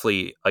 so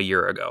roughly a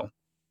year ago.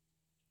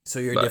 So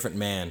you're a different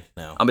man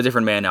now. I'm a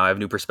different man now. I have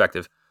new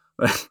perspective.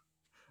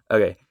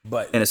 Okay.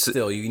 But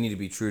still, you need to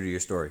be true to your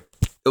story.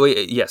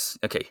 Yes.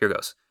 Okay, here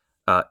goes.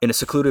 In a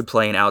secluded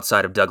plain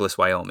outside of Douglas,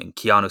 Wyoming,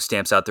 Keanu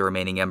stamps out the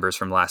remaining embers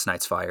from last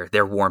night's fire,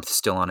 their warmth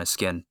still on his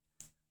skin.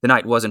 The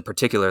night wasn't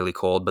particularly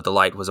cold, but the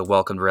light was a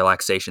welcomed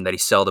relaxation that he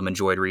seldom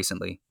enjoyed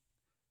recently.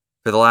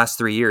 For the last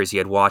 3 years, he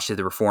had watched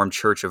the Reformed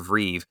Church of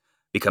Reeve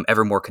become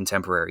ever more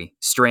contemporary,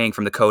 straying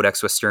from the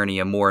Codex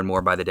Westernium more and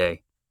more by the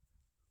day.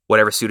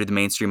 Whatever suited the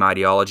mainstream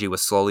ideology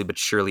was slowly but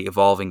surely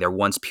evolving their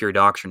once pure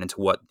doctrine into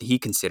what he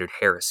considered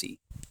heresy.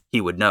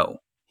 He would know.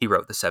 He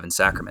wrote the 7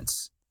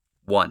 sacraments.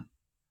 1.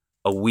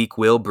 A weak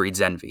will breeds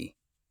envy.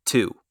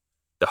 2.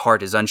 The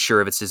heart is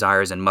unsure of its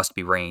desires and must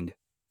be reined.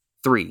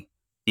 3.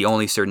 The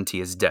only certainty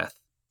is death.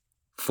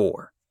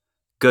 4.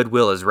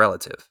 Goodwill is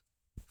relative.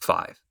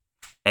 5.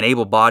 An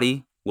able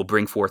body will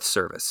bring forth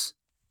service.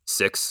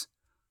 6.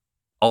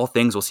 All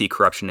things will see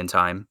corruption in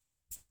time.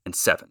 And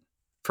 7.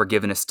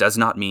 Forgiveness does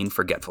not mean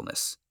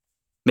forgetfulness.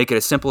 Make it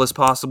as simple as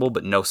possible,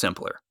 but no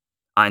simpler.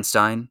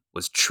 Einstein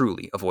was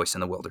truly a voice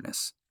in the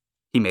wilderness.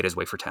 He made his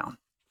way for town.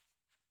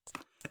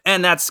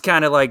 And that's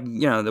kind of like,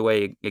 the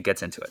way it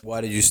gets into it.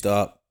 Why did you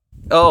stop?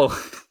 Oh,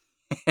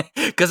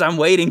 because I'm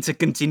waiting to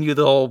continue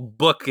the whole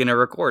book in a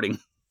recording.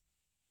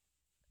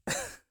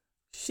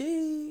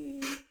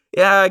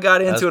 Yeah, I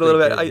got into it a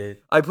little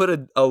bit. I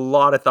put a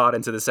lot of thought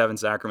into the 7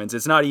 sacraments.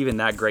 It's not even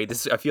that great.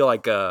 I feel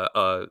like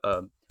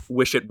a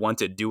wish it,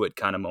 want it, do it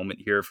kind of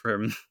moment here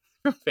from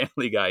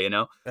Family Guy,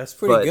 That's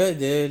pretty good,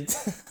 dude.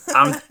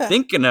 I'm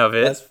thinking of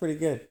it. That's pretty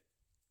good.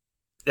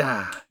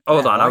 Yeah.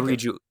 Hold on. I'll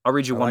read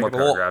you one more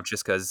paragraph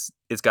just because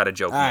it's got a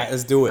joke. All right,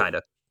 let's do it. Kind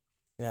of.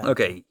 Yeah.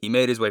 Okay. He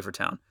made his way for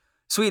town.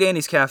 Sweet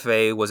Annie's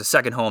Cafe was a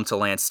second home to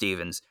Lance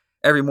Stevens.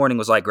 Every morning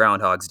was like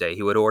Groundhog's Day.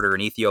 He would order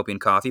an Ethiopian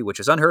coffee, which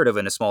is unheard of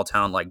in a small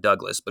town like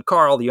Douglas, but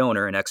Carl, the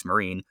owner, an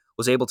ex-Marine,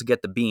 was able to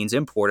get the beans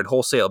imported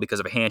wholesale because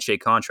of a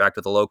handshake contract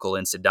with a local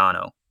in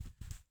Sedano.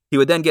 He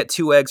would then get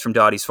 2 eggs from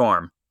Dottie's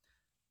farm.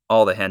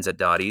 All the hens at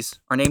Dottie's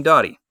are named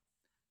Dottie.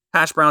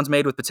 Hash browns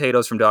made with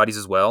potatoes from Dottie's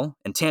as well,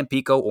 and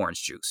Tampico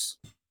orange juice.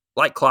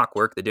 Like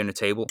clockwork, the diner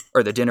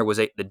was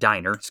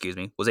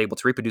able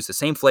to reproduce the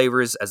same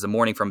flavors as the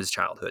morning from his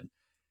childhood.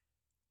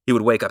 He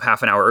would wake up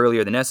half an hour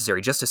earlier than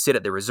necessary just to sit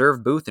at the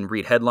reserve booth and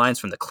read headlines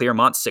from the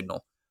Claremont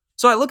Signal.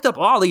 So I looked up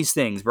all these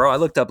things, bro. I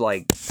looked up,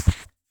 like,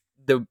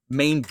 the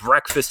main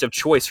breakfast of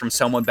choice from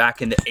someone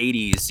back in the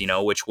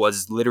 80s, which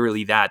was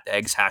literally that, the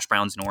eggs, hash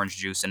browns, and orange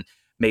juice, and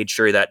made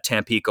sure that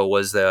Tampico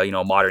was the,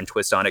 modern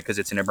twist on it because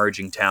it's an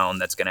emerging town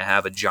that's going to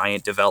have a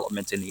giant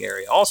development in the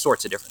area. All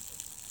sorts of different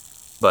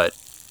things. But,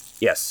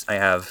 yes, I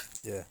have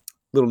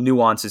little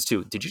nuances,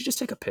 too. Did you just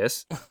take a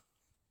piss?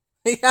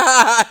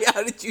 Yeah,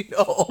 how did you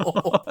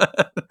know?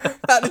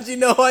 How did you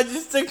know I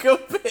just took a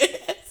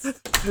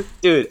piss?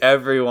 Dude,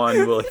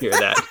 everyone will hear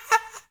that.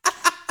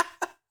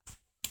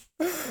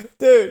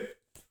 Dude,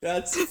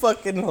 That's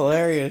fucking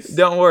hilarious.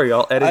 Don't worry,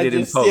 I'll edit it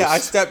in post.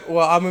 Yeah,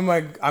 well, I'm in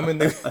the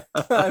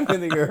I'm in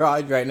the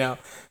garage right now.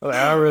 I'm like,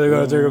 I'm really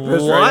gonna take a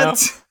piss right now.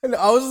 And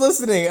I was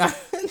listening.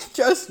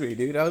 Trust me,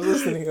 dude. I was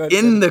listening.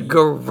 In the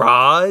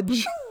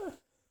garage?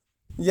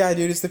 Yeah,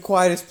 dude. It's the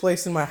quietest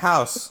place in my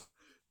house.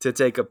 To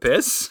take a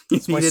piss?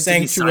 It's my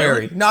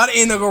sanctuary. Not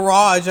in the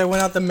garage. I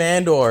went out the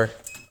man door.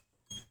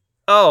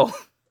 Oh,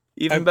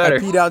 even better. I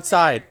peed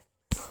outside.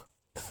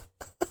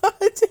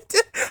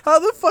 How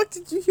the fuck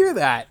did you hear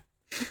that?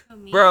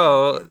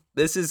 Bro,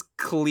 this is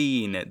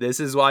clean. This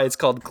is why it's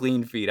called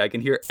clean feed. I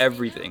can hear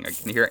everything. I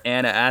can hear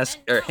Hannah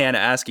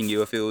asking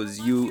you if it was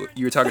you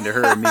were talking to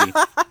her or me.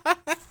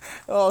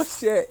 Oh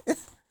shit.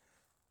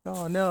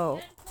 Oh no.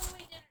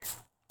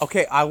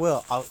 Okay, I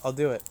will. I'll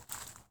do it.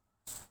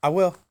 I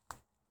will.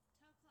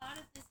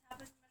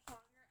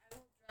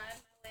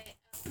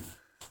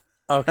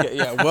 Okay,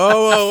 yeah.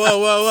 Whoa.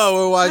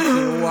 We're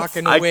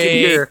walking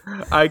away.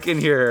 I can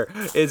hear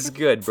her. It's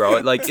good,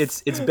 bro. Like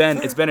it's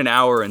been an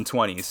hour and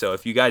 20. So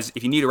if you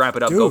need to wrap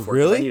it up, dude, go for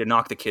really? it. I need to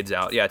knock the kids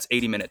out. Yeah, it's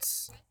 80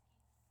 minutes.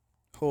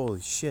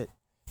 Holy shit.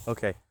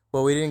 Okay.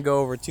 Well, we didn't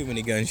go over too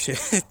many gun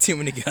stuff.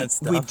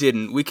 We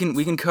didn't. We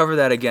can cover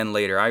that again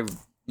later.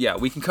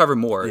 We can cover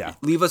more. Yeah.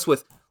 Leave us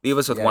with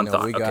one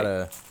thought. We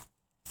gotta.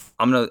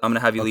 I'm gonna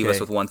have you leave us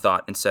with one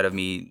thought instead of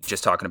me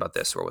just talking about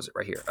this. Where was it?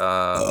 Right here.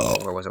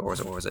 Where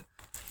was it?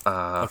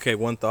 Okay,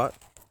 one thought.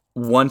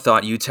 One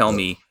thought. You tell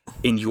me,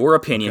 in your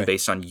opinion,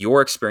 based on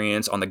your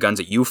experience on the guns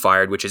that you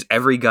fired, which is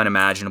every gun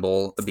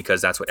imaginable,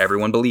 because that's what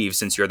everyone believes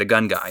since you're the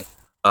gun guy.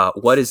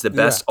 What is the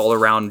best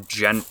all-around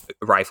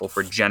rifle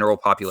for general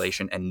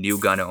population and new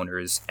gun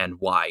owners, and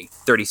why?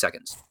 30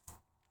 seconds.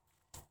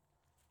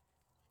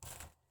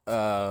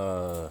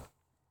 An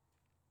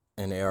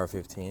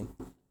AR-15.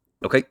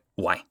 Okay,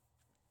 why?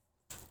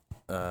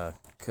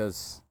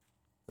 Cause,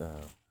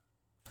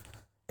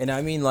 and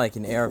I mean like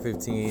an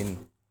AR-15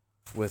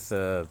 with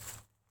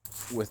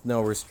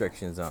no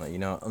restrictions on it. You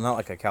know, not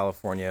like a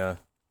California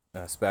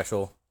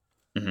special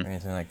or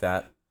anything like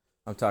that.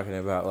 I'm talking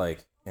about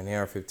like an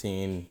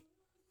AR-15,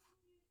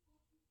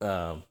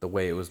 the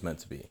way it was meant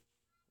to be,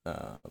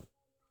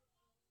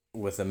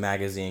 with a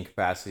magazine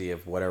capacity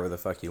of whatever the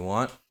fuck you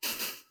want,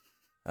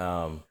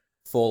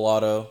 full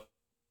auto,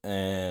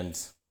 and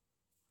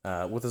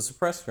with a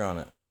suppressor on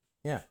it.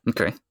 Yeah.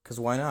 Okay. Because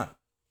why not?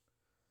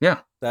 Yeah.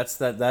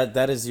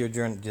 That is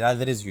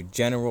your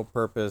general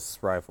purpose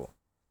rifle.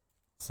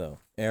 So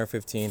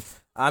AR-15.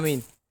 I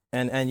mean,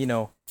 and you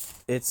know,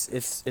 it's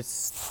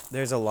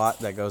there's a lot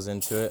that goes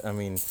into it. I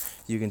mean,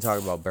 you can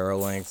talk about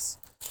barrel lengths,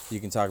 you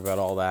can talk about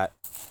all that,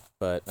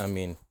 but I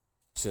mean,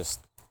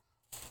 just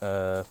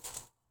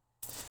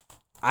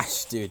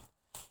dude,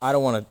 I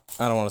don't want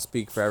to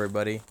speak for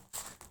everybody,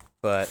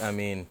 but I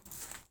mean,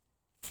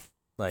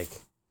 like,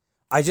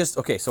 I just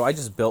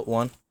built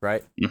one,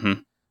 right?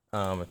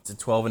 Mm-hmm. It's a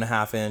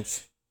 12.5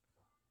 inch,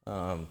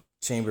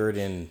 chambered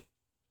in.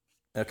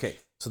 Okay,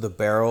 so the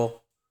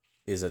barrel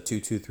is a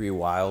 223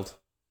 Wild,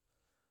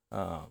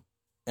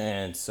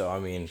 and so I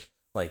mean,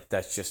 like,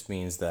 that just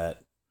means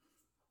that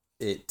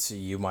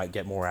you might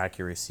get more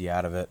accuracy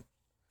out of it.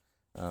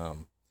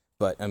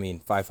 But I mean,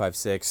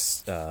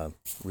 5.56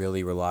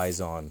 really relies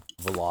on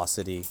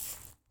velocity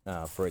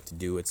for it to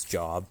do its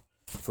job,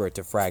 for it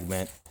to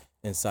fragment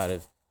inside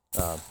of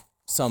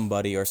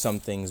somebody or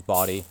something's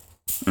body,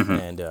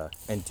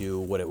 and do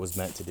what it was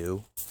meant to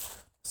do.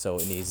 So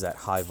it needs that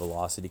high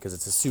velocity because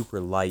it's a super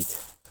light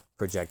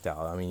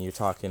projectile. I mean, you're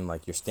talking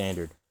like your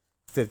standard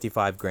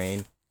 55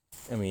 grain.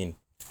 I mean,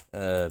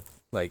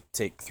 like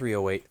take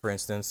 308 for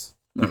instance.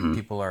 Like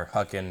people are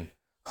hucking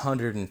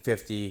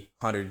 150,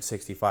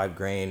 165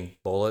 grain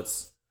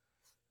bullets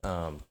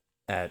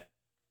at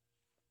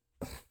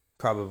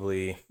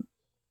probably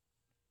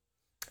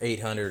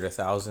 800,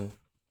 1,000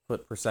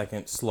 foot per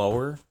second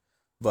slower.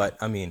 But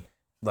I mean,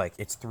 like,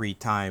 it's 3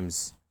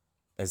 times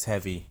as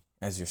heavy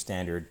as your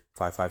standard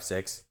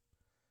 5.56.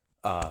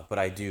 But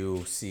I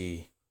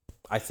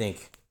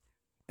think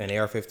an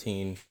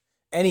AR-15,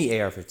 any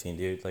AR-15,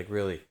 dude, like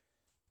really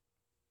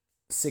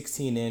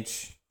 16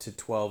 inch to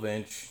 12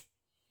 inch,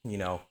 you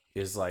know,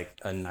 is like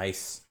a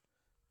nice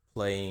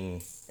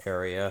playing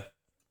area.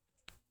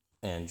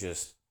 And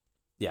just,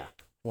 yeah,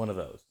 one of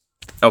those.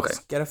 Okay.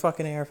 Just get a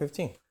fucking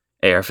AR-15.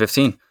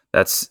 AR-15.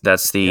 That's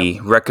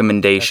the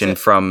recommendation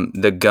from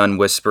the gun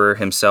whisperer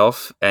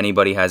himself.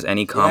 Anybody has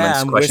any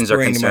comments, questions,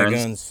 or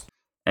concerns?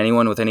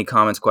 Anyone with any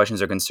comments,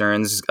 questions, or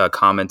concerns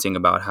commenting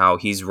about how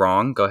he's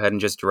wrong, go ahead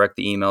and just direct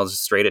the emails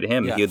straight at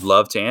him. Yeah. He'd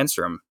love to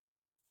answer them.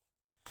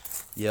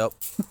 Yep,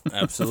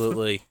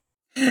 absolutely.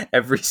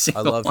 Every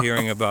single I love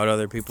hearing about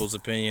other people's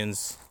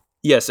opinions.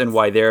 Yes, and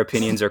why their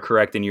opinions are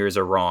correct and yours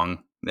are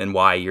wrong, and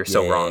why you're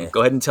so wrong.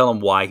 Go ahead and tell him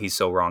why he's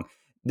so wrong.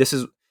 This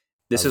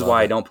is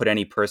why I don't put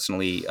any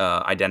personally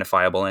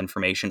identifiable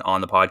information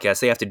on the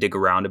podcast. They have to dig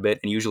around a bit,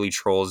 and usually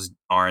trolls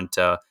aren't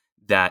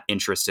that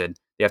interested.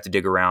 They have to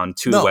dig around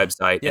to the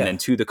website and then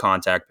to the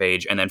contact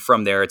page, and then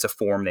from there it's a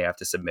form they have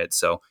to submit.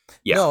 So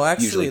no,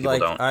 actually, usually people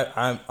like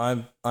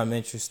don't. I'm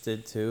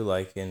interested too,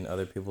 like in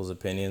other people's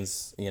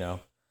opinions. You know,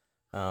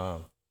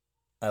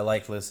 I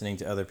like listening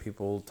to other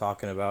people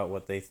talking about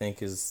what they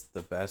think is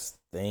the best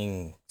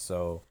thing.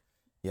 So,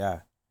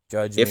 yeah,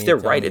 judge If me, they're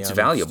tell right, me it's I'm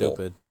valuable.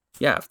 stupid.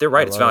 Yeah, if they're I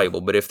right, it's love it.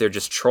 valuable. But if they're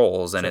just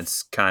trolls, then So,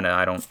 it's kind of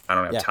I don't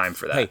have yeah. time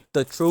for that. Hey,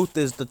 the truth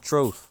is the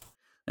truth.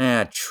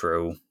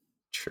 True,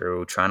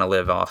 true. Trying to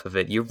live off of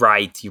it. You're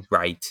right. You're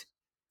right.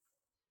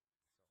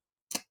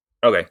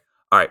 Okay.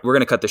 All right, we're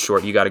gonna cut this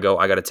short. You got to go.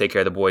 I got to take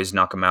care of the boys,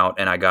 knock them out,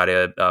 and I got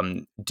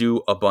to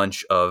do a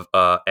bunch of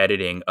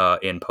editing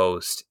in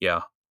post.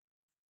 Yeah,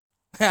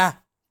 Ha!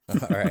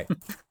 All right.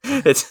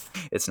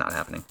 it's not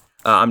happening.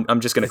 I'm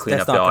just gonna clean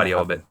That's up the not gonna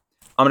audio a bit. happen.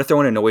 I'm gonna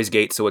throw in a noise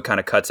gate so it kind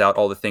of cuts out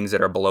all the things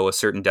that are below a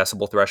certain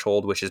decibel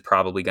threshold, which is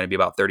probably going to be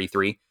about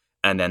 33,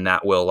 and then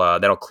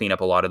that'll clean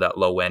up a lot of that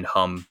low end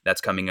hum that's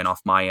coming in off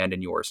my end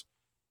and yours,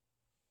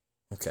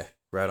 Okay.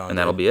 Right on, and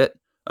that'll dude. be it.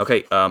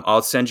 Okay,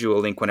 I'll send you a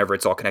link whenever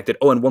it's all connected.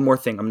 Oh, and one more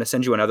thing, I'm going to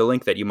send you another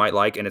link that you might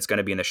like, and it's going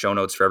to be in the show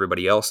notes for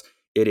everybody else.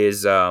 It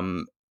is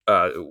shoot,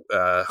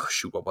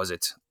 what was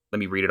it? Let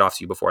me read it off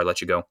to you before I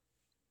let you go.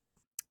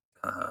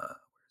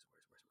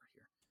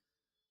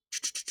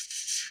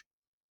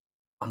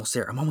 Almost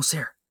there. I'm almost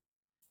there.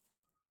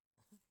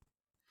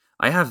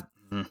 I have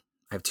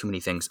too many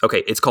things.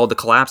 Okay, it's called The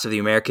Collapse of the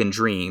American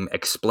Dream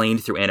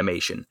Explained Through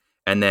Animation.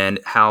 And then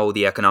How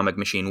the Economic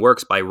Machine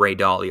Works by Ray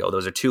Dalio.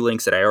 Those are two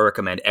links that I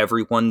recommend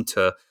everyone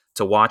to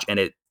watch, and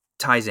it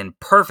ties in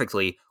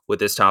perfectly with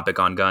this topic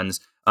on guns,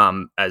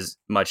 as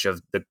much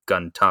of the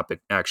gun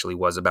topic actually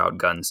was about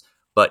guns.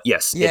 But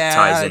yes, it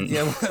ties in.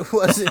 Yeah,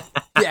 was it?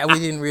 Yeah, we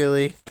didn't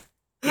really.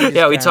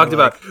 Yeah, we talked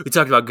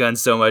about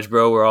guns so much,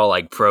 bro. We're all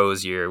like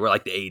pros here. We're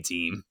like the A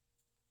team.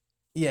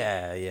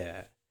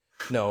 Yeah.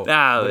 No,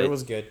 Nah, but it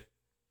was good.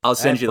 I'll I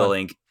send had you the fun.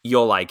 link.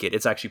 You'll like it.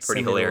 It's actually pretty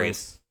Send me the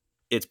hilarious. links.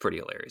 It's pretty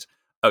hilarious.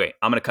 Okay,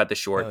 I'm gonna cut this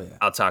short. Hell yeah.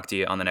 I'll talk to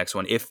you on the next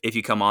one. If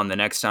you come on the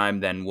next time,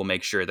 then we'll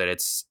make sure that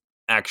it's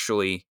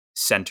actually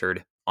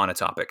centered on a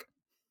topic.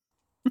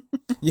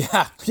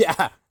 Yeah,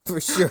 for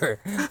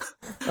sure.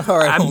 All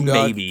right, home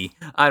dog. Maybe.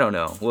 I don't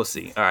know. We'll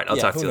see. All right, I'll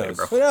talk to you later,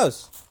 bro. Who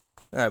knows?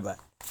 All right, bye. All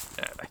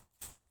right, bye.